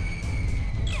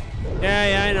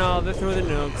 Yeah, I know. They threw the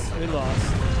nukes. We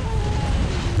lost.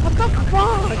 What the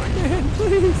fuck, man?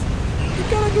 Please. You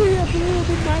gotta be a little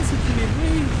bit nicer to me,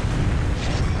 please.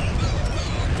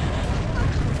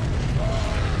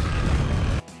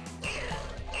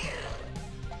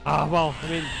 Ah, well, I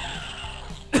mean...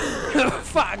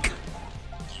 Fuck!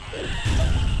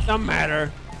 Don't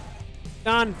matter.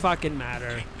 Don't fucking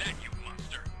matter.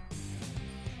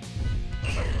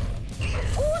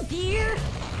 Oh dear.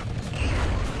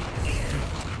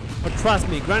 But trust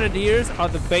me, grenadiers are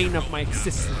the bane of my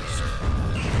existence.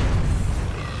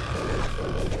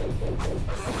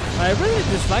 I really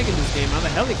dislike in this game are the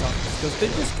helicopters, because they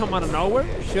just come out of nowhere,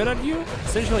 shoot at you,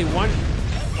 essentially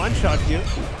one-shot you.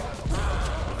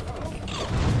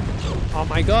 Oh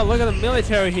my God, look at the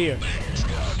military here.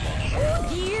 Oh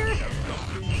dear.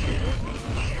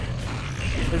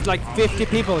 There's like 50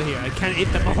 people here. I can't eat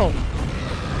them all.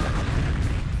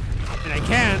 And I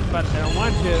can, but I don't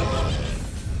want to.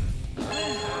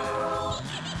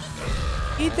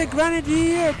 Eat the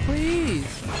grenadier, please.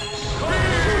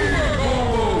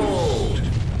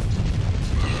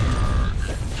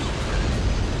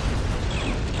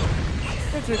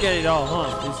 Let's forget it all,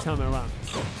 huh? This time around.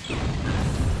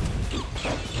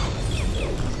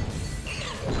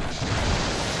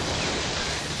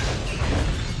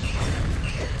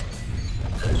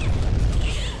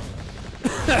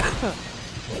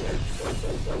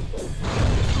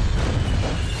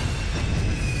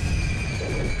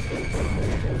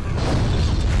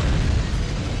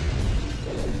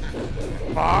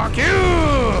 Fuck you!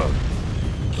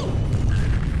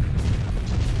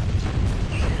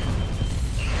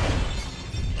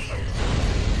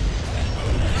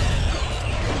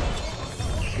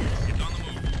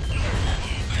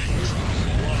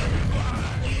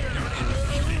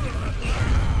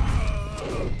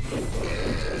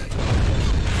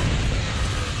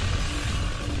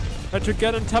 Try to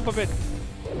get on top of it.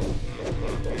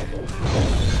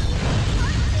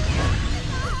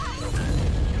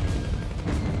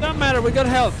 Doesn't matter, we got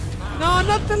health. No,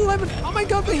 not the lemon. Oh my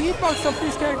God, the hitbox of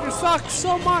these characters sucks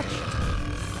so much.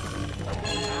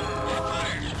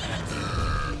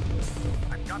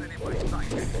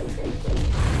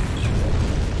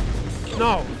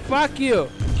 No, fuck you.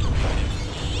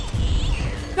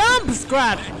 Dump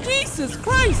scratch. Jesus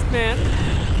Christ, man.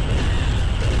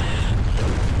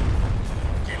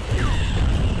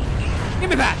 Give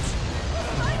me that.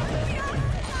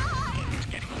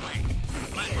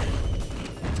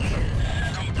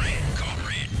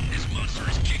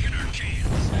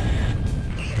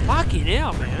 Fucking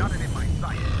hell, man.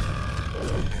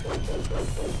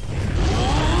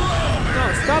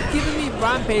 No, stop giving me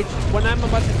Rampage when I'm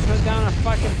about to turn down a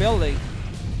fucking building.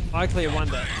 Actually, one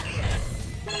day.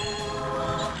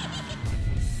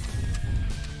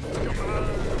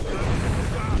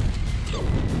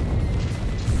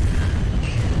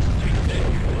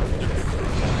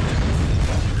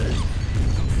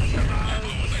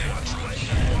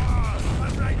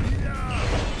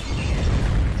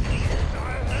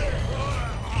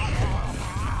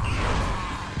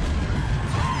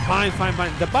 Fine, fine,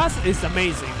 fine. The bus is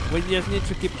amazing. We just need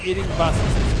to keep eating buses,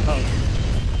 I suppose.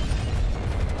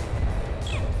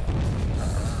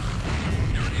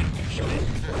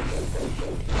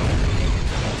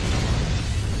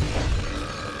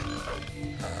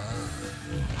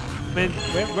 Man,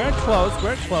 we're close,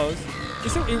 we're close.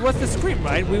 It was the scream,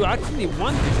 right? We actually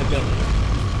want this ability.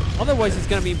 Otherwise, it's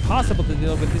gonna be impossible to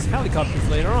deal with these helicopters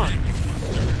later on.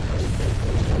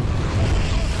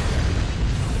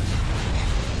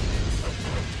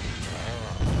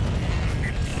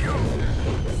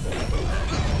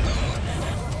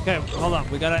 Okay, hold on.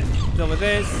 We gotta deal with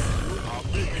this.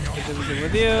 We deal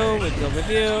with you. We deal with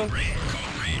you.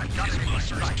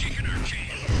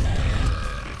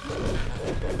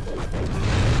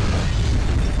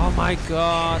 Oh my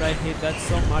god, I hate that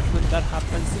so much when that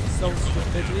happens. It's so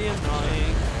stupidly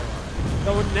annoying.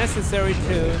 So unnecessary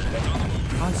too.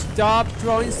 Oh, stop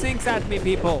throwing things at me,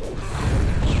 people.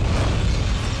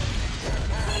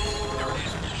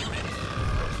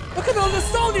 Look at all the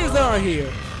soldiers that are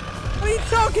here. What are you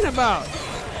talking about?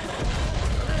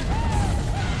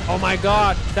 Oh my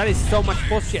god, that is so much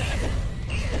bullshit.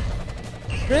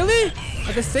 Really?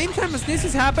 At the same time as this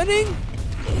is happening?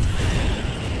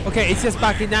 Okay, it's just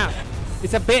backing out.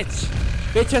 It's a bitch.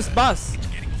 Bitch's bus.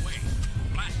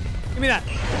 Give me that.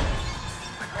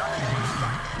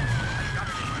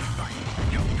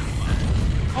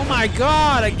 Oh my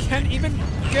god, I can't even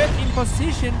get in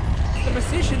position. The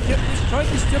position to destroy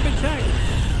this stupid tank.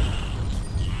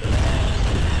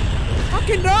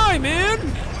 Fucking die, man!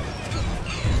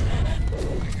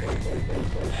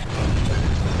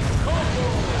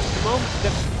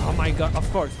 Oh my god,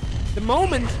 of course. The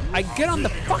moment I get on the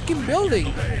fucking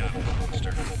building.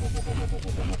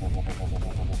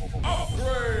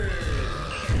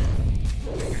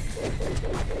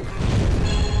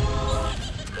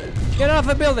 Get off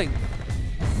the building.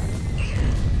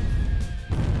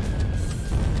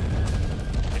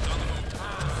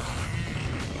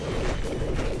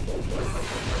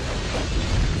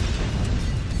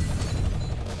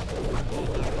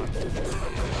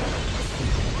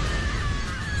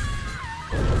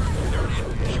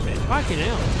 Fucking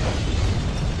hell.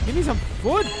 Give me some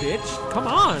food, bitch. Come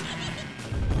on.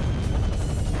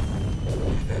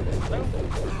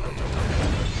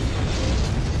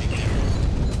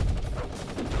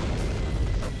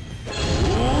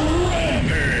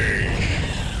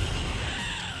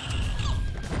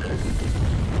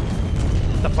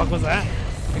 What the fuck was that?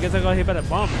 I guess I got hit by the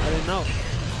bomb. I didn't know.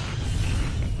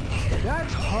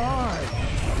 That's hard.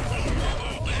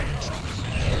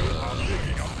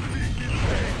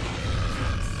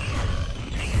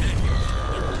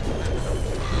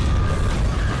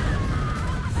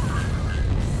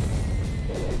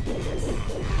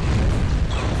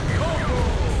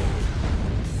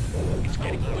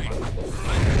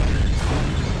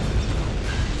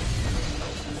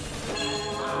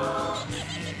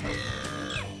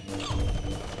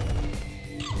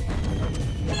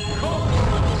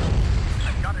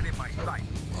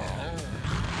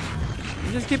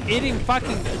 Just keep eating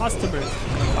fucking customers.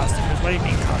 Customers? What do you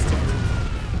mean customers?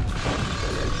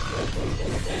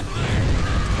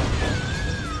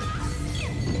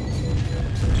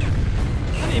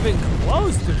 Not even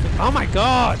close to. Oh my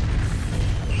god!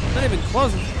 Not even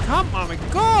close. Come on, my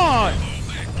god!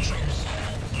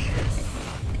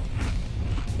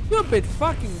 Stupid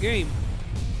fucking game.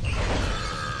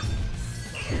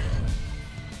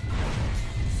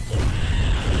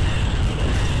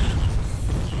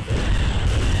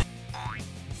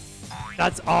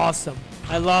 That's awesome.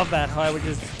 I love that, how I was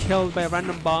just killed by a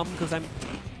random bomb because I'm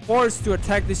forced to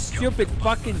attack these stupid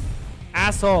fucking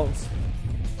assholes.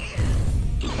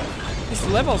 This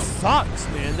level sucks,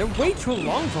 man. They're way too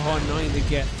long for how annoying they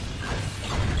get.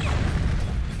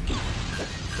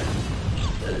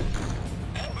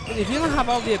 And if you don't have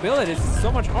all the abilities, it's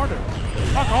so much harder.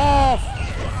 Fuck off!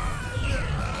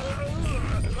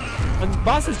 And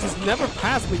bosses just never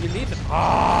pass when you need them.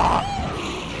 Ah!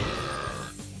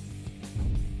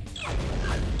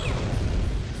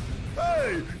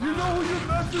 You know who you're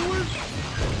messing with?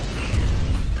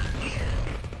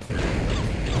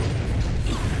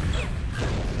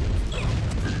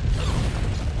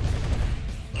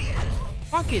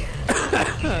 Fuck it.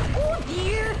 Oh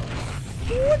dear.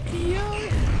 Oh dear.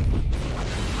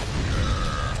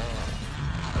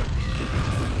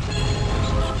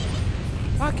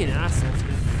 Fucking assholes,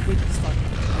 man. Wait, this fucking.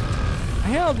 I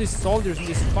hate all these soldiers in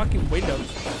these fucking windows.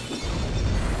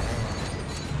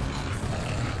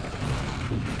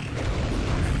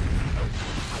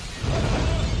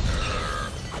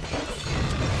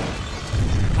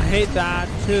 I hate that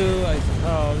too, I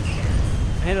suppose.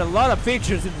 I hate a lot of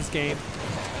features in this game.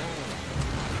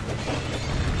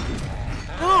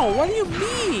 No, what do you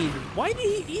mean? Why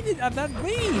did he eat it at that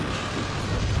range?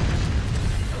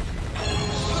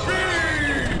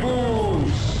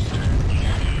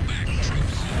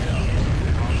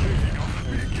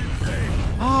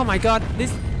 Oh my god,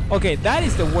 this... Okay, that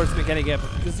is the worst mechanic ever.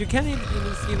 Because you can't even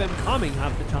see them coming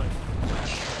half the time.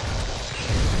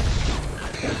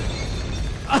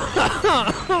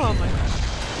 Oh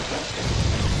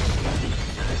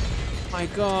my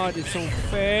god, it's so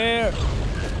unfair.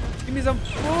 Give me some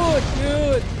food,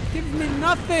 dude. Give me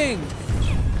nothing.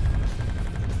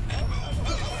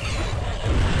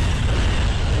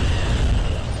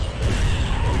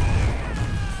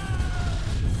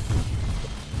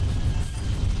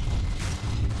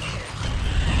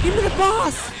 Give me the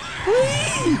boss,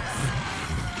 please.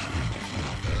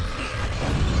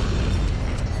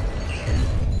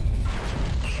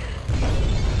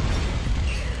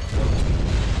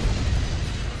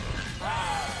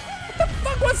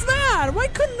 What's that? Why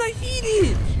couldn't I eat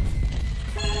it?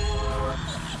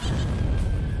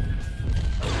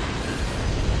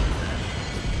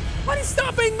 What is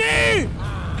stopping me?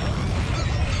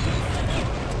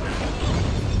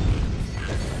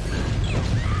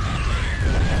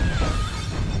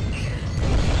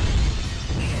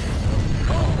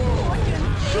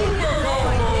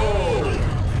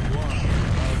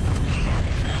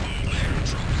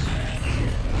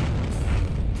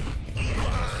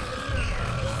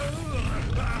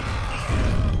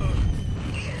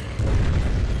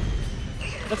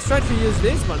 Let's try to use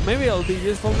this one. Maybe it'll be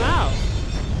useful now.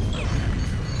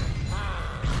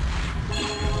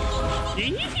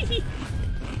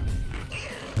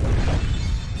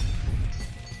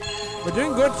 We're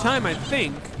doing good time, I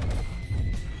think.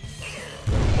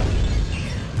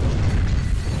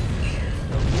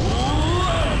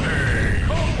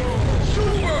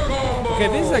 Okay,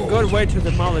 this is a good way to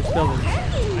demolish buildings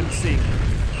and see.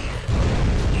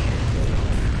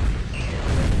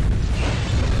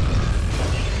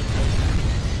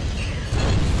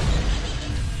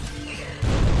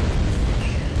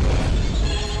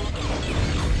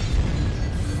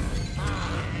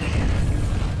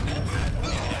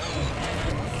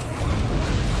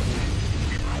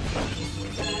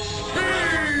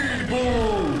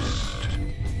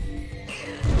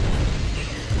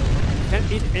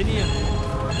 Eat any of them.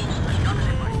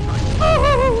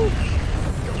 Oh!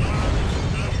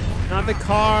 Not the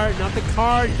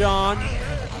car, John.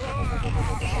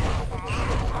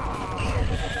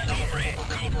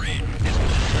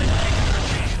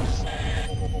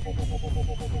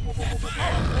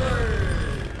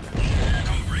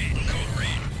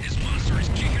 This monster is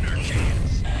kicking our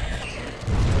cans.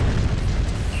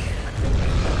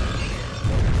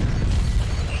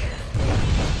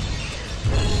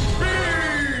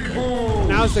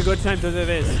 Now's a good time to do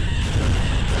this.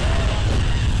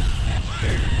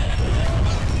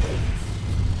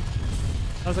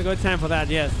 That's a good time for that,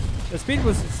 yes. The speed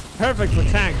was perfect for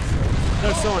tanks.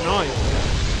 They're so annoying.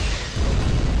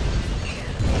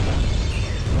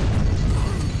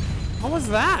 What was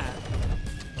that?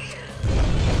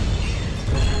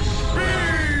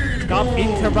 Stop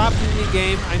interrupting the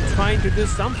game. I'm trying to do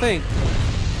something.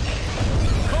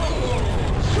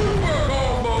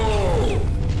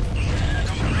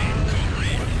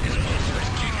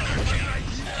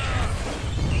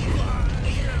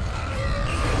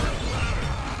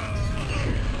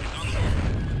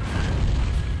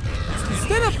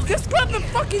 Just grab the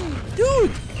fucking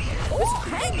dude!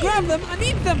 Just grab them and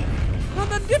eat them! Not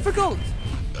that difficult!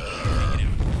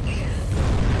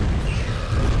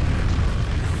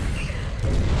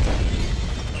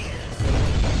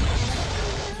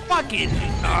 Fucking...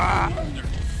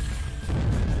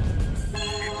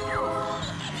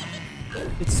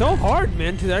 It's so hard,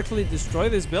 man, to actually destroy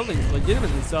these buildings,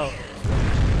 legitimately so.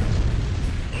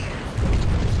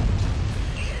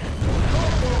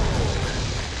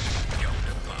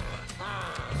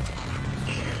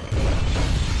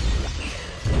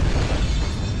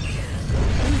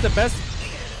 The best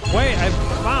way I've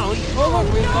found. Oh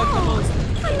look, we unlocked the monster.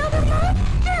 Another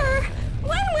monster!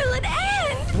 When will it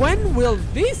end? When will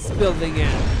this building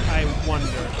end? I wonder.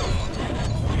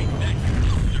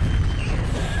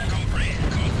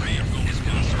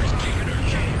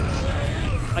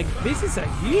 Like, this is a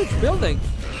huge building.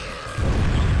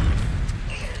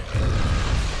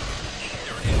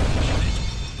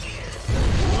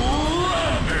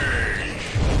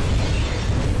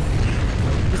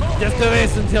 Just do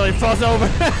this until he falls over.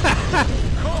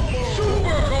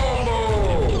 Super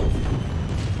combo!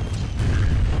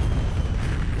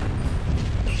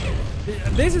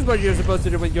 This is what you're supposed to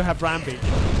do when you have Rampage.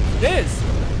 This!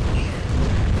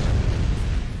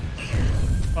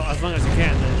 Well, as long as you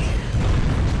can, then.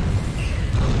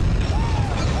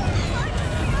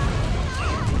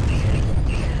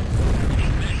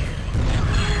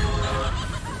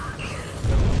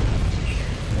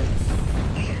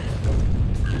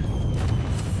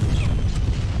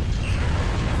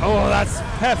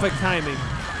 perfect timing.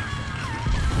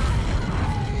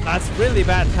 That's really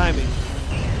bad timing.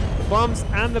 The bombs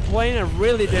and the plane are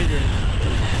really dangerous.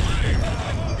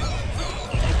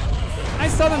 I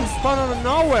saw them spawn out of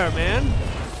nowhere, man.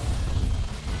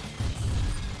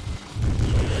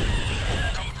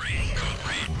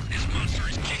 This monster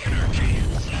is kicking our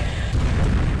cans.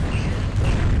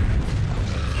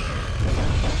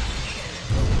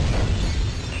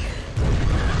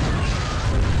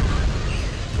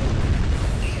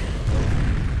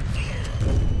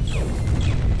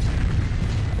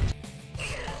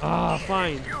 Ah,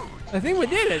 fine. I think we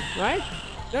did it, right?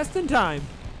 Just in time.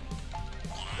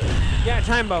 Yeah,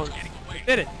 time bone.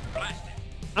 Did it.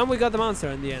 And we got the monster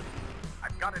in the end.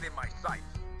 I've got it in my sights.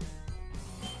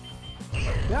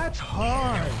 That's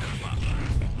hard.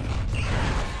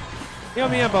 Heal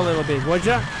me up a little bit, would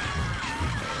ya?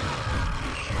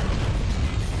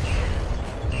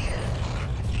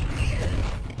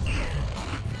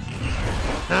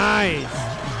 Nice.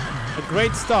 A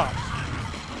great start.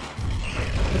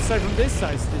 Let's start from this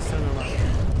side this time around.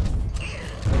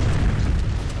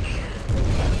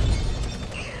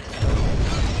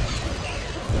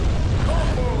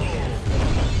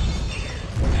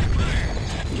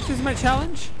 This is my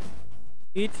challenge.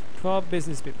 Eat 12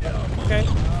 business people. Okay.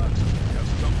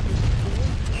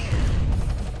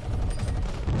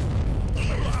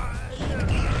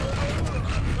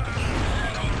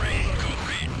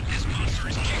 This monster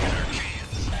is kicking our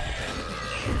cans.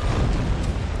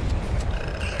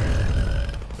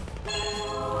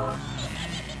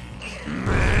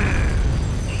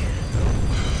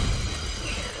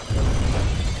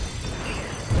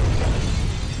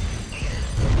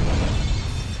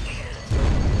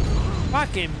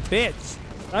 Fucking bitch.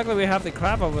 Luckily we have the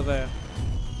crab over there.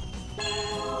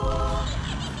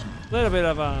 Little bit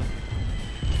of a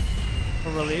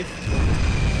relief.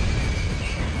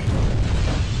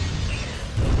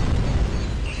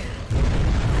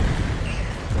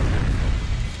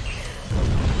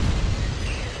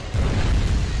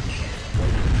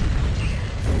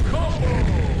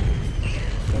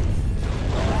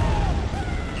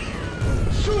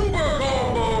 Super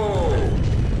combo!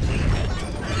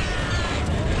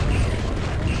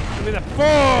 Give me the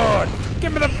food!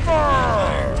 Give me the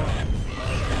food!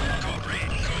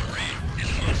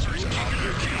 This monster is kicking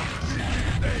our cans.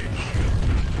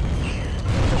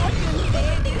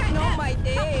 Not my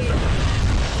day.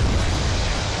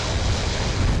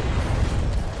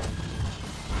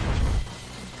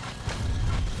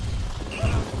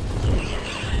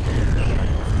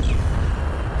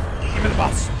 Give me the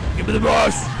boss! Give me the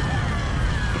boss!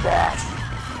 The boss!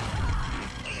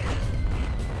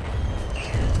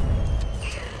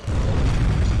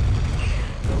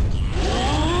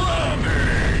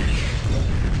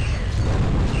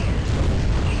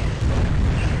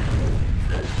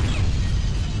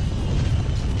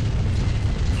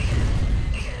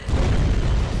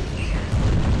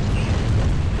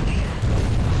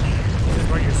 This is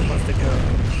where you're supposed to go.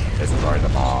 Destroy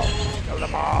them all. Kill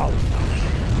them all.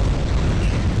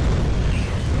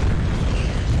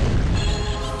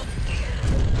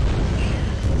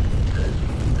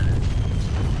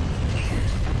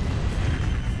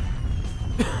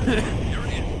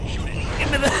 Give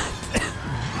me the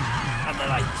and the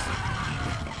lights.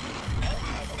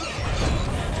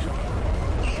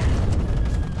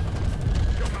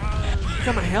 Look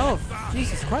at my health.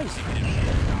 Jesus Christ.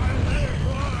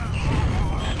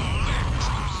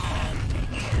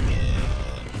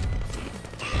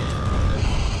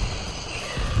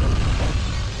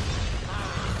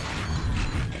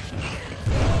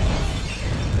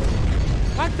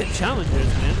 Fuck the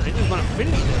challengers, man. I just want to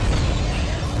finish this.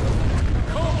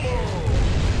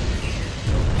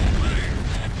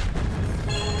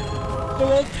 So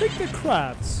I'll take the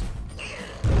crabs.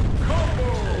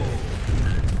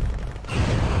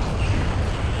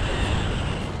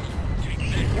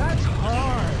 That's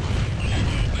hard.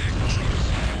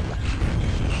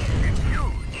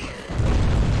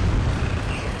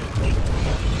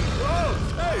 Oh,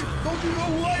 hey, don't you know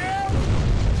who I am?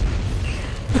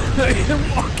 I am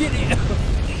walking in.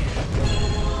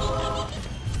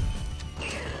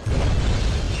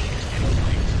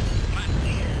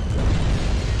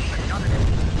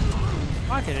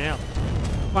 Fucking hell.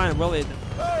 Fine, we'll eat them.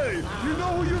 Hey, you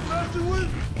know who you're messing with?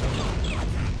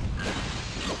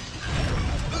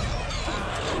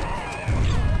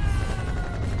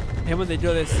 And when they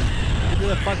do this, they do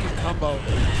the fucking combo.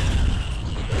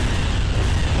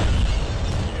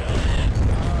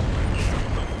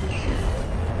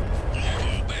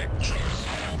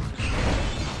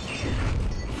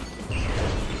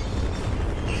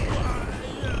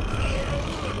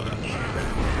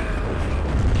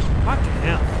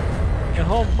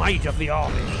 might of the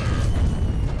army.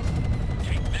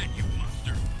 Take that, you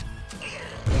monster.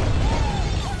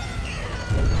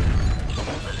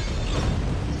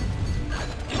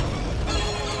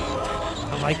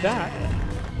 I like that.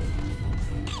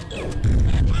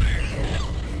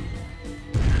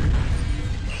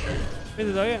 Finns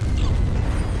det där igen?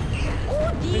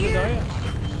 Finns det där igen?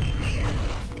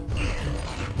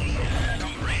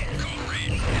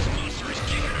 This monster is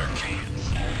kicking our cans.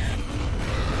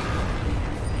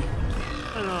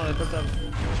 I don't know, but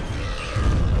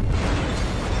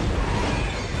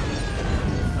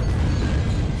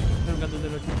I'm gonna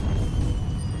do it.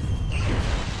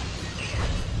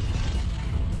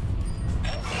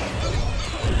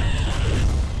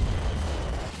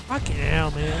 Fucking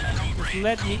hell, man. Just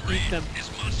let me eat them.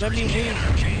 Let me win.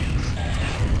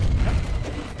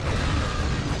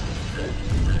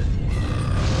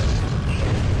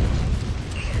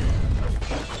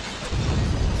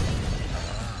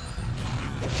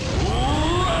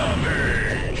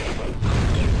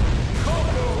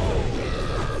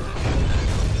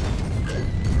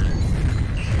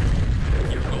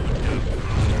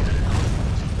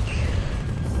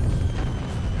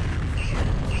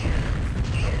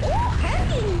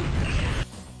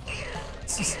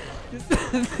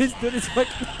 This dude is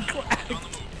fucking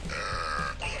cracked.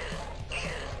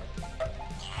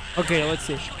 Okay, let's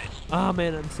see. Ah,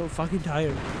 man, I'm so fucking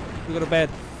tired. We go to bed.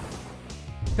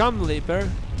 Come, Leaper.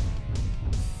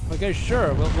 Okay,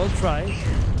 sure, we'll try.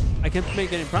 I can't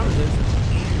make any promises.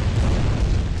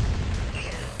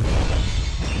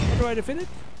 How do I defeat it?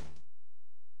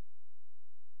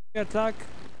 Attack.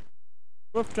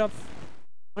 Rooftop.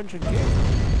 Punch and kick.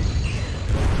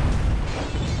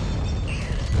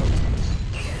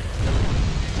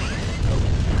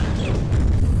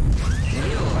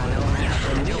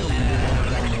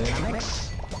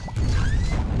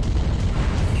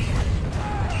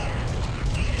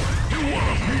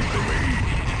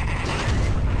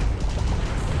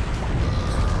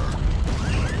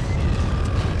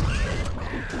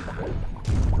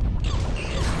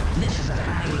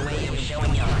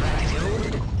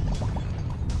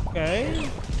 Okay.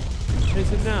 What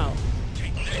is it now?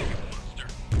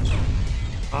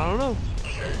 I don't know.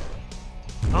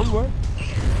 Somewhere.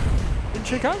 In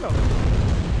Chicago.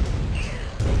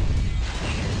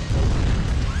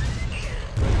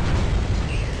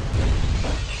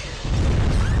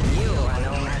 You are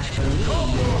no match for me.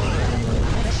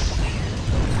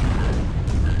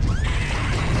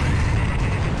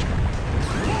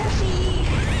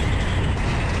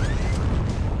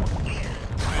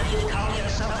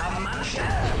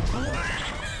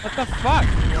 What the fuck?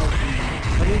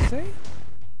 What did he say?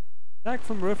 Attack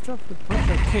from rooftop with punch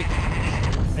or kick.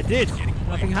 I did.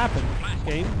 Nothing happened.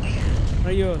 Game.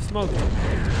 Are you smoking?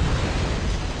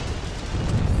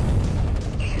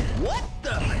 What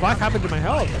the? What happened to my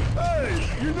health? Hey,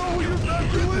 you know who you're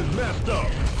messing with? Messed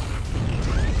up.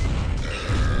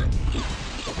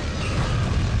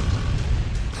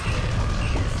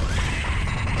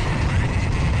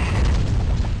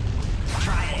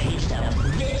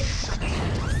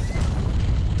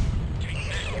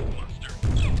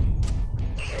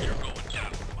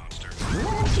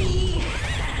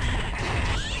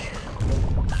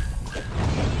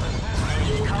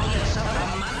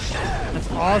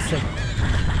 Awesome.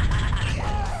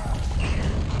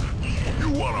 You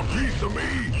want a piece of me?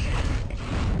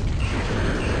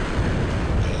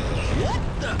 What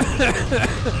the?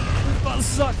 This boss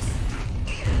sucks.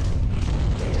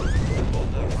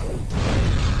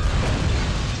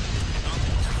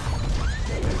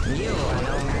 You are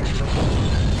no match for me.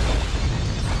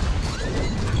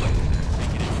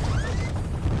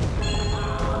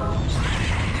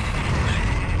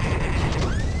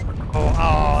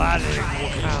 Oh, that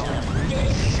didn't count.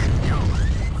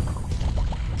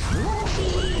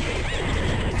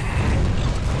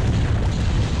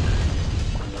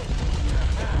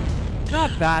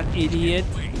 Not that, idiot.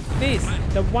 This,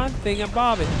 the one thing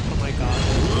above it. Oh my god.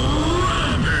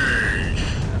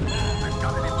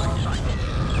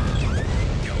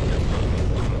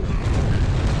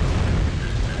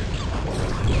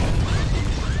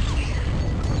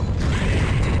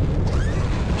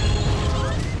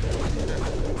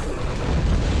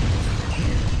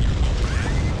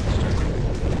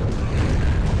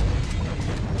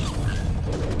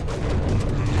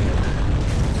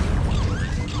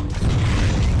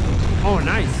 Oh,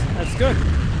 nice. That's good.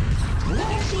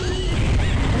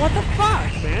 What the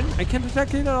fuck, man? I can't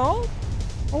attack it at all?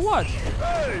 Or what?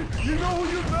 Hey, you know who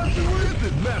you're messing with?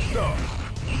 This is messed up.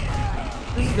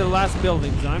 This is the last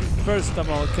building, so I'm first of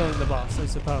all killing the boss, I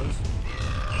suppose.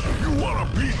 You want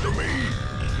a piece of me?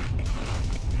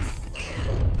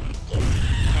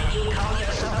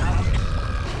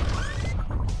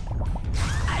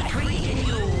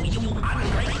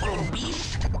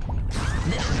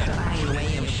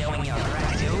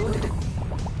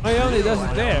 it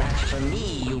does it there. For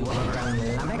me, you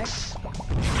lummox.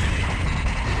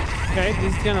 Okay,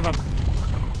 this is kind of a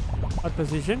hot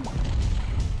position.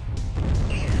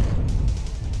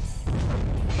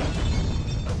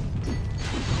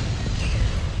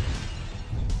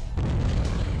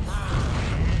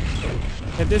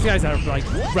 And these guys are like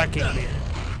wrecking me.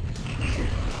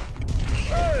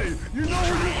 Hey, you know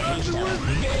who you're messing with?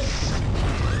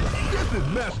 This is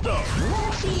messed up.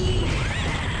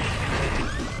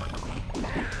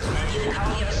 You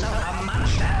call yourself a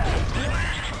monster?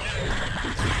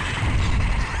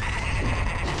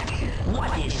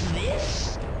 What is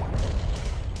this?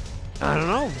 I don't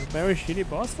know. Very shitty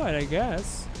boss fight, I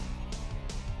guess.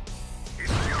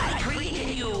 I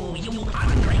created you, you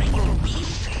ungrateful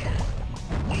beast.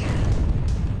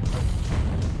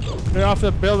 Get off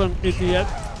the building, idiot.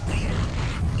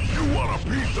 You want a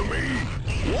piece of me?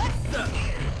 What the?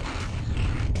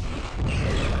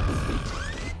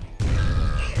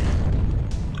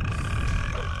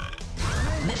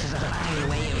 This is a fine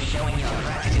way of showing your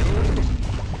gratitude.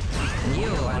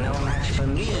 You are no match for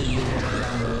me, you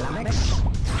lummox.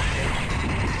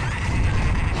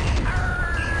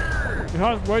 You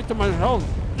have to wait to myself.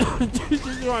 This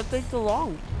is gonna take too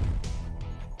long.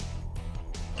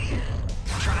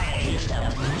 Try a taste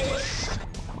of this.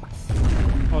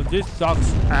 Oh, this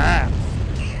sucks ass.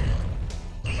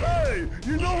 Hey,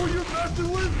 you know who you're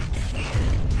messing with?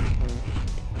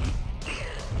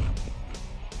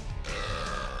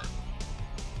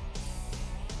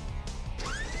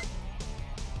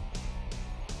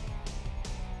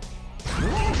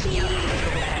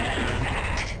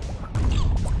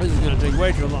 This is gonna take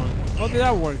way too long. How did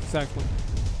that work exactly?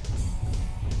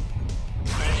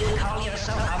 You call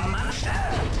yourself a monster?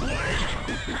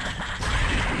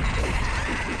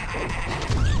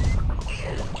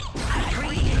 I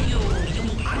created you, you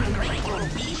ungrateful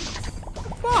beast.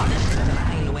 Fuck! This is a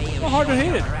fine way of So hard to showing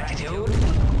hit your it. gratitude.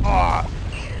 Ah!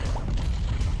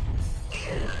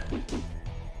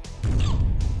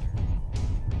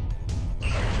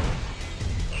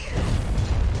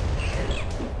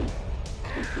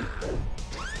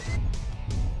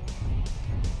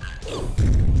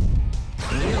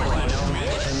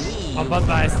 Oh, but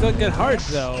I still get hurt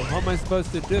though. How am I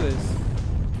supposed to do this?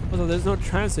 Also, there's no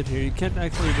transit here. You can't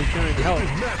actually return health.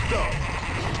 Messed up.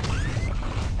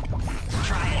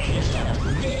 Try a taste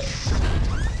of this.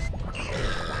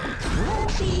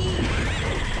 Whoopsie.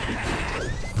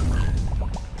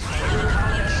 You call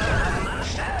yourself a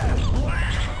monster?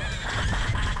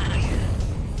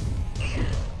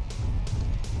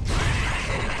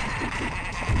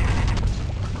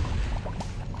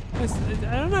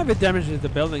 I don't know if it damages the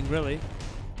building, really.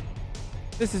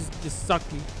 This is just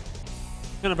sucky.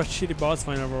 Kind of a shitty boss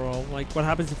fight overall. Like, what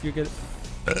happens if you get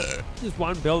just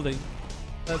one building?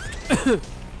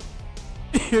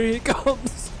 Here he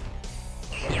comes.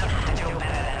 You have to do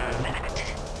better than that.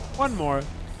 One more.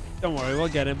 Don't worry, we'll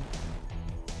get him.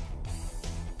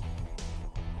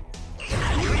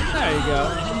 There you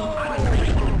go.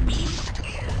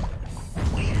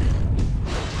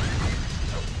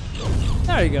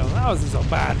 There you go. That wasn't so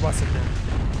bad, wasn't it?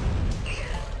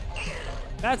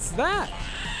 That's that.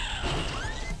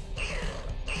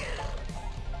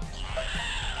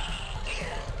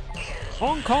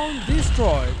 Hong Kong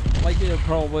destroyed, like it'll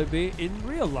probably be in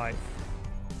real life.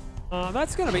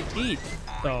 That's gonna be it,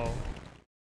 though.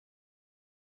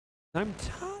 I'm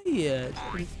tired.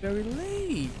 It's very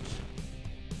late.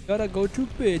 Gotta go to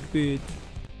bed.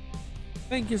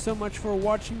 Thank you so much for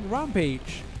watching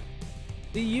Rampage.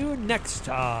 See you next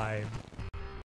time.